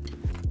raid?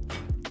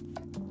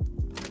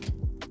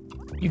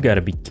 You gotta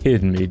be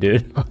kidding me,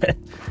 dude.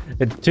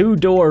 A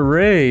 2-door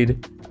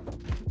raid?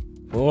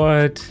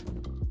 What?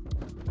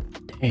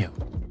 Damn.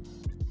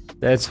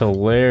 That's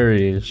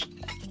hilarious.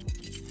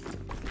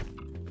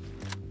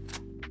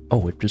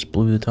 Oh, it just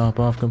blew the top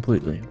off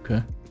completely.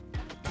 Okay.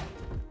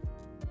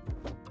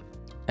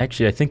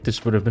 Actually, I think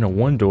this would have been a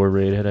 1-door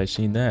raid had I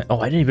seen that.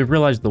 Oh, I didn't even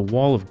realize the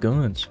wall of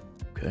guns.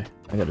 Okay,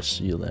 I gotta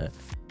seal that.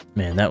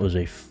 Man, that was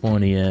a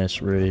funny-ass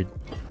raid.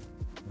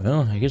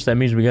 Well, I guess that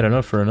means we got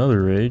enough for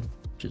another raid,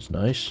 which is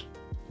nice.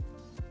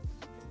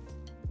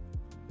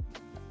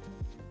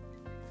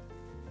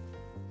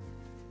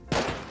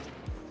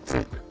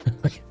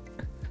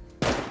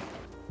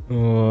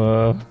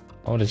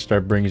 I want to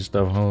start bringing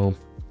stuff home.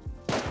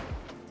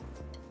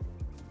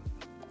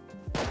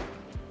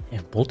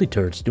 Yeah, bolty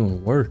turret's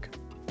doing work.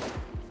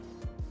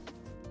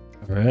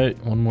 Alright,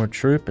 one more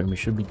trip and we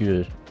should be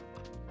good.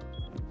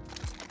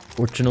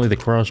 Fortunately, the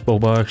crossbow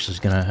box is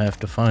gonna have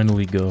to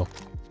finally go.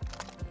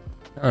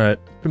 Alright,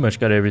 pretty much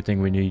got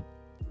everything we need.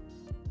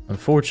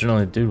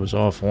 Unfortunately, the dude was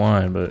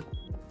offline, but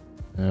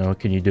what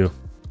can you do?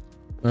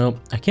 Well,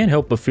 I can't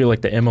help but feel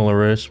like the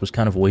MLRS was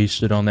kind of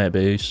wasted on that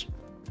base.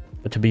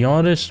 But to be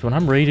honest, when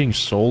I'm raiding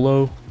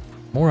solo,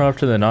 more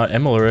often than not,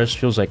 MLRS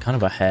feels like kind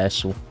of a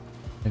hassle.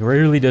 Like,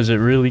 rarely does it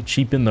really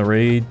cheapen the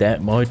raid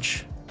that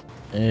much.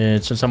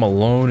 And since I'm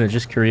alone, it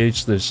just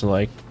creates this,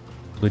 like,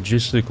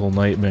 logistical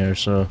nightmare,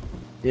 so...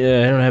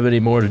 yeah, I don't have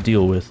any more to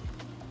deal with.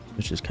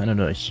 Which is kind of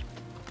nice.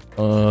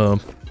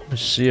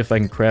 Let's see if I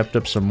can craft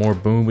up some more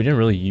boom. We didn't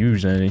really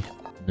use any.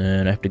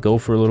 And I have to go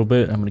for a little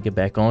bit. I'm gonna get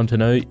back on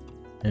tonight.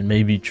 And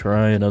maybe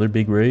try another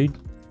big raid.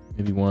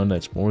 Maybe one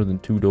that's more than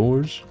 2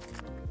 doors.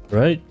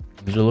 Right?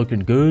 These are looking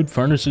good.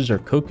 Furnaces are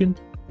cooking.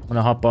 I'm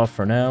gonna hop off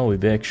for now. We'll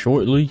be back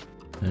shortly.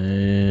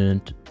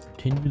 And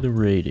continue the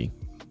raiding.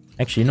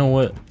 Actually, you know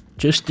what?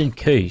 Just in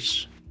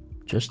case,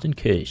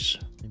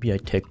 maybe I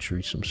tech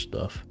tree some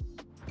stuff.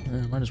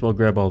 Might as well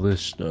grab all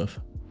this stuff.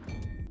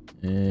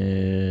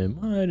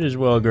 And might as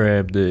well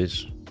grab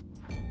this.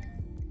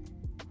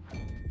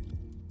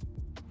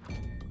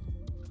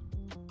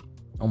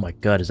 Oh my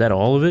god, is that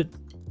all of it?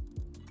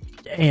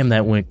 Damn,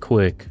 that went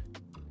quick.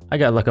 I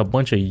got like a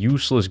bunch of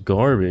useless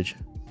garbage.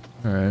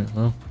 Alright,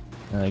 well,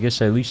 I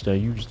guess at least I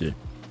used it.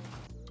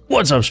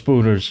 What's up,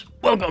 Spooners?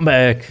 Welcome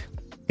back.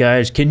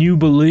 Guys, can you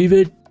believe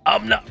it?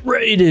 I'm not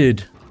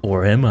raided!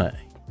 Or am I?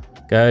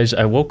 Guys,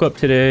 I woke up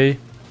today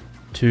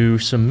to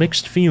some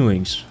mixed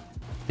feelings.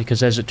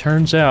 Because as it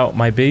turns out,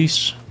 my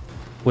base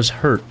was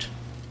hurt.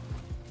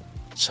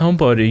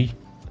 Somebody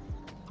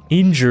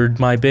injured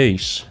my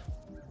base.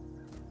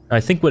 I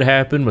think what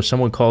happened was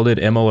someone called it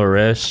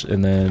MLRS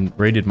and then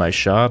raided my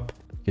shop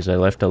because I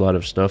left a lot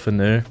of stuff in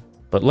there.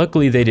 But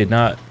luckily they did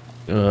not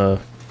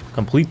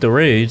complete the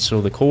raid,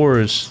 so the core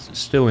is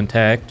still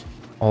intact.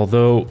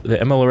 Although the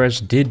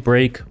MLRS did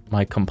break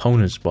my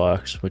components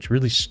box, which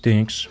really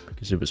stinks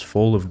because it was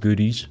full of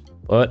goodies.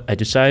 But I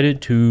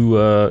decided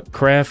to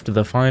craft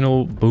the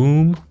final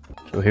boom.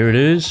 So here it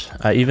is.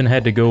 I even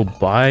had to go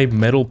buy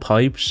metal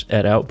pipes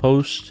at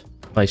Outpost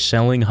by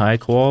selling high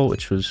qual,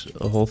 which was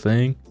a whole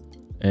thing.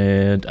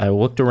 And I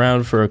looked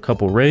around for a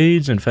couple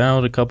raids and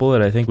found a couple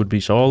that I think would be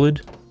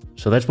solid.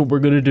 So that's what we're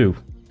gonna do.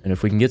 And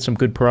if we can get some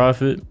good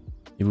profit,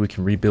 maybe we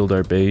can rebuild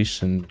our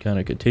base and kind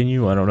of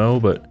continue. I don't know,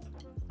 but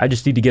I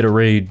just need to get a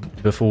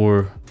raid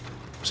before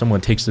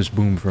someone takes this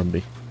boom from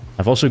me.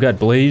 I've also got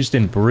Blazed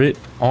and Brit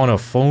on a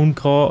phone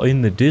call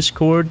in the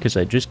Discord because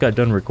I just got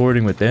done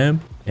recording with them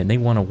and they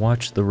want to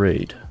watch the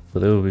raid. So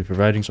they will be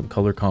providing some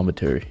color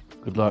commentary.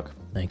 Good luck.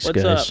 Thanks,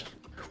 What's guys.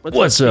 up?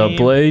 What's up,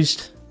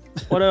 Blazed?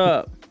 What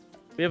up?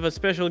 We have a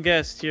special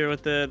guest here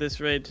with this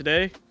raid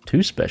today.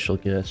 2 special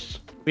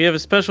guests. We have a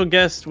special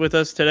guest with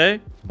us today.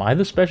 Am I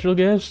the special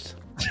guest?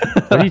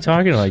 What are you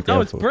talking like that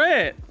No, it's for?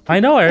 Brett. I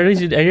know. I already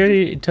said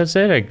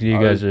you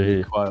guys are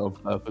here. Quiet on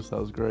purpose. That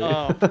was great.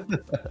 Oh,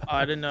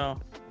 I didn't know.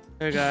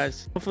 Hey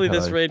guys. Hopefully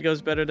this Hello. raid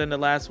goes better than the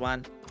last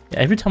one.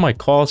 Every time I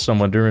call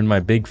someone during my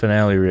big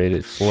finale raid,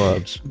 it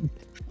flubs.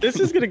 This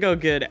is gonna go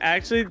good.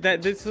 Actually,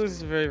 this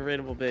is a very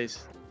raidable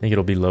base. Think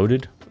it'll be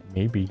loaded?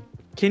 Maybe.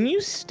 Can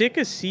you stick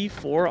a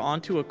C4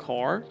 onto a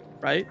car?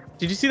 Right?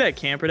 Did you see that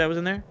camper that was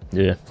in there?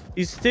 Yeah.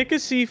 You stick a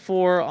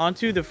C4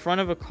 onto the front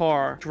of a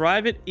car,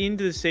 drive it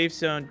into the safe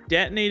zone,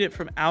 detonate it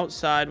from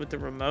outside with the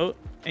remote,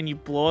 and you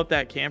blow up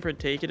that camper,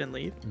 take it, and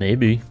leave?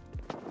 Maybe.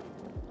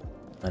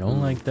 I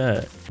don't like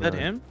that. Is that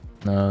him?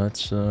 No,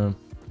 that's I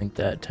think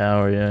that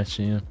tower. Yeah, I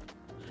see him.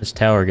 This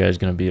tower guy's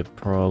gonna be a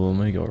problem.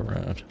 Let me go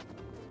around.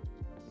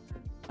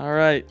 All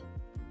right.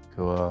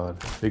 Go on.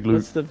 Big loot.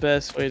 What's the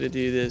best way to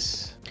do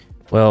this?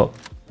 Well,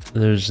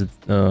 there's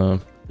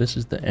this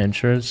is the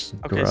entrance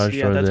Okay, garage so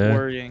yeah, door that's there.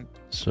 worrying.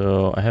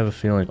 So I have a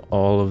feeling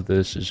all of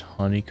this is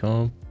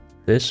honeycomb.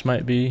 This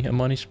might be a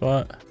money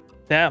spot.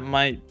 That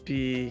might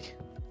be...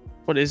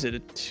 What is it? A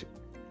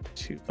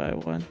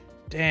 2x1?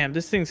 Damn,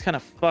 this thing's kind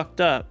of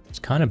fucked up. It's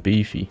kind of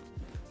beefy.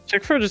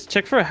 Check for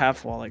a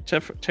half wall. Like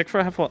check for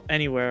a half wall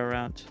anywhere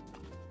around.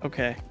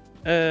 Okay.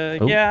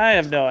 Oh. Yeah, I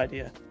have no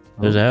idea.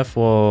 There's a half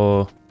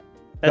wall.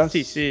 That's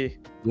TC.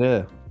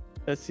 Yeah.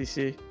 That's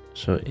TC.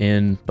 So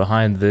in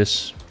behind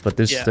this, but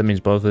this Yeah. that means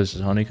both of this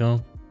is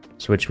honeycomb.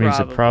 So which means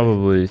that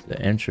Probably. probably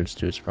the entrance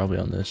to it's probably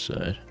on this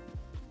side.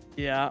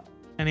 Yeah.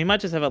 And he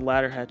might just have a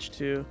ladder hatch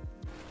too.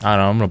 I don't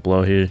know. I'm gonna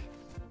blow here.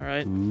 All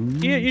right.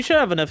 Yeah, you should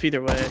have enough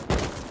either way.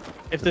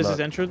 If this luck. is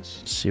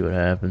entrance. See what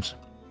happens.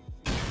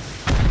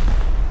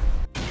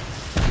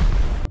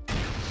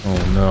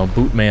 Oh no,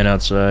 Bootman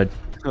outside.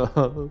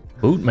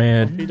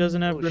 Bootman. He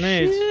doesn't have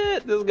grenades.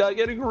 Shit, this guy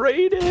getting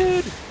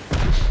raided.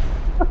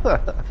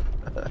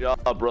 Good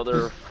job,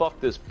 brother. Fuck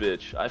this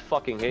bitch. I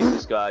fucking hate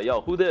this guy.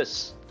 Yo, who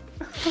this?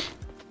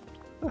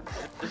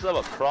 Just have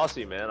a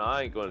crossy, man.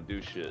 I ain't gonna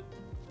do shit.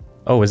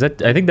 Oh, is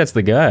that? I think that's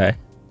the guy.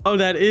 Oh,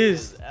 that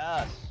is.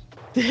 Ass.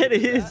 That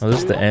is. Oh,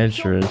 this is the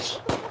entrance.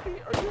 Are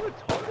you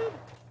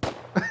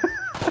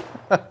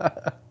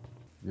retarded?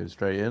 Go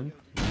straight in.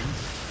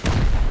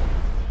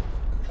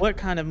 What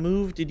kind of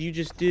move did you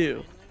just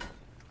do?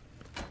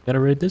 Gotta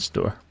raid this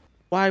door.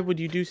 Why would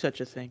you do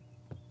such a thing?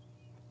 What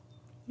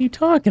are you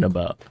talking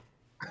about?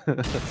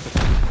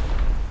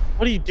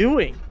 What are you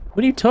doing?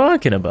 What are you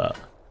talking about?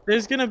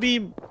 There's gonna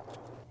be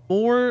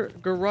more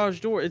garage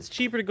door. It's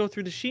cheaper to go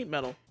through the sheet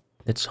metal.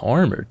 It's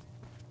armored.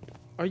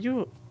 Are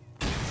you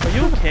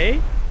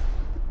okay?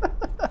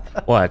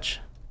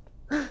 Watch.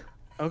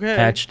 Okay.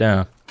 Patch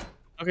down.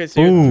 Okay,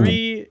 so Boom.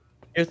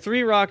 you're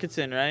three rockets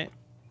in, right?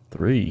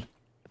 3.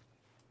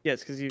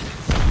 Yes, because you.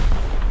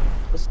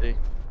 Let's see.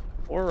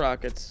 4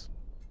 rockets.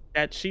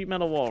 At sheet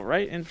metal wall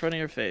right in front of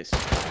your face.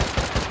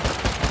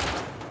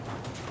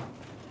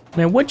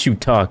 Man, what you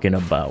talking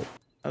about?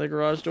 Another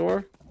garage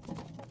door.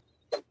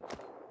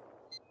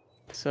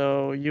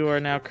 So you are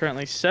now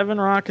currently 7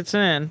 rockets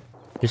in.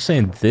 You're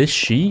saying this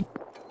sheet?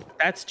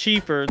 That's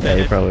cheaper Yeah, than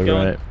you're if probably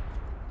going- right.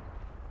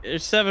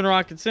 There's 7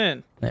 rockets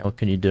in. Yeah, what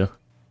can you do?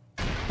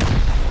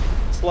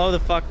 Slow the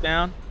fuck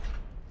down.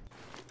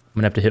 I'm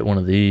gonna have to hit one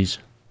of these.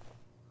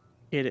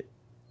 Hit it.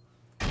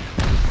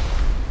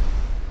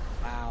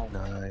 Wow.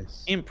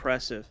 Nice.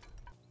 Impressive.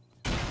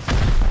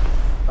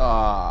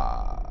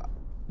 Ah.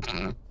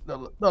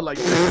 Not like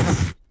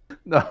this.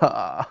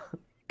 Nah.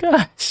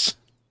 Guys.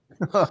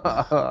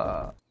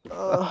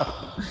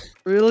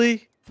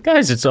 Really?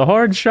 Guys, it's a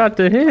hard shot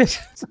to hit.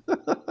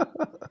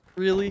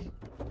 Really?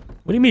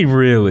 What do you mean,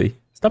 really?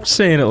 Stop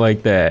saying it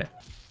like that.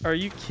 Are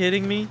you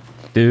kidding me?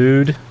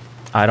 Dude,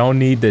 I don't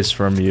need this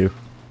from you.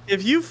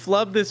 If you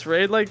flub this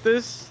raid like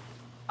this,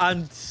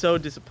 I'm so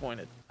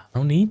disappointed. I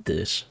don't need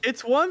this.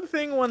 It's one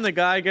thing when the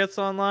guy gets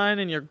online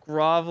and you're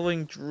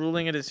groveling,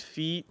 drooling at his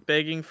feet,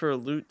 begging for a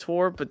loot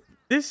tour, but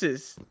this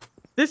is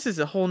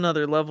a whole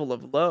nother level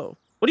of low.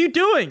 What are you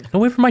doing?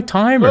 Wait for my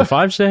timer.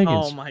 5 seconds.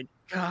 Oh my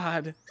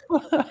god.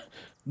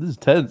 This is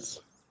tense.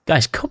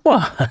 Guys, come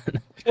on.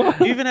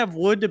 You even have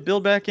wood to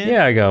build back in?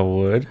 Yeah, I got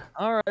wood.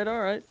 Alright,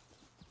 alright.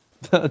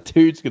 That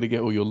dude's gonna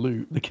get all your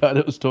loot. The guy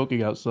that was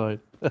talking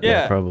outside.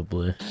 Yeah.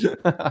 Probably.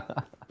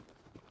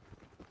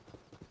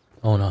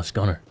 Oh no, it's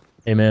Gunner.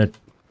 Hey man.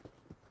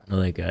 I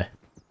know that guy.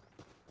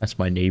 That's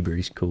my neighbor,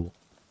 he's cool.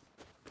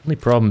 Only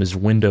problem is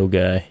window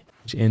guy.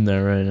 He's in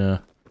there right now.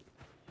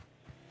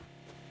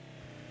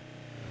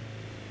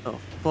 Oh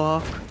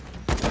fuck.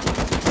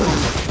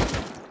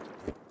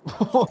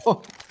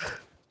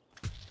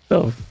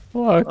 The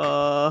fuck?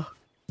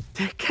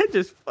 That guy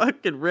just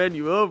fucking ran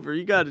you over.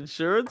 You got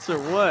insurance or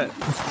what?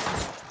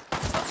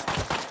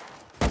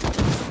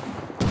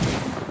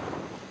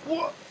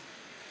 What?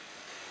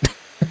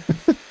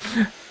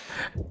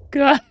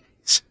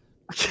 Guys.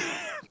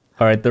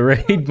 Alright, the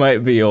raid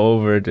might be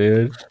over,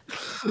 dude.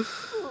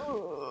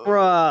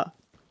 Bruh.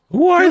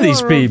 Who are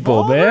these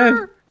people,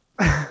 man?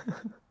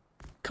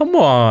 Come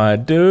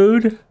on,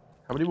 dude.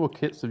 How many more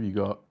kits have you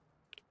got?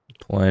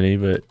 Plenty,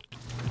 but...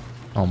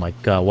 Oh my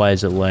god, why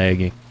is it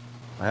lagging?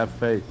 I have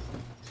faith.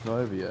 It's not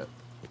over yet.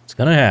 It's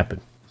gonna happen.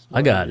 It's not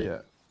I got over it.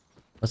 yet.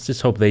 Let's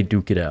just hope they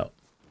duke it out.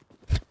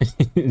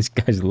 This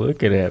guy's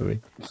looking at me.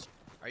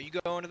 Are you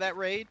going to that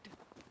raid?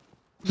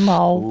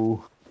 No.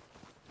 Ooh.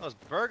 Oh, it's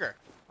Burger.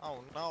 Oh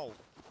no.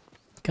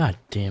 God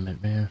damn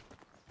it, man.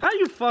 How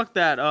you fuck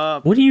that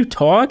up? What are you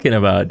talking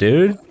about,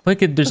 dude? Like,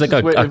 there's like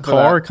a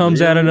car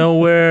comes out of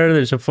nowhere.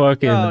 There's a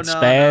fucking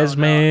spaz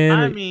man.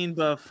 I mean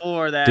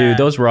before that. Dude,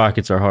 those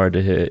rockets are hard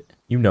to hit.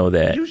 You know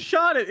that. You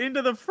shot it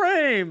into the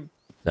frame.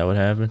 Is that what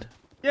happened?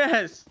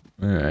 Yes.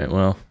 Alright,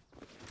 well.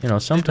 You know,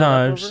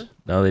 sometimes...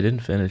 No, they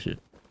didn't finish it.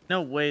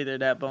 No way they're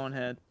that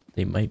bonehead.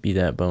 They might be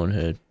that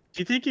bonehead.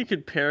 Do you think you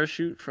could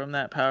parachute from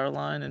that power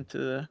line into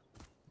the...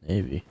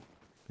 Maybe.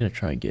 I'm gonna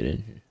try and get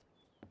in here.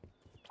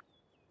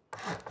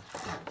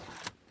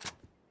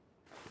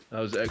 That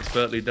was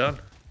expertly done.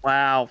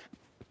 Wow.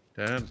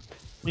 Damn.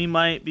 We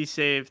might be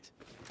saved.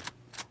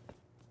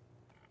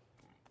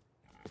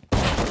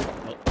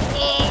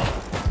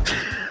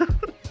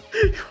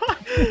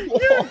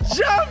 You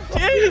jumped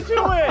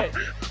into it!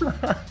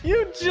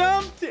 You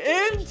jumped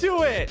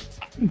into it!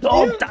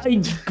 Oh,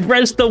 I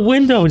pressed the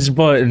Windows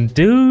button,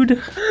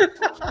 dude!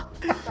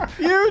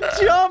 You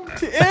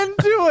jumped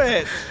into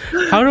it!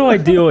 How do I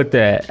deal with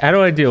that? How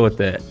do I deal with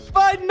that?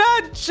 By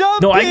not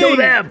jumping! No, I know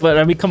that, but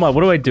I mean, come on,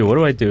 what do I do? What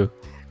do I do?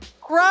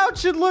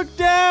 Crouch and look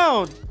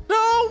down!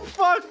 No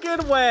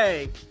fucking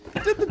way!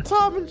 Did the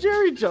Tom and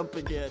Jerry jump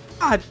again?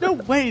 God, no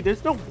way,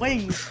 there's no way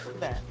you did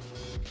that.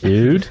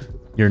 Dude,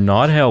 you're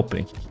not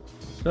helping.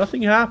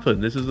 Nothing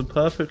happened. This is a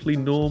perfectly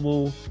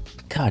normal.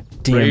 God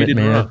damn it,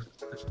 man.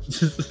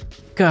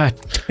 God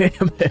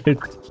damn it.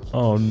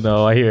 Oh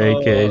no, I hear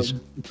AKs.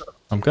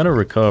 I'm gonna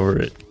recover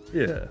it.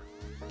 Yeah.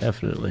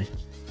 Definitely.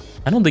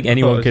 I don't think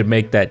anyone could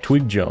make that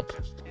twig jump.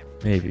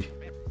 Maybe.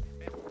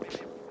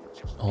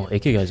 Oh,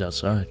 AK guy's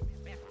outside.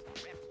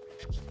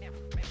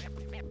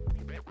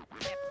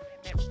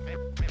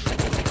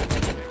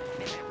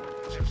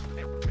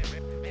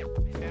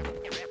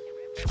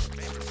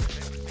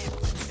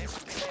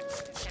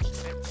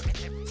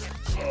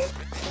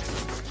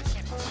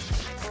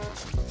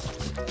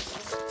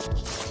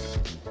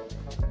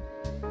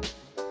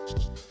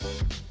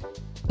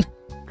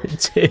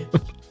 It's him.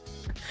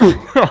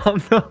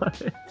 I'm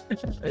not.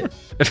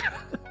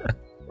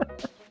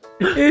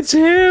 It's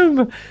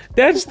him.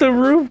 That's the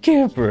roof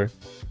camper.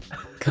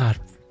 God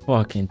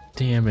fucking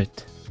damn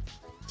it.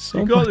 So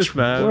You got much this,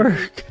 man.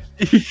 work.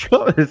 You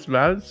got this,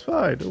 man. It's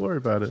fine. Don't worry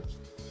about it.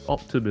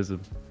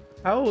 Optimism.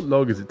 How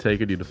long has it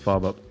taken you to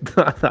farm up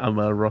that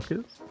amount of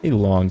rockets? A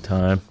long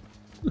time.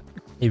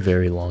 A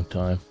very long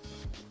time.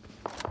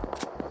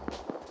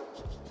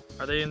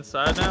 Are they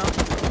inside now?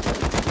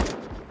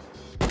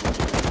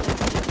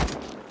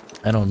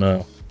 I don't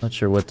know. Not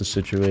sure what the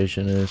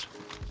situation is.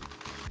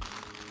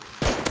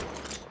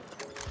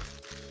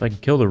 If I can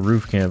kill the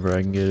roof camper,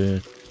 I can get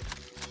in.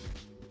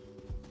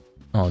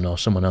 Oh no,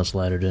 someone else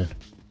laddered in.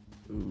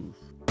 Ooh.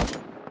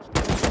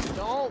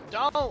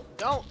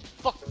 Don't,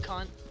 fuck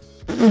cunt.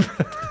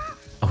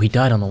 Oh, he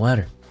died on the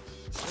ladder.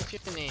 What's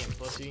your name,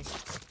 pussy?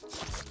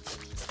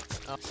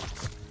 Oh.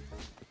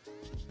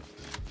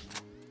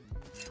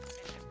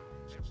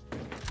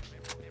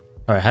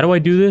 Alright, how do I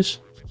do this?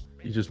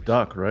 You just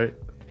duck, right?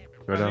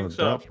 Go down and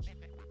duck.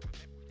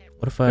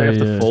 What if You I... have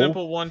to fall?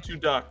 Simple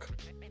 1-2 duck.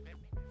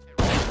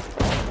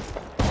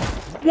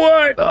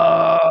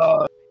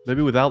 What?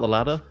 Maybe without the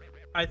ladder?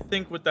 I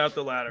think without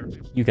the ladder.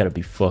 You gotta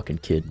be fucking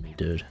kidding me,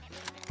 dude.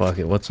 Fuck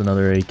it, what's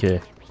another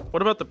AK?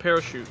 What about the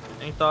parachute?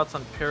 Any thoughts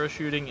on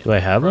parachuting? Do I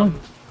have one?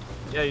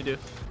 Yeah, you do.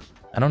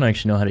 I don't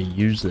actually know how to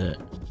use that.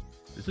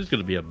 This is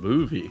gonna be a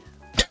movie.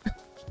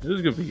 This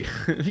is gonna be.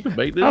 You can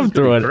make this. I'm it's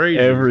gonna be throwing crazy.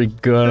 every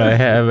gun I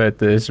have at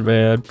this,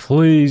 man.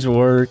 Please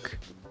work.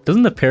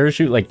 Doesn't the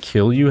parachute, like,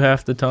 kill you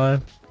half the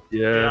time?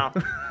 Yeah.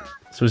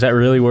 So is that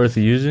really worth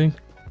using?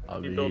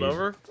 You build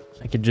over?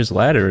 I could just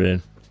ladder it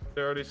in.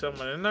 There already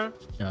someone in there?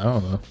 I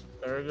don't know.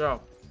 There you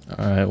go.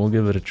 Alright, we'll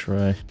give it a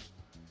try.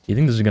 You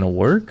think this is gonna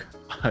work?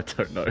 I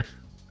don't know.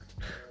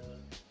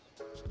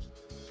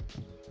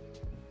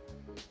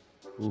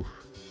 Oof.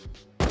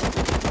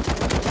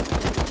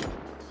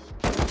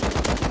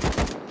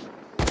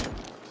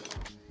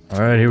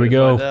 Alright, here we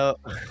go.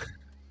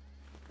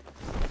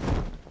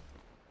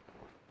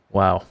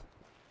 Wow.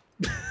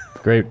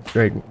 Great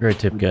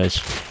tip,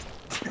 guys.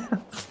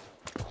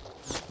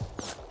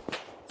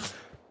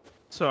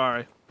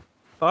 Sorry.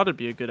 Thought it'd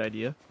be a good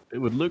idea. It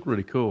would look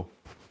really cool.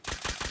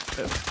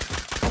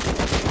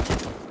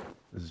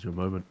 This is your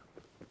moment.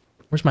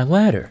 Where's my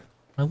ladder?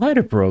 My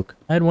ladder broke.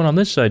 I had one on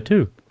this side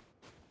too.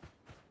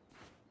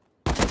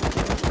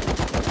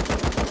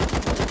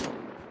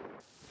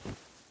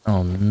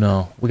 Oh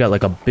no. We got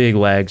like a big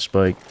lag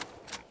spike.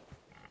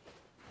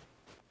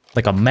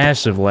 Like a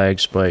massive lag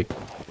spike.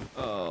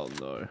 Oh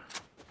no.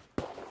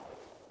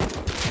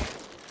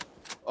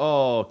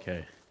 Oh,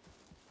 okay.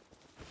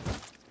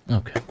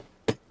 Okay.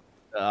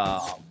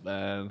 Oh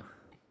man.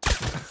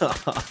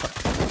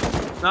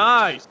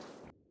 Nice!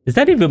 Is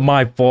that even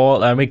my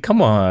fault? I mean,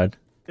 come on.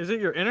 Is it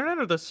your internet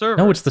or the server?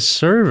 No, it's the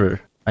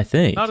server, I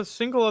think. Not a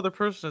single other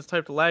person has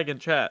typed lag in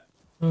chat.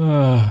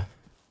 Alright,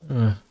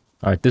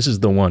 this is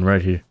the one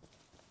right here.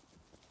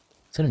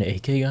 Is that an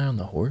AK guy on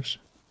the horse?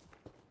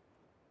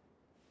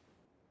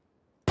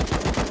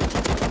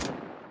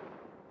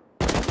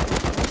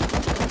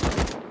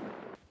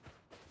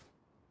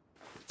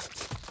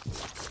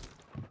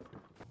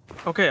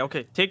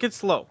 Okay, take it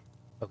slow.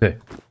 Okay.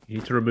 You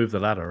need to remove the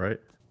ladder, right?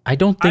 I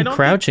don't think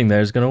crouching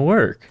there is gonna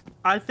work.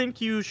 I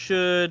think you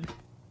should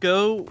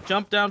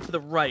jump down to the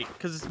right,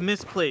 because it's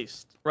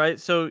misplaced, right?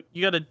 So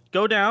you gotta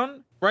go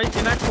down, right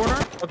in that corner.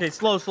 Okay,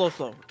 slow.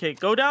 Okay,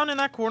 go down in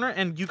that corner,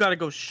 and you gotta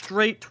go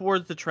straight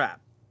towards the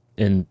trap.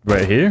 And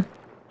right here?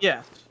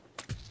 Yes.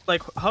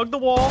 Like, hug the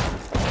wall.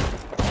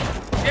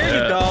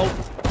 There you go.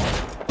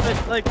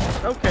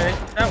 Okay,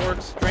 that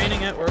works.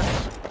 Draining it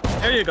works.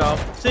 There you go.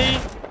 See?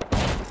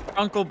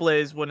 Uncle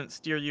Blaze wouldn't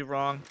steer you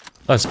wrong.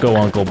 Let's go,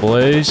 Uncle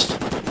Blaze.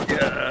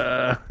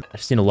 Yeah. I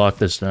just need to lock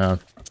this down.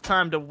 It's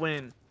time to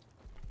win.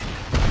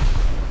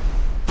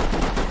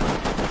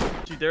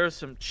 Dude, there are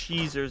some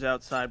cheesers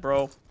outside,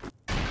 bro.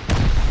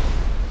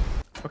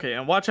 Okay,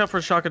 and watch out for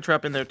a shotgun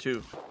trap in there,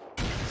 too.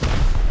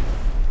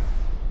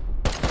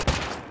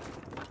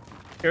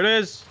 Here it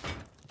is.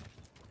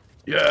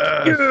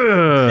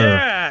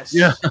 Yes.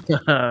 Yes.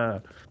 Yeah.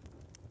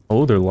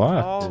 Oh, they're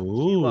locked. Oh,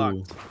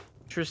 locked.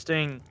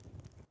 Interesting.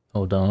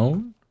 Hold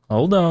on.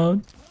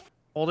 Holding.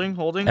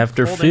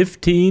 After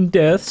 15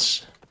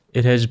 deaths,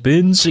 it has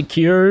been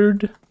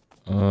secured.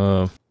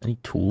 Any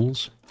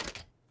tools?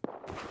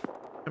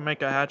 Can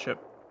make a hatchet.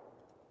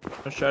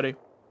 Machete.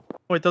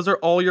 Wait, those are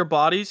all your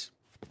bodies?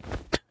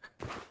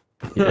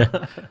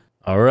 Yeah.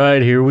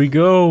 Alright, here we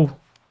go.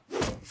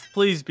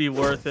 Please be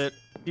worth it.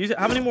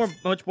 How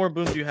much more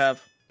boom do you have?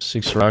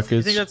 6 You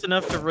rockets. think that's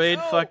enough to raid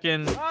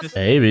fucking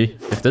Maybe.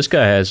 If this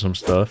guy has some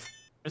stuff.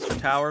 Mr.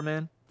 Tower,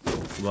 man?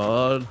 Come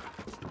on.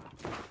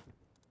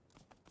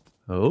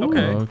 Oh,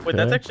 Okay. Wait,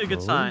 that's actually a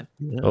good sign.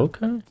 Yeah.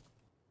 Okay.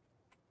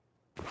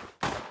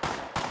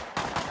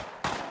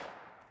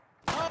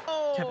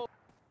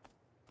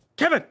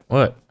 Kevin!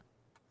 What?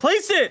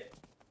 Place it!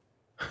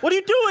 What are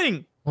you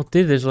doing? Well,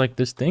 dude, there's like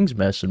this thing's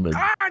messing with.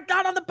 Ah,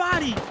 not on the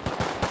body!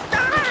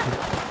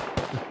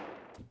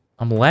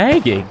 I'm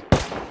lagging.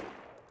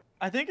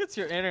 I think it's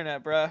your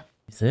internet, bruh.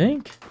 You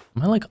think?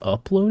 Am I like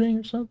uploading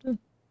or something?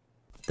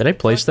 Did I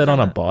place that on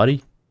a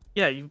body?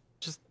 Yeah, you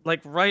just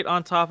like right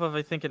on top of,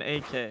 I think, an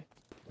AK.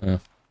 Yeah.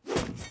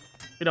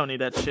 We don't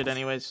need that shit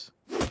anyways.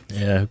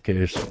 Yeah, who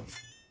cares?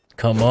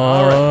 Come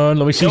on,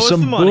 let me see Show us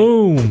some the money.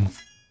 boom.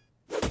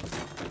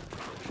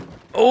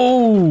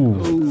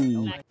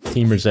 Oh!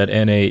 Teamers at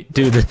N8.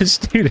 Dude, this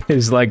dude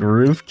is like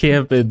roof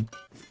camping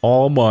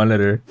all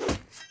monitor.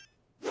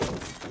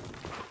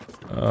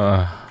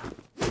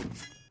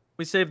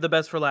 We saved the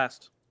best for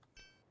last.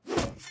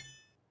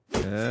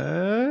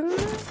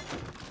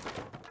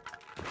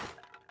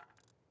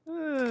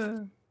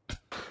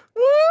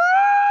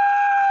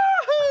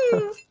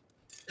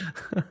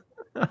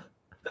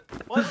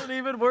 Wasn't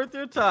even worth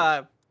your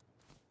time.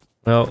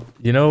 Well,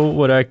 you know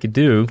what I could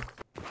do?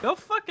 Go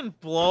fucking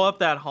blow up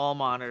that hall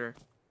monitor.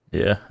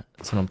 Yeah,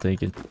 that's what I'm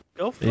thinking.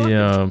 Go fucking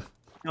Yeah,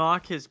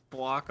 knock his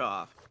block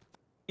off.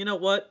 You know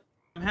what?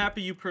 I'm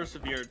happy you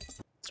persevered.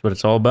 that's what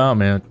it's all about,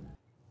 man.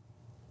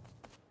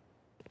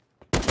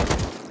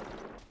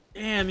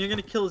 Damn, you're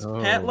gonna kill his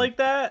pet like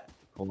that?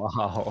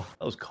 Wow,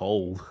 that was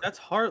cold. That's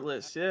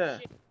heartless, yeah.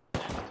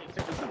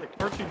 It's like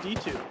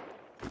R2-D2.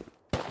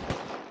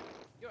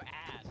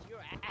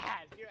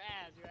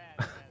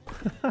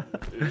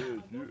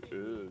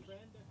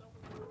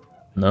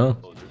 No.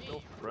 Oh, there's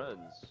no friends.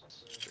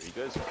 Are you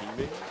guys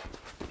teaming?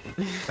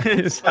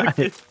 It's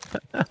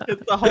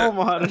the hall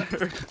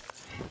monitor.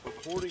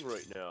 Recording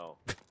right now.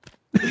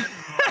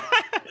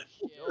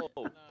 Yo,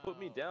 put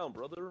me down,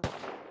 brother.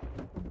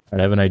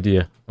 I have an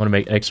idea. I want to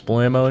make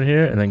exploit in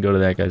here and then go to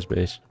that guy's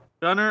base.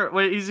 Gunner,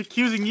 wait, he's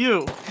accusing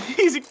you.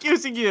 He's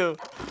accusing you.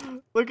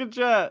 Look at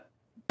chat.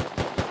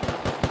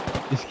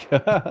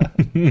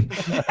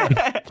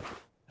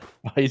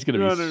 He's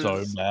gonna be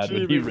so mad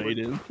when he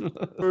raided.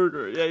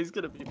 Burger. Yeah, he's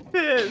gonna be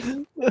pissed.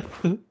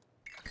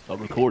 I'm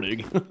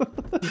recording.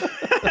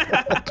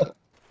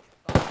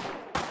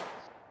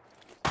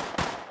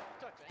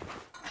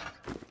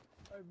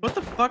 What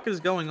the fuck is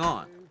going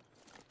on?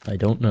 I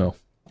don't know.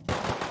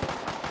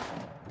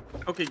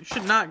 Okay, you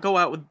should not go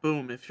out with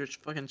boom if your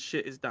fucking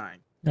shit is dying.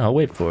 No, I'll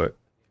wait for it.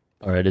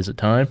 Alright, is it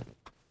time?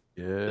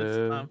 Yeah.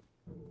 So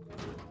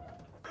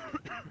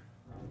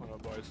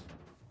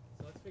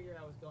let's figure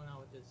out what's going on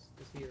with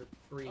this here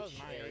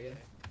breach area.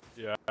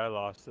 Yeah, I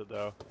lost it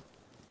though.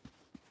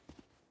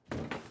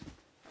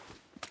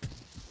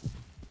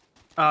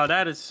 Oh,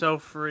 that is so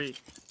free.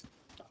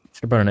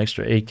 What about an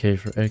extra AK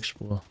for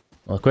Expo?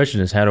 Well, the question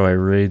is, how do I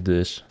raid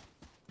this?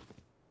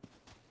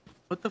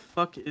 What the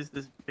fuck is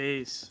this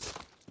base?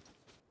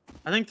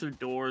 I think through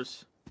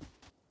doors.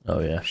 Oh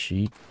yeah,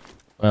 sheet.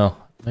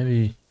 Well,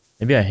 maybe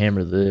I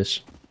hammer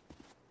this.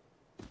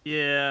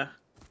 Yeah.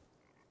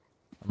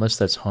 Unless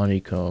that's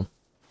honeycomb.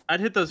 I'd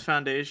hit those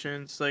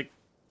foundations, like,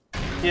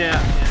 yeah.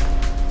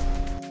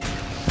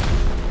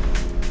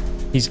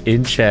 He's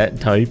in chat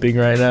typing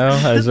right now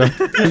as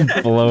I'm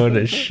blowing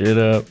his shit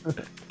up.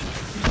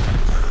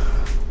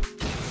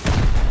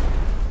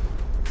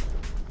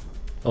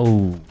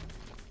 Oh,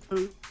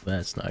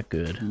 that's not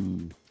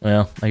good.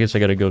 Well, I guess I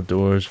gotta go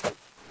doors.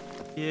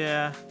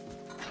 Yeah.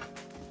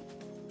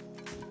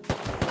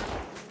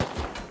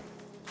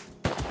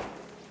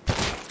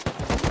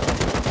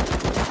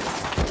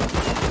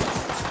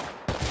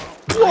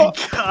 Oh my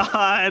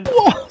god!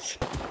 What?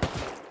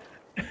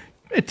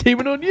 They're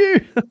teaming on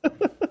you!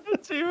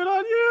 Teaming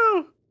on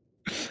you!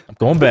 I'm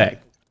going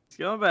back. He's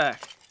going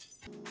back.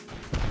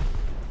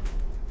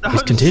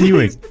 He's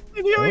continuing. He's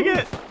continuing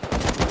it!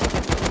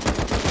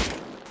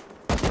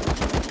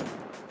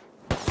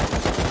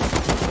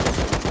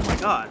 Oh my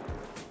god.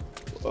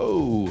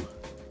 Whoa.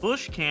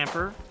 Bush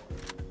camper.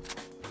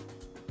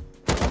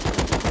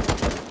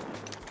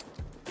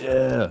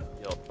 Yeah.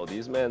 Yo,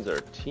 these mans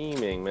are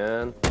teaming,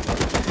 man.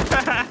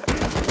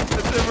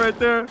 That's him right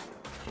there.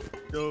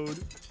 Yo,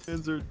 these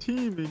mans are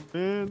teaming,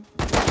 man.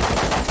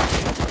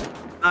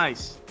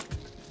 Nice.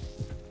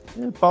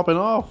 Yeah, popping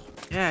off.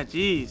 Yeah,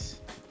 jeez.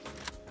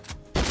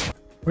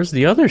 Where's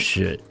the other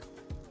shit?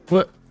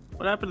 What?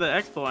 What happened to the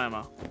expo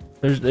ammo?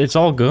 It's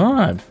all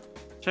gone.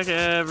 Check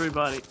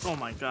everybody. Oh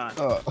my god.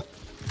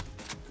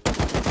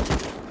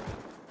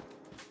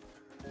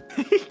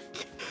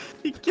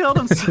 He killed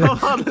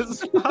himself on the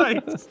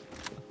spikes.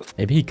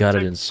 Maybe he got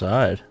it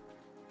inside.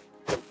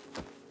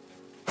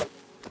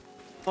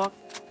 Fuck.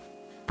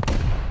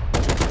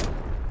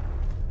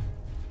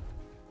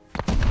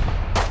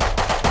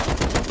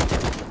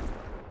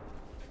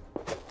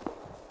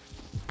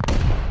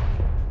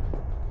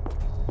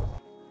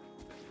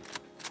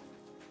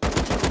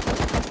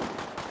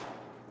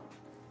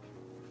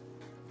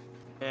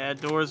 Yeah,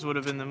 doors would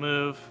have been the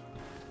move.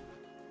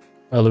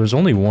 Well, there was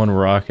only one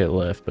rocket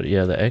left, but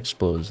yeah, the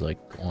Explo is like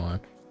gone.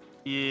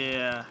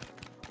 Yeah.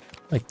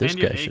 Like this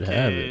And your guy should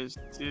have it.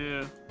 AKs,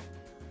 too.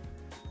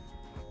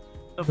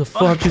 The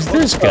fuck is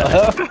this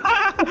guy?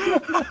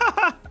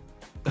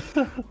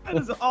 That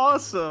is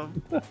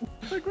awesome.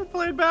 Like we're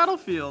playing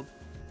Battlefield.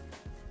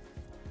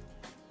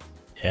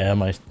 Yeah,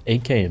 my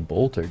AK and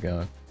bolt are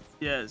gone.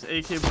 Yeah, it's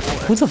AK boy.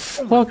 Who the Oh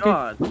fuck? my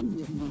god.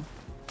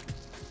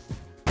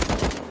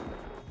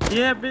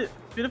 Yeah, bit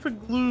of a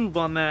gloob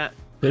on that.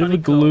 Bit of a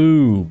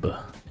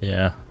gloob.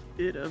 Yeah.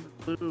 Bit of a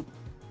gloob.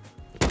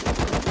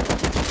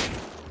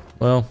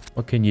 Well,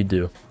 what can you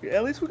do?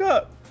 At least we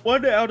got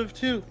 1 out of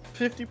 2.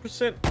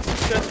 50%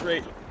 success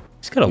rate.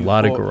 He's got a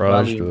lot of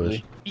garage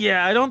doors.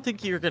 Yeah, I don't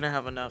think you're gonna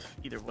have enough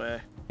either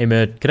way. Hey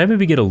man, can I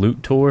maybe get a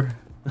loot tour?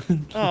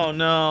 Oh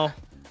no.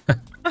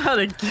 Not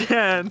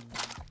again.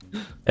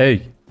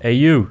 Hey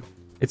you.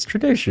 It's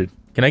tradition.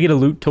 Can I get a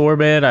loot tour,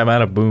 man? I'm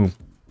out of boom.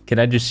 Can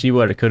I just see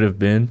what it could have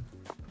been?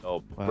 Oh,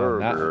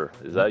 Burger.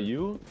 Is that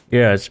you?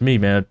 Yeah, it's me,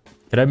 man.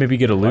 Can I maybe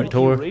get a loot Why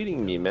tour? are you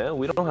raiding me, man?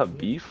 We don't have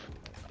beef.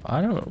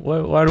 I don't.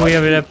 Why do we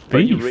have Are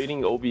you beef?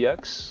 raiding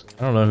OBX?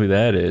 I don't know who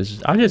that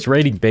is. I'm just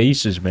raiding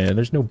bases, man.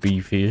 There's no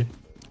beef here.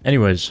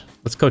 Anyways,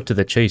 let's go to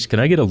the chase.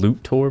 Can I get a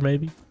loot tour,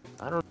 maybe?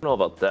 I don't know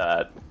about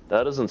that.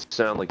 That doesn't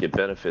sound like it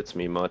benefits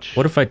me much.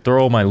 What if I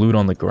throw all my loot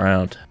on the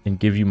ground and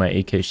give you my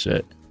AK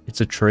set?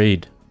 It's a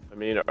trade. I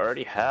mean, I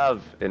already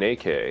have an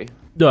AK.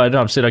 No,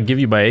 I'm saying I'll give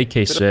you my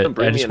AK set.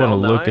 bring I me just an want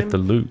to look L9? at the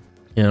loot.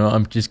 You know,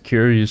 I'm just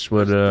curious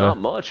what, Not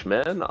much,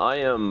 man. I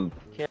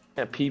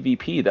can't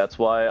PvP. That's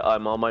why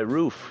I'm on my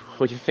roof.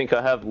 What do you think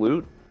I have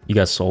loot? You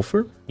got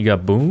sulfur? You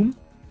got boom?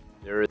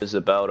 There is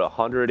about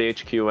 100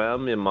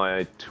 HQM in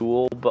my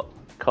tool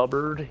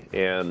cupboard,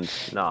 and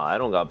nah, I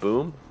don't got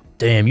boom.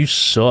 Damn, you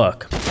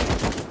suck.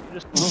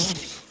 Just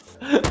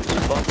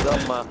fucked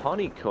up my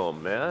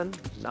honeycomb, man.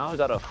 Now I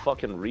gotta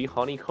fucking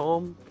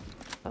re-honeycomb.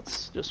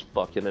 That's just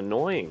fucking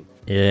annoying.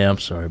 Yeah, I'm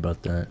sorry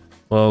about that.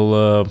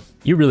 Well,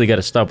 you really got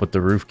to stop with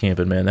the roof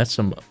camping, man. That's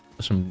some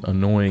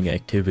annoying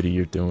activity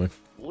you're doing.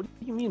 What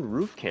do you mean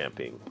roof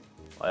camping?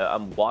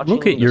 I'm watching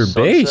Look at the your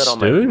sunset base, on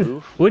my dude.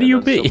 roof, What do and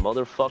you then mean? Some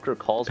motherfucker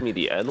calls me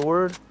the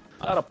N-word.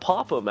 I gotta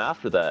pop him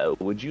after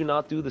that. Would you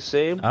not do the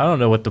same? I don't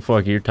know what the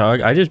fuck you're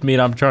talking. I just mean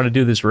I'm trying to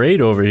do this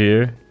raid over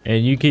here,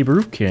 and you keep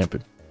roof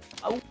camping.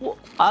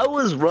 I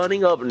was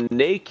running up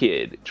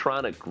naked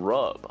trying to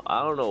grub.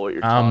 I don't know what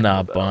you're talking I'm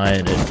not about.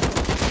 buying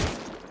it.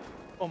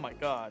 Oh my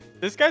god.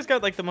 This guy's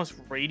got like the most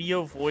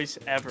radio voice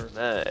ever.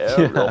 Man,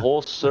 Aaron, the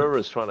whole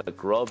server's trying to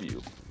grub you.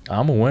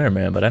 I'm aware,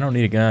 man, but I don't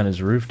need a guy on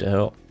his roof to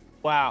help.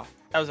 Wow.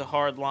 That was a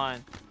hard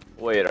line.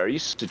 Wait, are you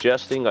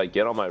suggesting I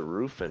get on my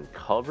roof and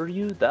cover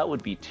you? That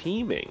would be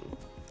teaming.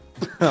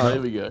 Oh,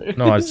 here we go.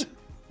 No, it's...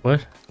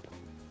 What?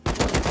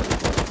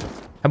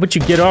 How about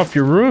you get off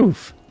your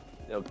roof?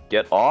 You know,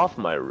 get off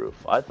my roof.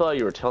 I thought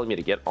you were telling me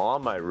to get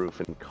on my roof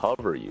and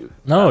cover you.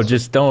 No, That's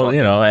just don't,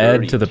 you know, add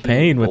dirty to the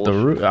pain with the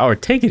bullshit. roof. Or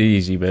take it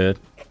easy, man.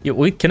 Yeah,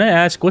 wait, can I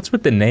ask, what's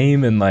with the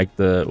name and like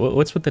the...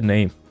 What's with the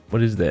name?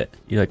 What is that?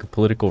 You like a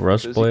political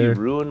Rust Because player? you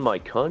ruined my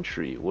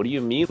country. What do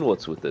you mean,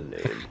 what's with the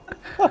name?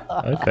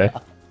 Okay.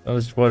 I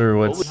was wondering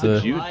What what's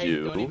would you Don't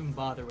do? even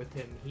bother with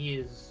him. He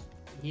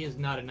is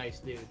not a nice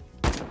dude.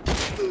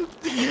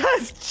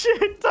 Yes,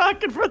 shit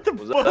talking from the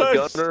Was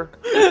that Gunner?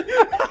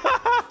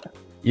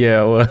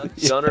 Yeah, well...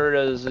 Gunner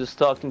is just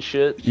talking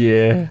shit?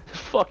 Yeah.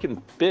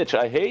 Fucking bitch.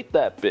 I hate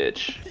that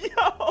bitch.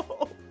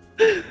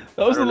 That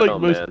was the I don't like know,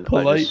 most man.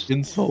 polite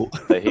insult.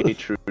 I hate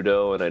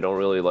Trudeau and I don't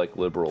really like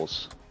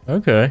liberals.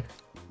 Okay.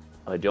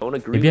 I don't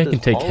agree Maybe I with can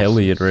his take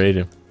Heli and policies. raid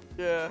him.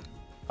 Yeah.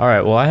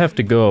 Alright, well I have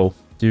to go.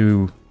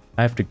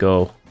 I have to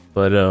go.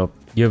 But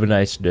you have a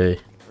nice day.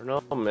 I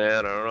don't know,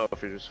 man. I don't know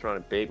if you're just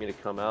trying to bait me to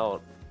come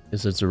out.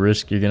 Guess it's a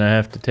risk you're gonna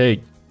have to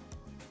take.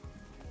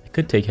 I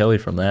could take Heli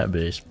from that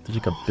base. There's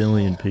like a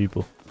billion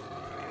people.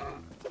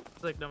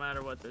 It's like no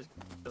matter what, there's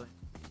really.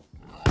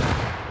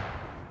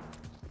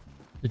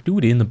 The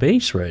dude in the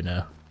base right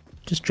now.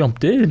 Just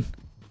jumped in.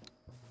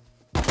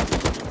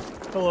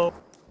 Hello.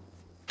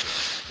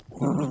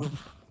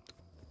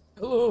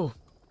 Hello.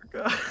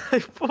 Guy,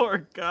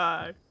 poor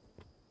guy.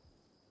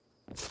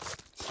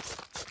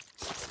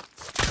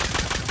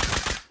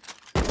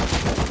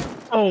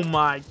 Oh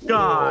my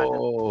god.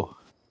 Oh.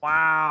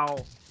 Wow.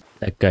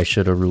 That guy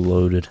should have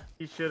reloaded.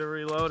 He should have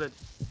reloaded.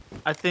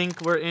 I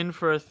think we're in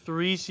for a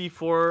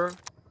 3C4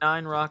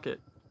 9 rocket.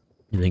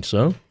 You think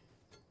so?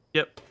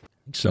 Yep. I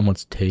think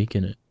someone's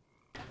taking it.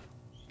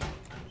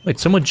 Wait,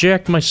 someone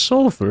jacked my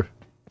sulfur.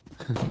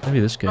 Maybe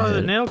this guy Oh, the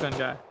had it. nail gun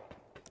guy.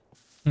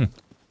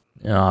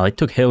 Oh, I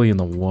took Heli in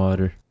the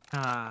water.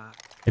 Ah.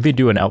 Maybe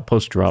do an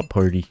outpost drop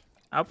party.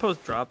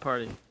 Outpost drop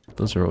party.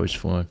 Those are always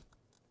fun.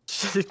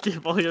 Should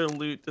give all your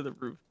loot to the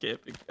roof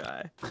camping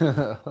guy.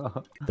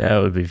 That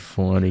would be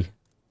funny.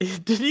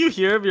 Did you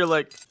hear him? You're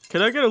like,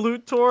 can I get a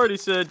loot tour? And he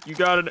said, you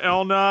got an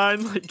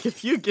L9? Like,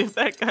 if you give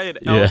that guy an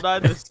Yeah.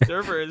 L9, the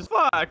server is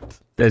fucked.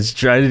 That's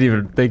I didn't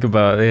even think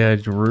about it. They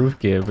had roof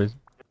camping.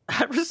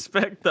 I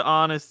respect the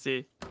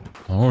honesty.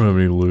 I don't have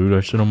any loot.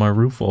 I sit on my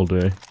roof all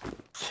day.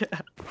 Yeah.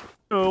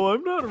 Oh,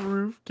 I'm not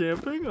roof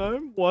camping.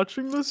 I'm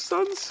watching the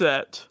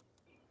sunset.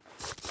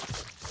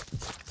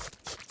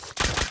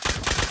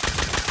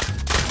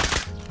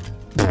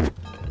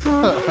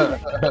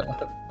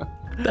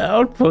 The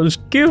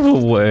outpost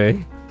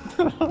giveaway.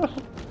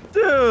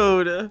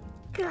 Dude.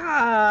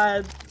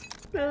 God.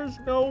 There's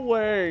no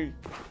way.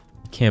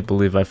 Can't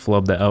believe I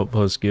flubbed the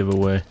outpost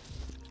giveaway.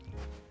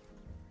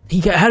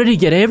 How did he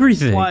get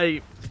everything?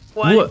 Wiped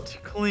What?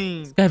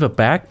 clean. I have a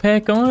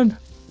backpack on?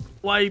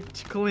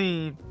 Wiped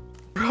clean.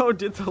 Bro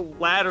did the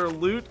ladder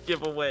loot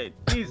giveaway.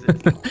 Jesus.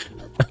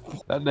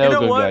 That nail know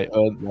gun what? guy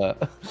earned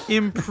that.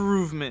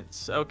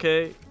 Improvements,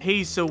 okay?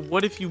 Hey, so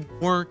what if you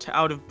weren't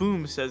out of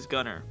boom, says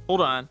Gunner. Hold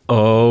on.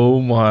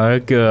 Oh my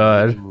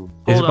god. Is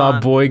Hold my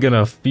on. boy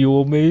gonna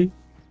fuel me?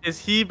 Is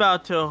he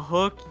about to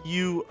hook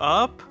you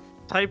up?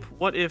 Type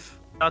what if ...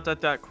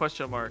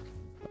 question mark.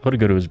 I'm gonna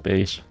go to his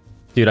base.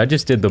 Dude, I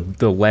just did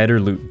the ladder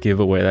loot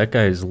giveaway. That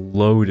guy is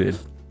loaded.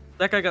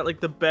 That guy got like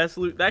the best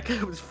loot. That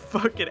guy was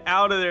fucking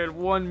out of there in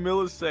 1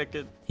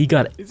 millisecond. He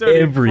got He's already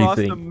across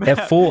the everything. map.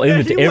 At full Yeah,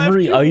 image, he left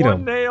every you one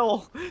item.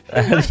 nail. He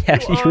How left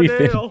do you one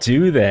even nail.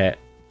 do that?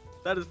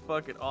 That is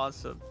fucking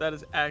awesome. That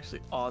is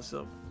actually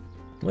awesome.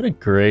 What a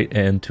great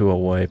end to a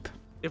wipe.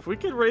 If we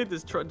could raid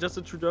this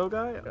Justin Trudeau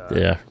guy,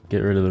 Yeah, get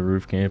rid of the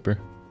roof camper.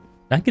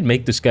 I could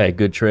make this guy a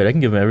good trade. I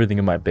can give him everything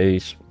in my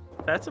base.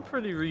 that's a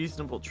pretty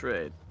reasonable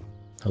trade.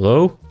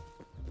 Hello?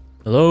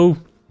 Hello?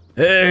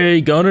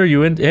 Hey, Gunner,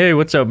 you in? Hey,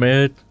 what's up,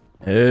 man?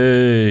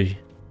 Hey.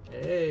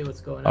 Hey, what's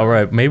going on? All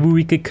right, maybe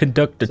we could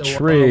conduct a So,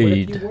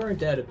 trade. what if you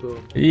weren't at a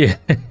boom? Yeah.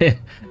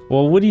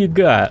 Well, what do you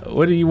got?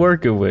 What are you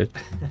working with?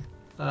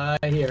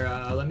 Here,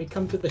 let me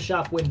come to the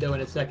shop window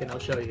in a second. I'll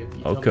show you. You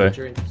tell me Okay. what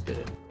you're interested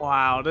in.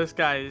 Wow, this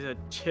guy is a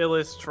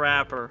chillest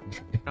trapper.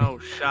 No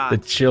shot. The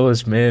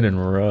chillest man in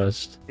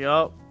Rust.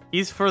 Yup.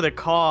 He's for the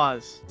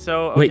cause.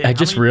 So Wait, okay, I how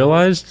just many-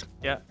 realized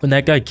Yeah. when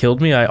that guy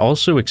killed me, I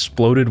also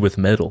exploded with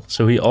metal.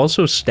 So he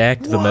also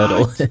stacked the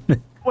metal.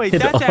 Wait,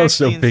 It that's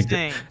also actually picked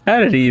it. insane. How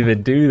did he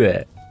even do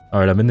that? All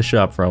right, I'm in the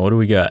shop front. What do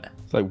we got?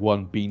 It's like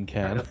one bean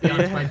can. To be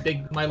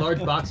honest, my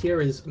large box here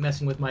is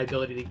messing with my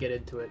ability to get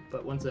into it.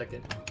 But 1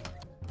 second.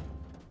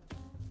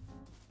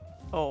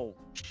 Oh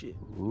shit.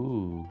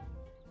 Ooh.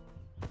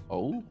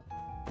 Oh.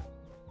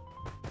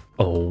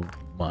 Oh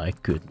my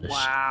goodness.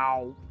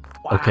 Wow.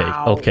 Okay.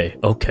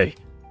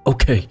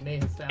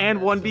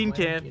 And one bean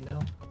can.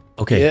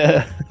 Okay.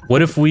 Yeah.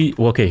 What if we?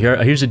 Well, okay.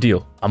 Here's the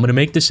deal. I'm gonna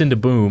make this into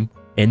boom,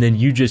 and then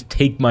you just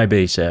take my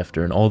base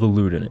after and all the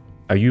loot in it.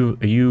 Are you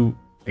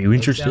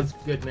interested? Sounds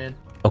good, man.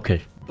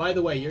 Okay. By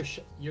the way,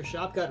 your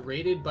shop got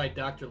raided by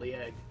Dr.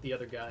 Lieg, the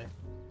other guy.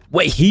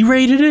 Wait, he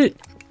raided it?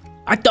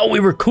 I thought we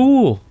were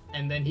cool.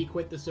 And then he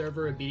quit the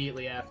server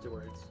immediately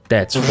afterwards.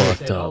 That's He fucked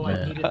said, up, I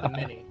man. needed the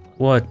mini.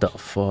 What the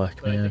fuck,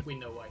 But I man? think we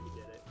know why he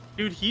did it.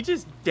 Dude, he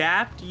just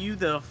dapped you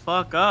the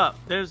fuck up.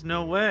 There's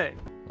no way.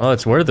 Oh,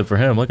 it's worth it for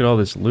him. Look at all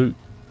this loot.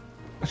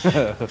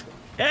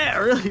 Yeah,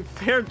 really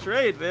fair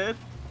trade, man.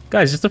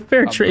 Guys, it's a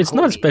fair trade. It's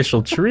not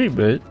special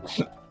treatment.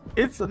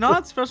 It's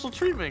not special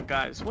treatment,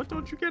 guys. What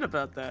don't you get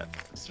about that?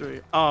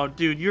 Oh,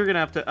 dude, you're gonna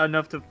have to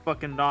enough to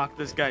fucking knock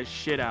this guy's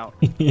shit out.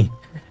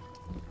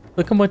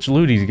 Look how much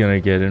loot he's gonna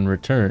get in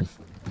return.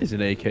 Is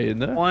an AK in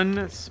there? One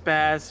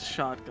spaz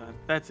shotgun.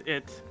 That's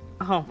it.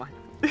 Oh my.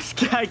 This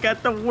guy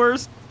got the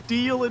worst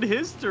deal in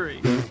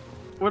history.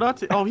 We're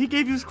not. Oh, he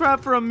gave you scrap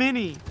for a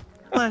mini.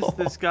 Bless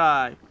this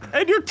guy.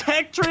 And you're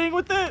tech trading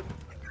with it?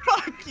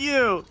 Fuck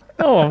you.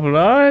 No, I'm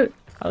not.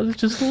 I was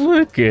just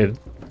looking.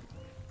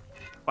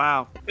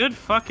 Wow. Good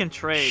fucking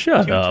trade.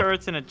 Shut Two up.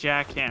 turrets and a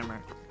jackhammer.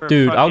 for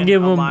Dude, I'll fucking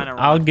give a him. minor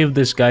I'll one. give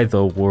this guy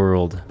the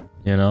world.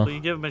 You know. Will you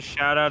give him a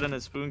shout out in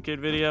the Spoon Kid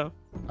video?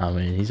 I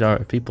mean, he's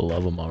already. People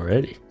love him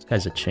already. This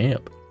guy's a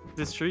champ. Is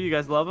this true? You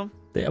guys love him?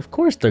 Of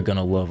course they're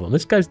gonna love him.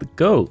 This guy's the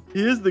GOAT.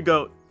 He is the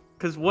GOAT.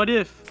 Because what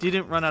if you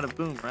didn't run out of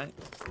boom, right?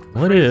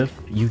 What if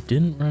you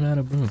didn't run out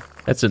of boom?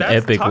 That's an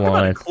epic talk about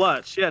line. a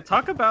clutch. Yeah,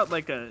 talk about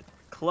like a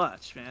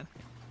clutch, man.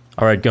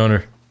 All right,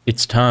 Gunner,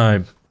 it's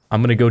time.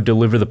 I'm gonna go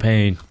deliver the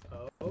pain.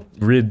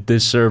 Rid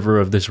this server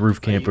of this roof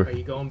camper. Are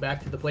you going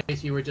back to the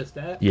place you were just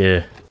at?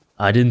 Yeah,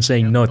 I didn't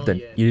say nothing.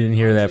 Yeah. You didn't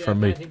hear that Honestly, from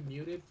I've me. got him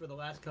muted for the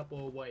last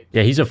couple of wipes.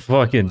 Yeah, he's a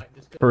fucking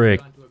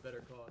prick.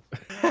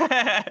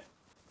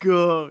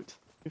 Goat.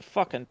 You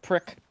fucking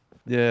prick.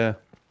 Yeah.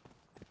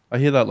 I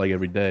hear that like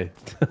every day.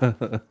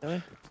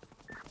 Really?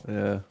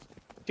 Yeah.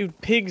 Dude,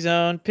 pig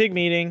zone, pig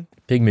meeting,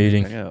 Pig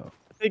meeting. Yeah.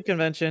 pig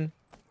convention,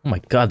 Oh my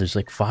god, there's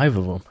like 5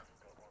 of them.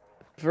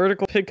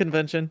 vertical pig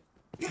convention.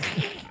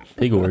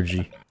 Pig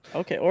orgy.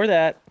 Okay, or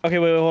that. Okay,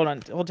 wait, hold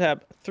on. Hold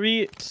tab.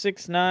 3,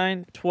 6,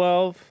 9,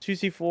 12,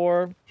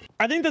 2C4.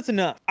 I think that's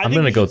enough. I'm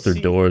gonna go through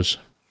doors.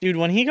 Dude,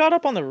 when he got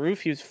up on the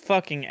roof, he was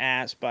fucking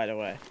ass, by the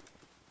way.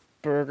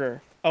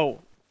 Burger. Oh,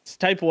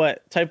 type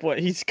what? Type what?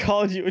 He's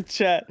calling you in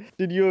chat.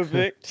 Did you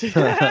evict?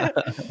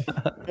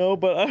 No,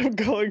 but I'm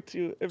going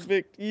to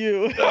evict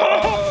you.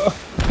 Oh,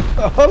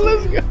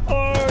 let's go.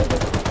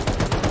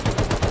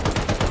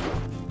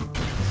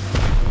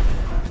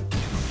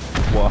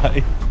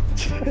 Why?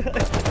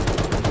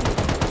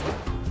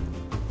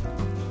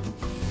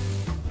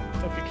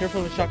 Okay,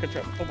 careful of the shotgun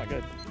trap. Oh my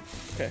god.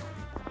 Okay.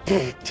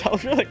 Tell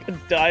me you're like a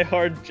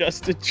diehard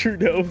Justin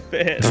Trudeau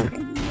fan.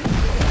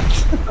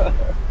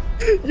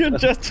 You're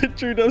Justin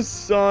Trudeau's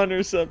son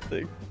or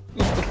something.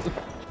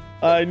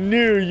 I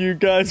knew you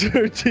guys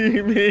were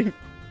teaming.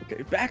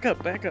 Okay, back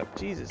up,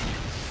 Jesus.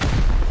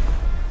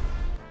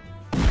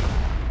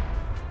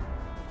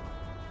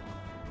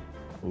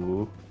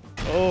 Ooh.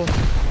 Oh.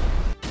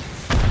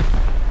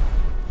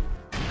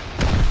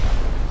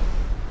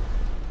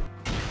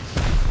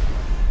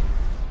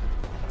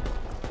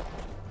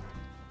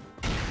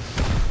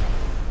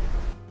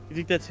 You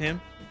think that's him?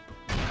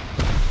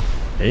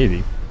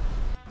 Maybe.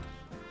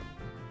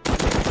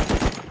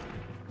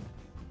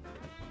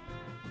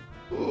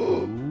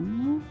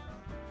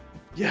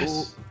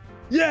 Yes!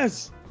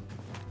 Yes!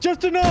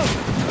 Just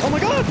enough! Oh my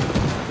god!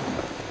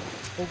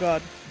 Oh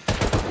god.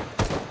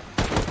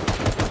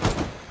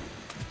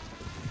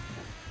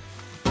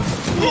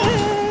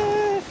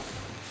 Yeah!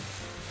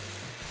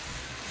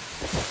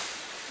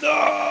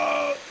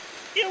 No!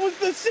 It was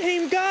the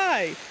same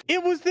guy!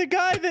 It was the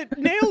guy that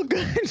nail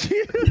gunned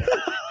you!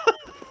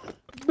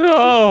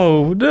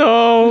 No,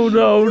 no,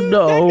 no,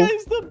 no. That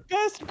guy's the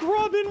best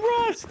grub in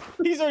Rust!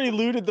 He's already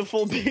looted the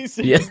full base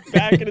and Yeah. he's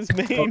back in his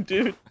main,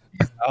 dude.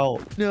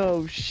 Oh.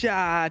 No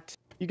shot.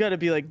 You gotta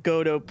be like,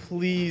 Godo,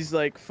 please,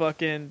 like,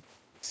 fucking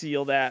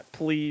seal that,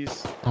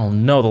 please. Oh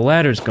no, the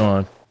ladder's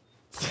gone.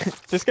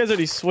 This guy's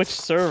already switched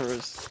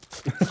servers.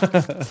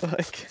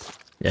 Like,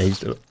 Yeah, he's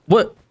doing.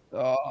 What?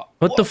 Oh,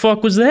 What the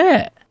fuck was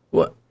that?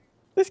 What?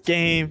 this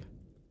game.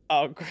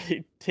 Oh,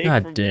 great. Take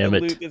God from damn the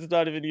it. loot that's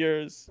not even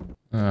yours.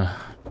 Uh,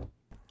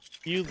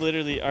 You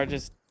literally are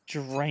just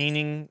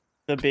draining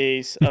the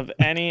base of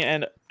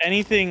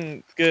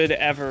anything good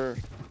ever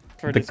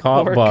for the this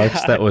cop poor box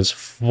guy. that was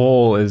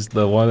full is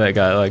the one that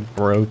got like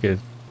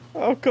broken.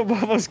 Oh,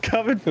 Kababa's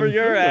coming for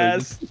your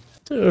ass.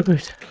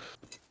 Dude.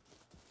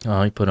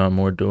 Oh, he put on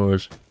more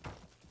doors.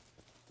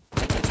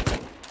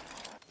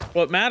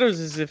 What matters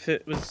is if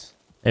it was...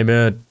 Hey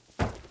man,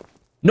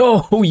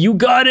 No, you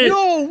got it.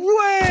 No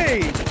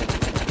way!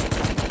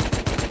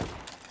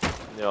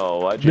 Yo,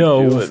 why'd you do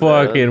No it,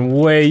 fucking man?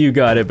 way you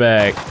got it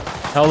back.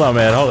 Hold on,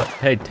 man. Hold on.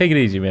 Hey, take it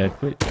easy, man.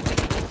 Quit.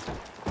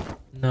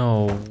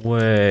 No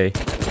way.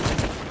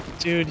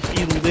 Dude,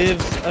 he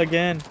lives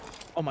again.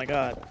 Oh my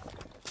god.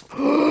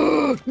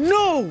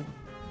 No!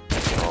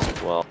 Oh,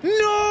 well.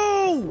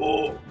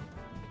 No!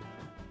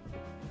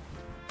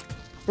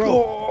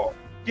 Bro,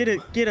 get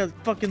a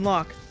fucking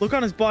lock. Look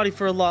on his body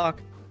for a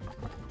lock.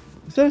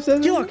 Get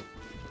look.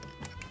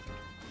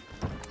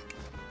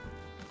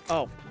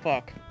 Oh,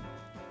 fuck.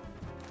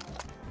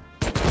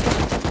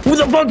 Who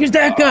the fuck is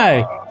that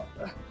guy?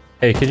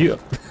 Hey, could you?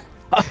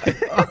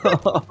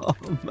 Well,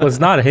 it's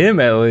not him,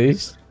 at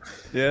least.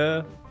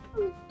 Yeah.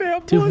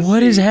 Dude,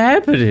 what is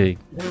happening?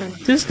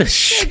 This is a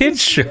shit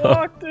show.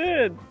 Walked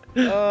in.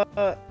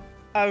 I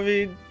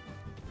mean,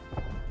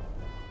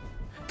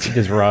 He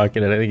just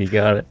rocking it. I think he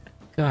got it.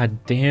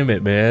 God damn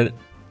it, man.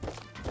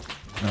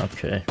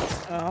 Okay.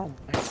 oh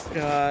my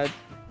god.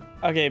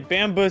 Okay,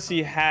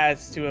 Bambussy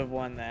has to have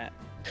won that.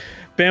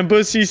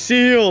 Bambussy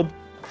sealed.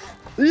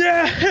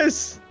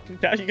 Yes.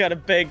 Now you gotta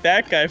beg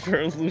that guy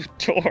for a loot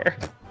tour.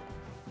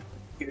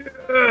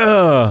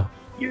 Yeah.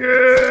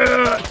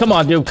 Yeah. Come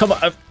on, dude. Come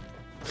on.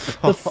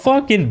 The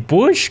fucking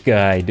bush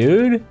guy,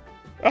 dude.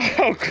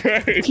 Oh,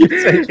 great. You're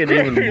taking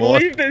even more.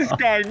 Leave this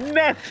guy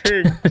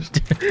nothing.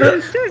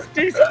 Just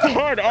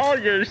despawn all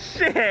your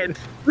shit.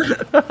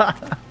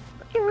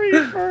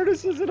 3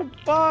 furnaces in a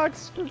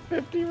box for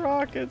 50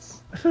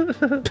 rockets.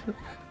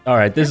 All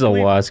right, this is a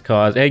lost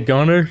cause. Hey,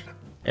 Gunner.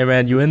 Hey,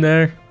 man, you in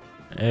there?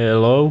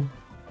 Hello?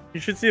 You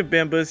should see if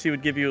Bambussy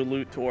would give you a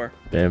loot tour.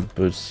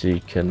 Bambussy,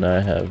 can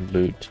I have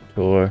loot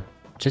tour?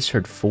 Just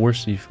heard 4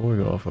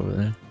 C4 go off over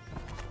there.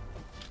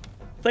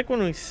 It's like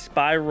when we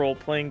spiral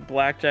playing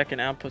blackjack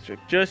and outpost.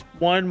 Just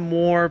one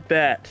more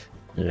bet.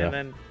 Yeah. And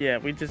then, yeah,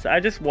 I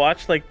just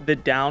watched like the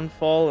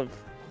downfall of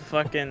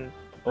fucking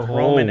Oh,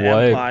 Roman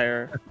what?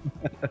 Empire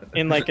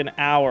in like an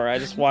hour. I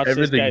just watched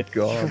this guy Everything's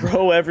gone.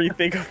 throw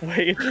everything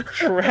away in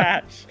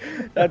trash.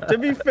 Now, to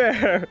be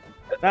fair,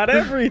 not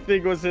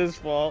everything was his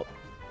fault,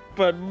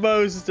 but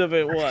most of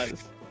it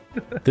was.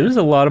 There's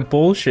a lot of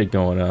bullshit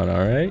going on, all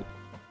right?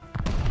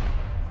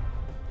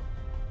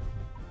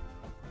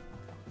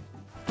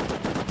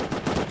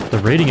 They're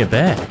raiding it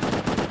back.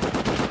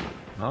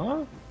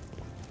 Huh?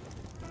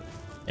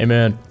 Hey,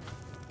 man.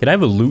 Can I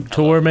have a loot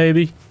tour,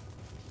 maybe?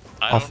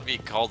 I don't be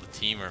called a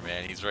teamer,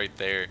 man. He's right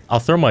there. I'll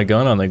throw my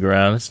gun on the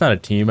ground. It's not a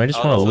team. I just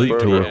want a loot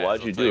Burger, tour.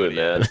 why'd you do it,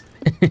 man?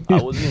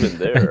 I wasn't even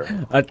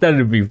there. I thought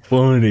it'd be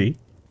funny.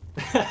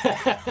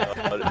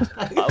 I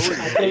was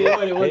tell you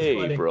what, it was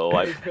AFK, funny. bro.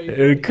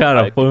 It's kind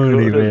of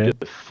funny, could have man.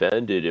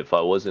 defended if I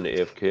wasn't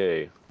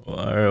AFK. All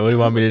right, what do you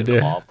want me to do?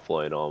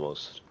 Offline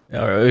almost.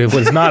 All right, it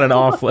was not an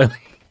offline.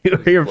 You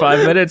were here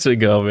 5 minutes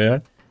ago,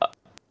 man.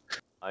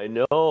 I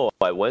know.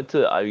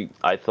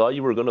 I thought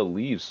you were gonna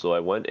leave, so I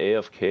went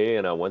AFK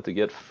and I went to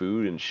get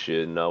food and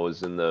shit, and I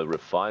was in the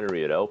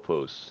refinery at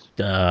Outpost.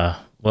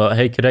 Well,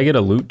 hey, could I get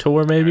a loot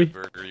tour, maybe?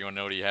 Burger, you wanna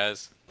know what he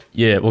has?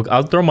 Yeah, well,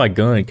 I'll throw my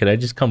gun. Could I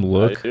just come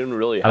look? I didn't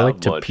really I have like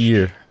to much.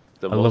 peer.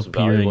 The I most love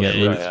peering valuable at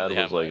shit loot. I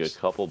had was like a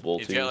couple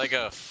bolties. He's got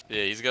like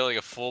he's got like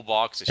a full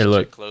box of Hey, shit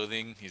look.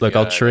 clothing. He's Look,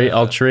 got,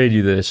 I'll trade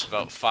you this.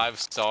 About 5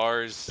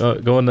 stars.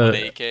 Go in the- 1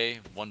 AK,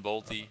 1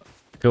 bolty.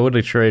 Go in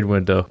the trade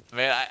window.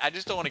 Man, I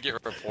just don't want to get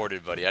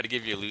reported, buddy. I'd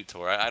give you a loot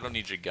tour. I don't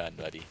need your gun,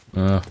 buddy.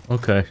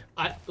 Okay.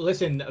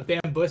 Listen,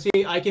 Bambussy,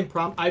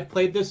 I've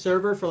played this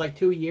server for like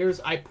 2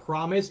 years. I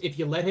promise, if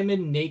you let him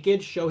in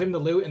naked, show him the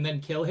loot, and then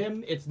kill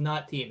him, it's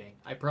not teaming.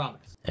 I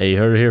promise. Hey, you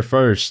heard it here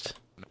first.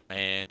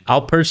 Man.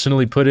 I'll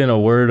personally put in a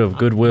word of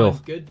goodwill. On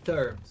good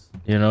terms.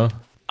 You know?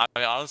 I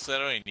mean, honestly, I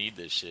don't even need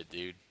this shit,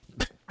 dude.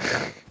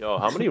 Yo,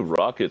 how many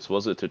rockets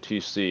was it to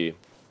TC?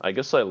 I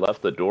guess I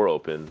left the door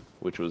open,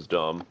 which was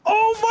dumb.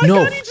 Oh my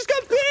No. god, he just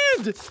got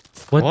banned!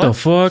 What the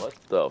fuck? What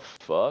the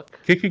fuck?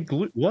 Kicking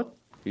glue? What?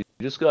 He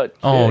just got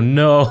kicked. Oh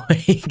no,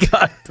 he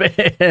got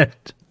banned.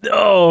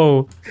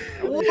 No.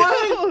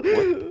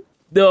 What?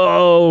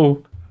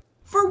 No.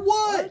 For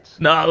what?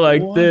 Not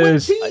like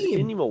this. What I team?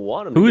 didn't even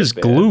want him Who to is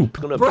get banned. Gloop? It's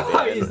gonna Bro,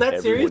 ban is that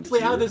everyone seriously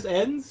how here. this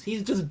ends?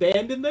 He's just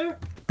banned in there?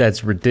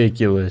 That's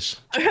ridiculous.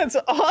 That's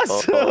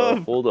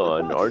awesome! Hold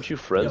on, aren't you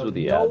friends Yo, with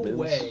the no admins?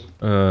 way.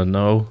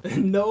 No.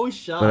 No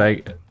shot. But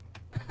I.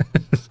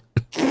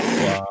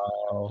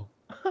 Wow.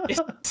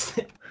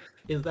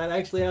 Is that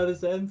actually how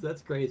this ends?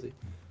 That's crazy.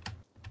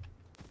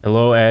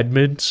 Hello,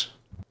 admins.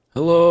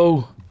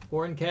 Hello.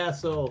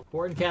 Horncastle,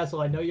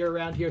 I know you're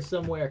around here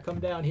somewhere. Come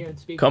down here and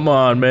speak. Come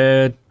on,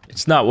 man.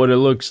 It's not what it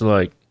looks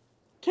like.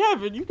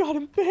 Kevin, you got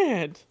him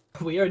banned.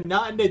 We are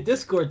not in a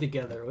Discord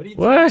together. What are you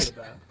What? talking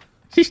about?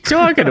 He's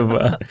talking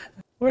about.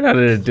 We're not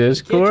in a You can't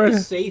Discord.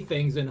 just say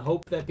things and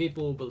hope that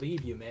people will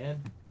believe you,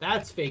 man.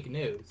 That's fake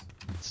news.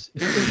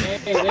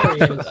 Hey, there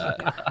he is.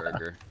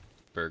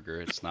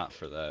 Burger, it's not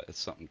for that. It's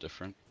something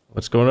different.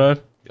 What's going on?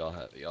 Y'all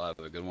have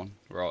a good one.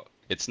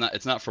 It's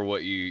not for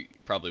what you're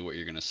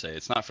gonna say.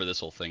 It's not for this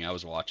whole thing. I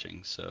was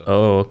watching, so.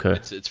 Oh, okay.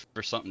 It's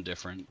for something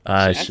different.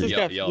 I So see.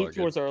 y'all are Loot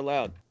good. tours are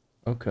allowed.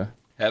 Okay.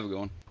 Have a good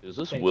one. Is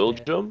this Thanks,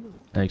 Willjum?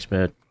 Thanks,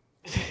 man.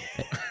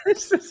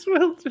 Is this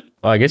Wilton?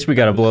 Well, I guess we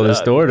gotta blow this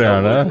that? door Is that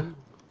down, huh? Willjum?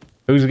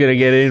 Who's gonna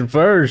get in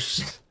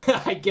first?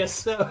 I guess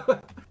so.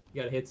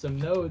 You gotta hit some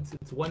nodes.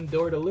 It's one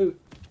door to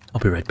loot. I'll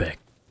be right back.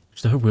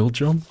 Is that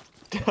Willjum?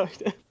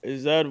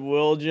 Is that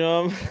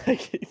Willjum?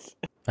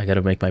 I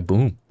gotta make my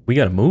boom. We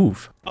gotta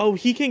move. Oh,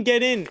 he can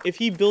get in. If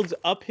he builds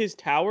up his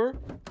tower,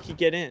 he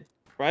get in,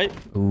 right?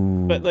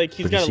 Ooh. But like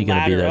he's but got is a he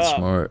gonna be ladder that up.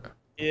 smart?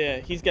 Yeah,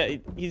 he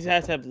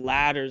has to have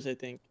ladders, I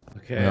think.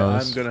 Okay, No, I'm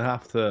this- gonna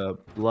have to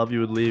love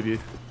you and leave you.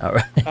 All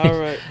right. All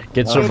right.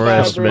 Get some Goodbye,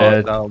 rest, bro.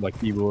 man. Down on my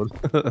keyboard.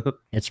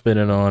 It's been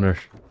an honor.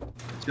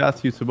 Chat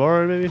to you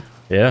tomorrow, maybe.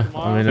 Yeah.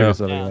 Tomorrow? Let me Figure know.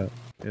 something Yeah. out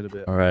in a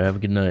bit. All right. Have a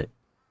good night.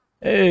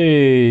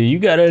 Hey, you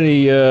got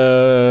any?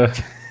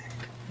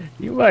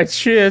 You by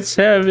chance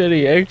have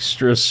any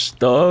extra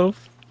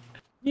stuff?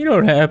 You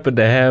don't happen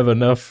to have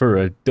enough for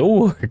a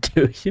door,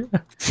 do you?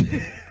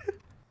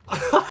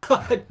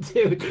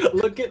 Dude,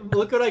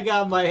 look what I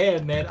got in my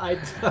hand, man. I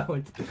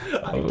don't.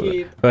 I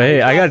gave. But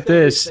hey, I got lost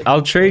this. everything.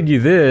 I'll trade you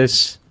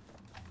this,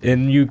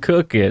 and you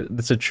cook it.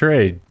 It's a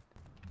trade.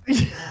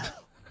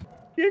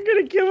 You're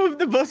gonna give him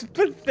the most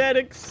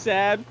pathetic,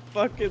 sad,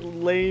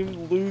 fucking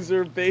lame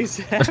loser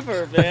base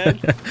ever, man.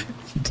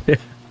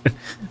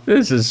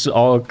 This is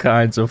all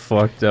kinds of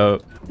fucked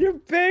up. You're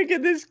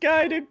begging this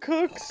guy to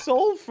cook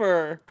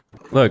sulfur.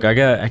 Look,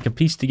 I can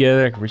piece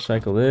together. I can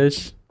recycle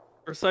this.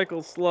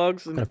 Recycle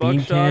slugs and Got a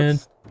bean can.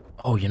 buckshots.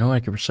 Oh, you know I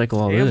can recycle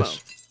all Ammo.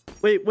 this.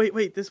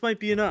 Wait. This might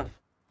be enough.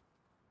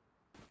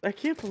 I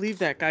can't believe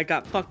that guy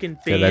got fucking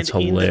banned. Yeah, that's in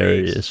the base.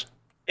 hilarious.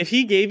 If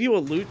he gave you a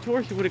loot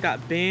tour, he would have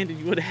got banned and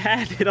you would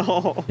have had it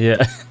all.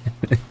 Yeah.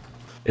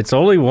 It's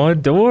only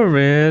one door,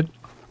 man.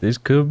 This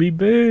could be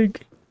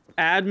big.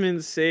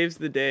 Admin saves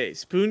the day.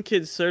 Spoon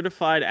Kid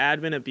certified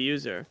admin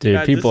abuser. Dude,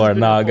 Guys, this people has are been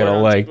not reported gonna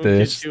on like Spoon Kid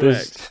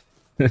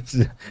this.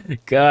 2X.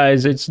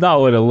 Guys, it's not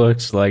what it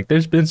looks like.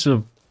 There's been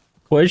some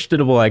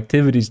questionable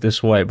activities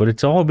this way, but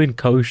it's all been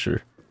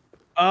kosher.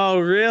 Oh,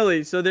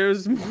 really? So there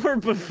was more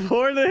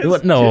before this?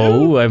 What?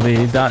 No, I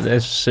mean, not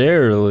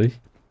necessarily.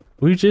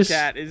 We just...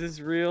 Chat, is this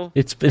real?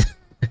 It's been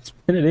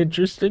an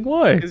interesting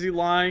way. Is he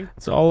lying?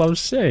 That's all I'm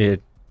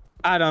saying.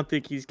 I don't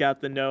think he's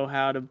got the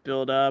know-how to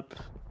build up.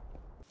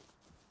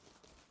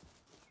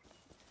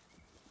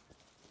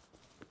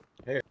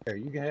 Here,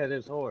 you can have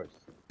this horse.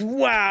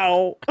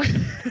 Wow.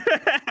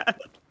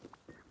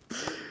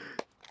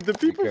 The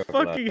people careful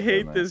out fucking there,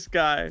 hate man. this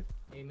guy.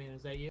 Hey man,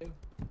 is that you?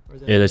 Or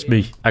is that Yeah, that's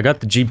me? me. I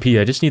got the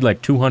GP. I just need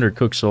like 200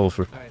 cooked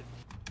sulfur.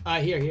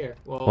 Alright. Here.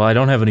 Well, Well, I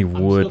don't have any I'm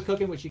wood. still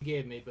cooking what you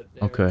gave me, but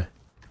there. Okay.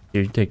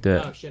 Here, you take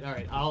that. Oh shit! All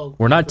right, I'll.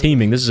 We're not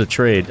teaming. This is a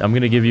trade. I'm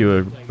gonna give you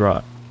a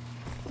grot.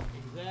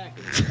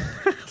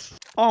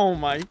 Oh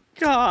my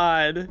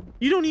god.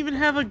 You don't even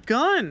have a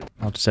gun.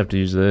 I'll just have to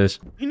use this.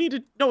 You need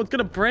to. No, it's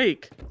gonna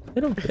break.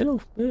 It'll Can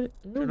be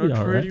I all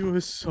trade right. you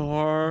a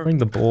SAR? Bring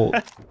the bolt.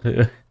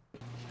 I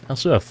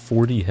also have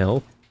 40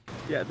 health.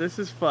 Yeah, this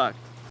is fucked.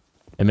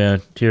 Hey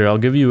man, here I'll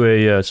give you a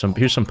here's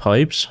some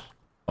pipes.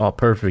 Oh,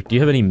 perfect. Do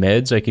you have any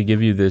meds? I could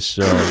give you this.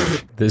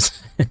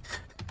 This.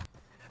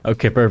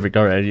 Okay, perfect.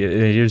 All right,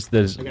 here's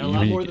this. I got a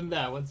lot more than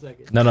that. 1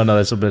 second. No,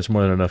 that's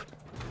more than enough.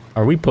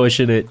 Are we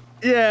pushing it?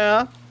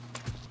 Yeah.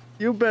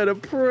 You better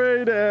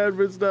pray the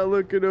admin's not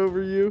looking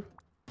over you.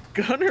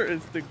 Gunner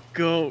is the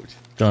goat.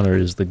 Gunner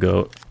is the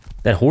goat.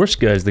 That horse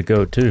guy's the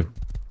goat too.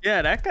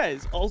 Yeah, that guy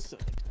is also.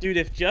 Dude,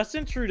 if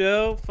Justin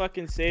Trudeau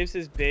fucking saves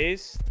his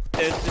base,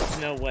 there's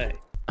just no way.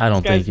 I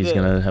don't This think guy's he's the-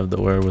 gonna have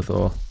the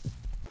wherewithal.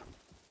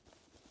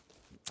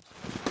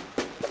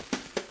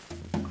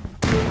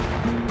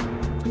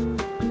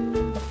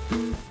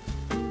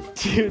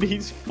 Dude,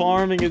 he's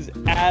farming his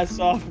ass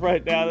off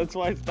right now. That's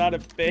why it's not a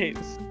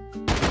base.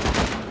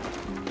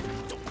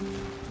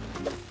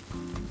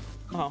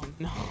 Oh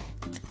no.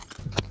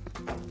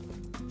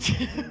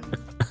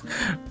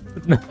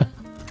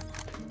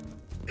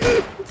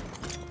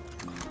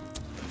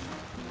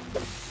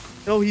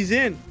 No, he's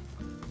in.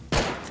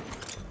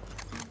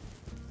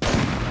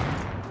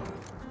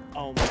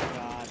 Oh my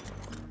god.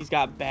 He's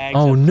got bags.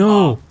 Oh up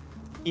no. top.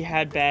 He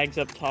had bags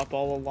up top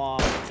all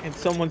along, and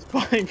someone's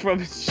buying from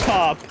his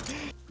shop.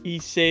 He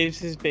saves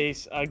his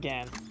base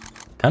again.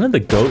 Kind of the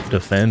goat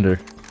defender.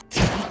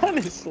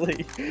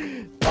 Honestly,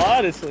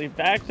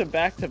 back to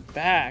back to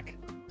back.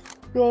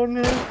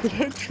 Gunner, could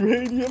I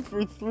trade you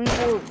for 3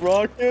 more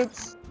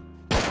rockets?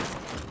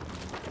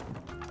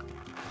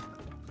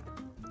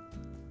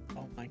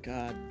 Oh my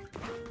god.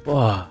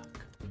 Fuck.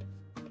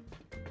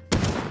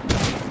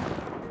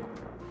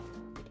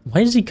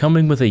 Why is he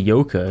coming with a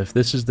Yoka if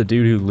this is the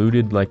dude who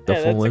looted like the Yeah,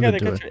 that's full the guy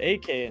that inventory? got your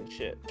AK and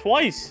shit.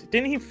 Twice!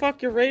 Didn't he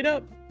fuck your raid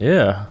up?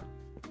 Yeah.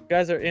 You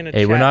guys are in a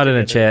Hey, chat we're not in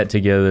a together. chat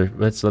together.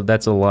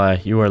 That's a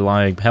lie. You are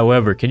lying.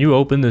 However, can you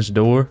open this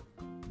door?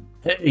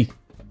 Hey,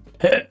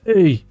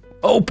 hey,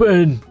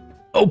 open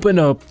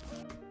up.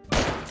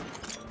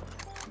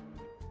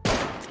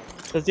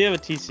 Does he have a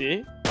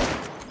TC?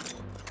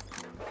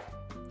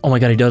 Oh my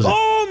god, he doesn't.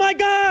 Oh my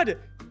god!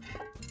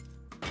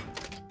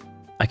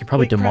 I could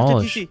probably Wait, craft a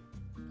demolish. TC.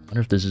 I wonder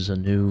if this is a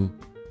new.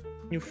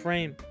 New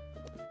frame.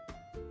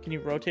 Can you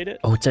rotate it?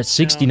 Oh, it's at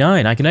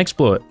 69. I can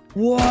exploit.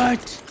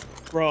 What?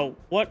 Bro,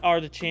 what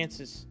are the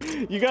chances?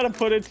 You gotta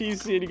put a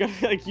TC and you gotta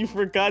be like, you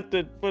forgot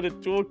to put a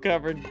tool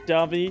cover,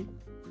 dummy.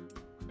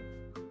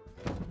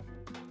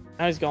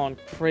 Now he's going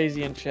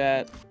crazy in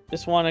chat.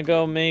 Just wanna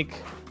go make,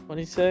 what'd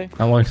he say?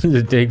 I wanted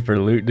to dig for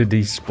loot to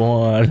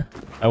despawn.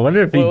 I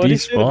wonder if he What'd he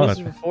say the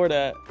message despawned. before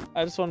that?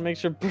 I just wanna make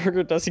sure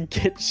Burger doesn't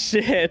get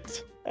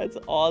shit. That's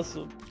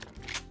awesome.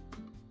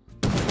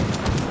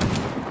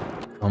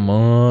 Come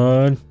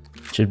on.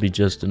 Should be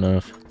just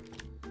enough.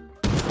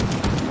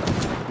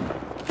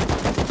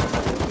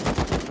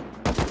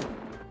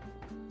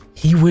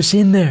 He was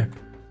in there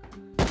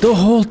the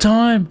whole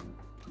time.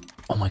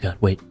 Oh my god,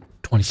 wait.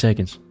 20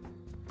 seconds.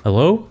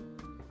 Hello?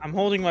 I'm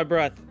holding my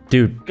breath.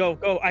 Dude, Go,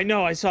 go. I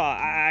know, I saw.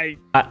 I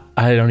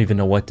don't even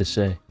know what to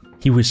say.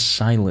 He was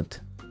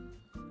silent.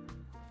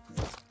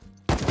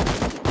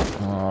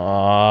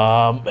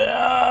 Oh,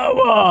 come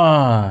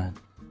on.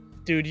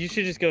 Dude, you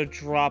should just go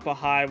drop a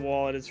high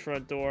wall at his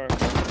front door.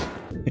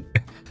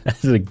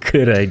 That's a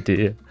good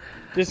idea.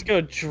 Just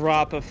go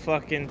drop a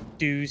fucking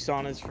deuce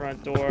on his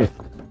front door.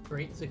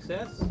 Great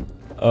success.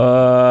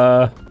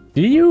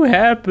 Do you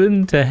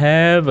happen to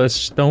have a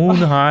stone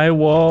high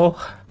wall,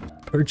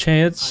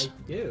 perchance?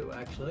 I do,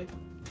 actually.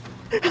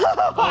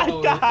 Oh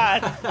my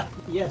god!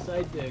 Yes,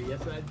 I do.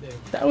 Yes, I do.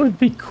 That would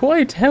be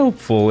quite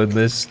helpful in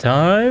this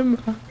time.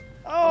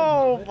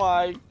 Oh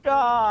my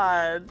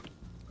god!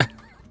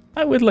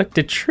 I would like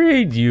to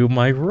trade you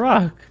my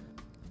rock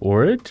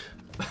for it.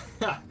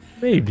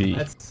 Maybe.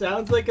 That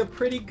sounds like a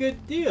pretty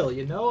good deal,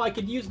 you know? I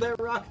could use that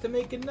rock to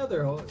make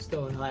another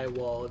stone high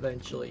wall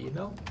eventually, you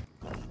know?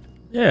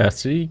 Yeah,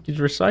 so you could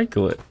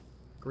recycle it.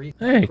 Grief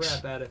Thanks.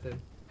 crap out of him.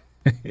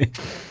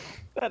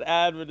 That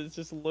admin is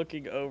just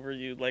looking over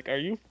you like, are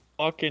you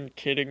fucking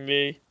kidding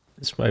me?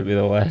 This might be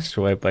the last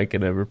wipe I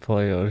can ever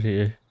play on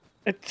here.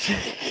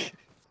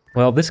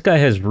 Well, this guy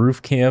has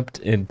roof camped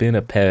and been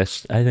a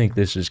pest. I think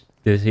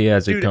he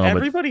has it Dude, coming.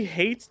 everybody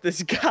hates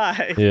this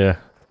guy. Yeah,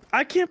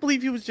 I can't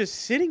believe he was just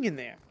sitting in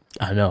there.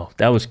 I know.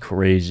 That was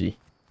crazy.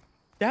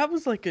 That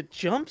was like a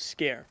jump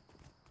scare.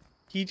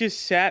 He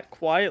just sat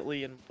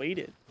quietly and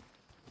waited.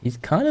 He's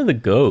kind of the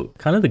goat.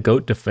 Kind of the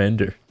goat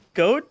defender.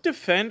 Goat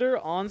defender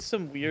on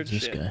some weird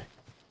Who's shit. this guy?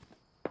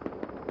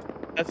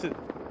 That's it.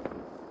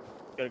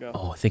 Gotta go.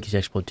 Oh, I think he's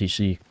Explode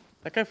TC.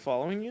 That guy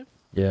following you?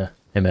 Yeah.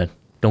 Hey, man.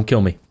 Don't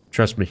kill me.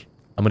 Trust me.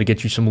 I'm gonna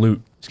get you some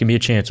loot. Just give me a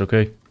chance,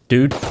 okay?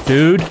 Dude.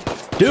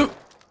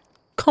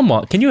 Come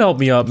on. Can you help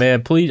me out,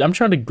 man? Please. I'm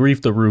trying to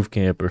grief the roof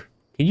camper.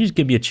 Can you just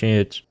give me a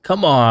chance?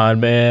 Come on,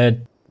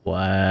 man.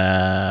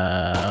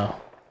 Wow.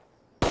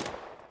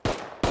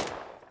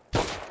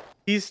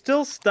 He's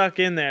still stuck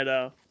in there,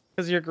 though.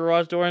 Because of your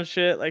garage door and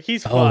shit. Like,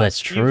 he's fucked. Oh, that's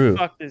true. You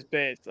fucked his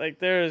base. Like,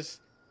 there's...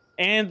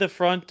 And the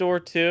front door,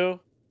 too.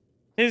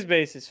 His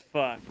base is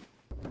fucked.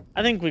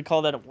 I think we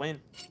call that a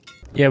win.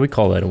 Yeah, we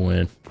call that a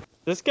win.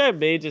 This guy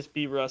may just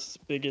be Rust's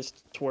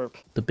biggest twerp.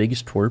 The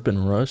biggest twerp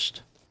in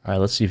Rust? Alright,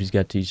 let's see if he's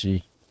got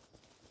TC.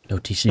 No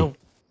TC. No.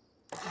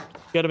 You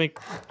gotta make...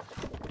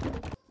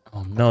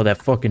 Oh no,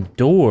 that fucking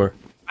door.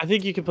 I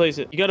think you can place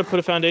it. You gotta put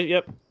a foundation.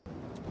 Yep.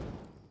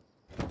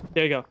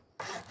 There you go.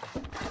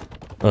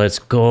 Let's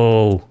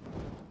go.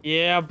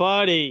 Yeah,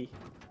 buddy.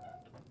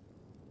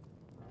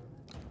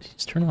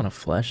 He's turning on a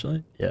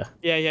flashlight? Yeah.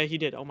 Yeah, he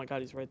did. Oh my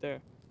god, he's right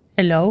there.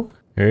 Hello?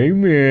 Hey,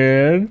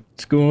 man.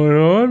 What's going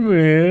on,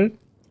 man?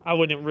 I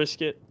wouldn't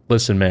risk it.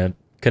 Listen, man.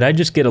 Could I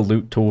just get a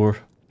loot tour?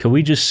 Could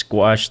we just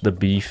squash the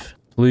beef,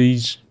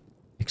 please?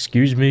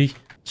 Excuse me,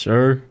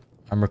 sir?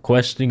 I'm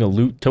requesting a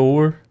loot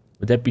tour.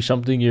 Would that be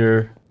something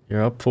you're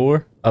up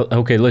for?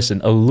 Okay,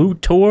 listen. A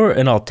loot tour,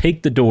 and I'll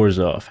take the doors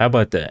off. How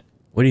about that?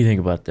 What do you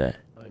think about that?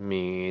 I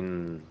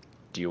mean,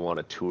 do you want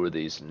to tour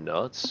these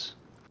nuts?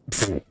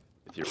 With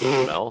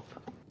your mouth?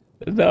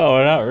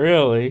 No, not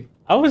really.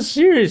 I was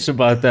serious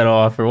about that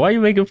offer. Why are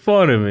you making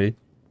fun of me?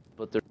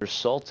 But they're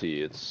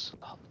salty. It's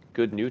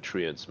good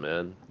nutrients,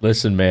 man.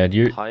 Listen, man,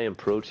 you're high in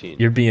protein.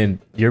 You're being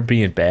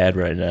bad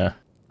right now.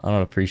 I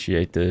don't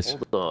appreciate this.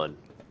 Hold on.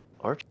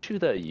 Aren't you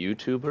that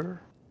YouTuber?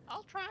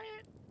 I'll try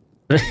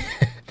it.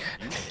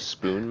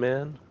 Spoon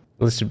Man?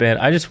 Listen, man,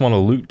 I just want a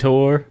loot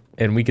tour,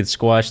 and we can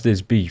squash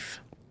this beef,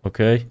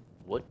 okay?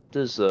 What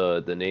does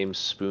the name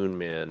Spoon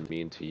Man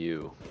mean to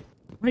you?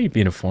 Why are you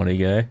being a funny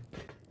guy?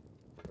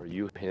 Are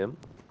you him?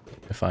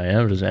 If I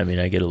am, does that mean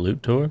I get a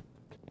loot tour?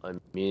 I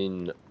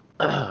mean,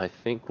 I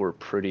think we're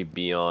pretty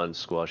beyond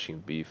squashing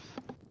beef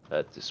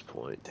at this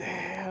point.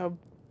 Damn.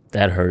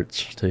 That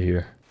hurts to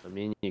hear. I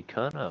mean, you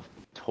kind of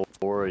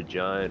tore a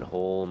giant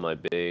hole in my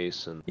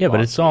base and Yeah, but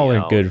locked it's all me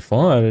in out, good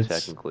fun. It's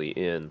technically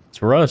in.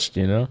 It's Rust,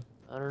 you know?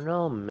 I don't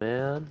know,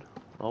 man.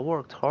 I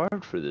worked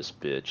hard for this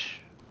bitch.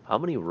 How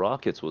many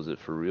rockets was it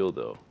for real,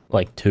 though?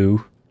 Like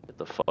 2. Get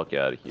the fuck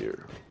out of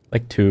here.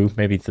 Like 2,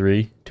 maybe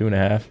 3,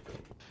 2.5.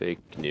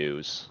 Fake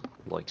news.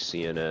 Like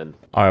CNN.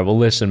 Alright, well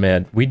listen,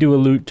 man. We do a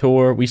loot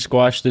tour. We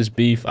squash this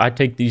beef. I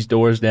take these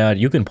doors down.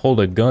 You can pull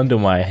a gun to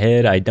my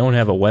head. I don't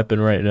have a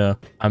weapon right now.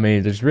 I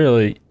mean, there's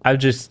really... I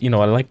just, you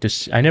know,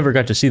 I never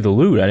got to see the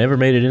loot. I never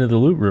made it into the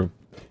loot room.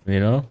 You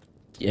know?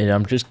 Yeah,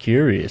 I'm just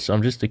curious.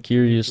 I'm just a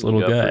curious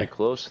little you got guy. pretty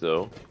close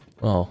though.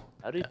 Oh.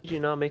 How did you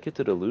not make it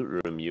to the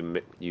loot room?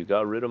 You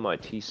got rid of my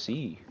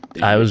TC.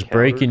 Did I you was get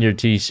breaking your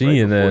countered TC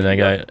right and then before I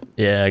you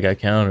got I got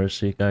countered.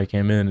 So the guy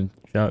came in and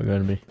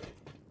shotgunned me.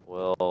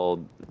 Well,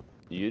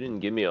 you didn't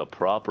give me a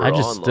proper I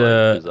just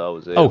online because I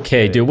was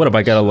okay, AFK, dude. What, have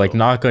I gotta like so-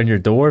 knock on your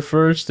door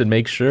first and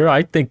make sure?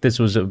 I think this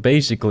was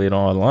basically an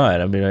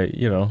online. I mean, I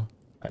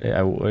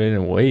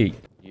didn't wait.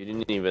 You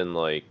didn't even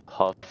like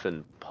huff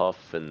and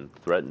puff and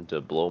threaten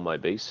to blow my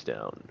base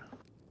down.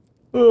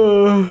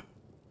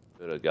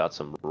 Could have got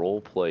some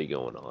role play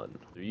going on.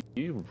 Are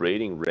you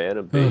raiding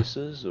random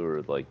bases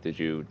or like did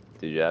you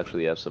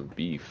actually have some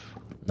beef?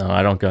 No,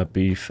 I don't got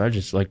beef. I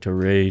just like to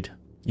raid.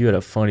 You had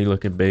a funny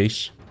looking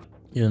base,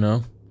 you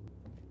know.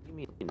 What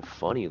do you mean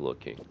funny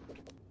looking?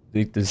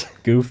 Like this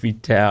goofy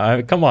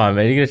town. Come on,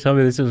 man. You gonna tell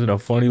me this isn't a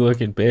funny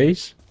looking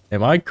base?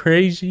 Am I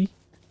crazy?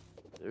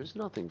 There's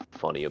nothing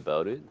funny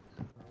about it.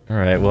 All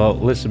right. Well,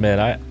 listen,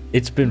 man.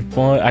 It's been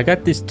fun. I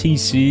got this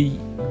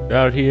TC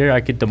out here.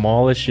 I could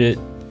demolish it,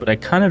 but I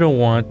kind of don't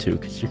want to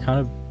because you're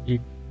kind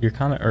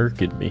of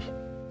irking me,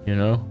 you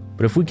know.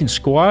 But if we can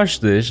squash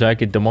this, I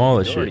could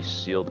demolish You already it.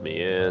 sealed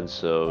me in,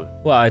 so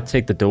Well, I'd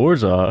take the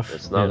doors off.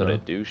 it's not you gonna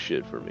know. do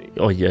shit for me.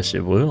 Oh yes,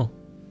 it will.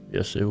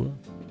 Yes, it will.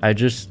 I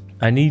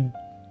need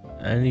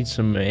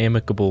some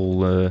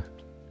amicable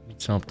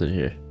something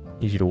here.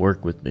 Need you to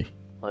work with me.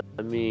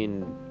 I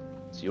mean,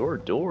 it's your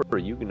door.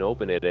 You can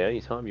open it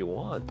anytime you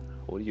want.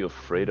 What are you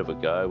afraid of a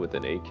guy with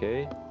an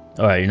AK?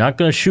 All right, you're not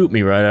gonna shoot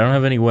me, right? I don't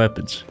have any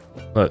weapons.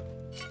 Look,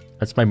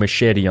 that's my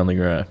machete on the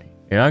ground.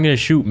 You're not gonna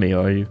shoot me,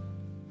 are you?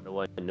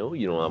 No, I know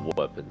you don't have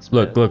weapons.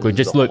 Look, man. look, This is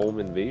just a look. home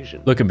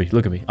invasion. Look at me,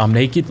 look at me. I'm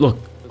naked. Look.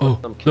 Oh,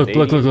 I'm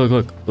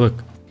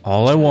look.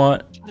 All I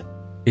want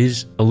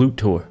is a loot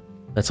tour.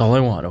 That's all I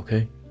want,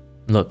 okay?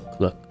 Look.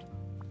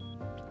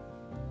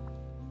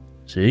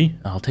 See?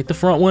 I'll take the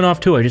front one off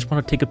too. I just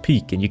want to take a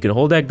peek. And you can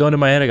hold that gun in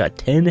my hand. I got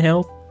 10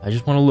 health. I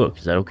just want to look.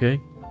 Is that okay?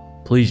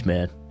 Please,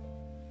 man.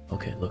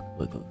 Okay, look.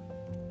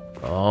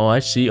 Oh, I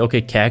see.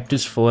 Okay,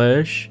 cactus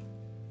flesh.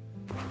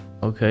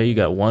 Okay, you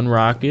got one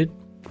rocket.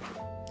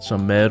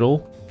 Some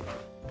metal.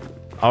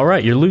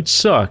 Alright, your loot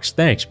sucks.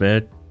 Thanks,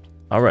 man.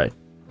 Alright.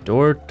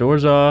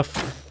 Doors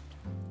off.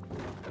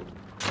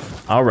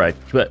 Alright,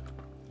 but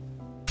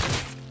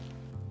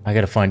I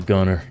gotta find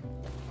Gunner.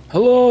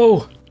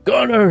 Hello,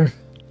 Gunner!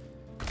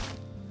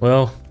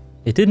 Well,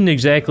 it didn't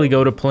exactly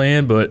go to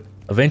plan, but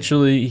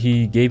eventually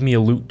he gave me a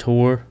loot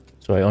tour,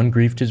 so I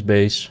ungriefed his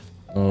base.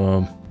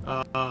 Okay.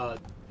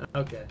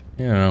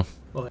 You know.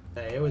 Well,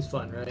 hey, it was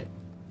fun, right?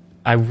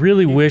 I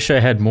really wish I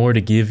had more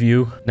to give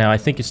you. Now, I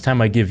think it's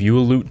time I give you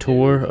a loot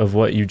tour of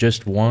what you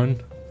just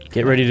won.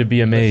 Get ready to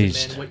be amazed.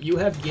 Listen, man, what you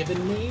have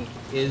given me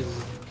is,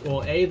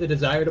 well, A, the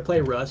desire to play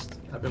Rust.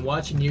 I've been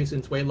watching you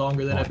since way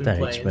longer than I've been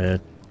Thanks, playing.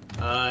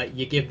 man.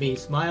 You give me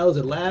smiles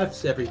and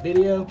laughs every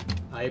video.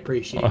 I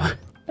appreciate it.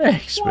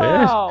 Thanks,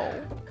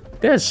 man.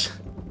 Yes.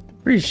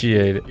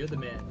 Appreciate it. You're the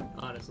man,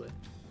 honestly.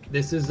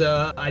 This is,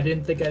 I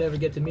didn't think I'd ever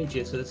get to meet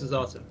you, so this is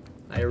awesome.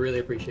 I really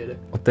appreciate it.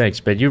 Well,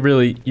 thanks, man. You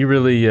really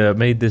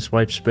made this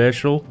wipe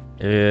special,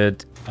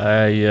 and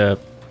I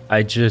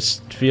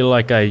just feel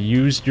like I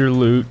used your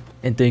loot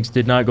and things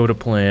did not go to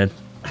plan.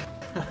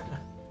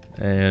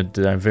 And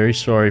I'm very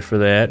sorry for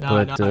that,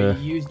 but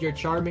you used your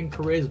charming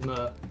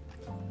charisma.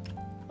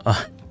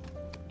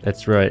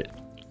 that's right.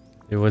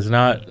 There was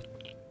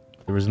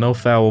no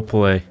foul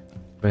play.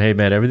 But hey,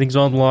 man, everything's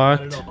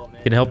unlocked.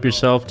 You can help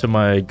yourself to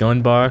my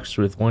gun box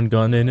with one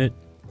gun in it.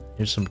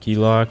 Here's some key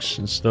locks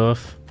and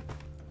stuff.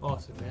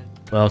 Awesome, man.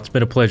 Well, it's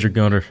been a pleasure,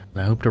 Gunner.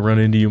 I hope to run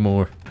into you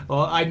more.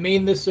 Well, I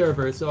main this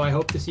server, so I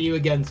hope to see you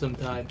again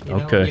sometime. You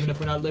know? Okay. Even if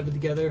we're not living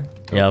together,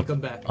 Yeah, you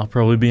come back. I'll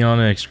probably be on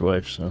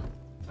X-Wipe, so.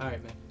 Alright,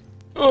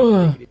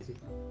 man. Take it easy.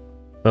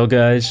 Well,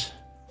 guys,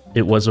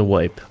 it was a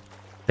wipe.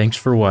 Thanks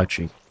for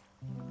watching.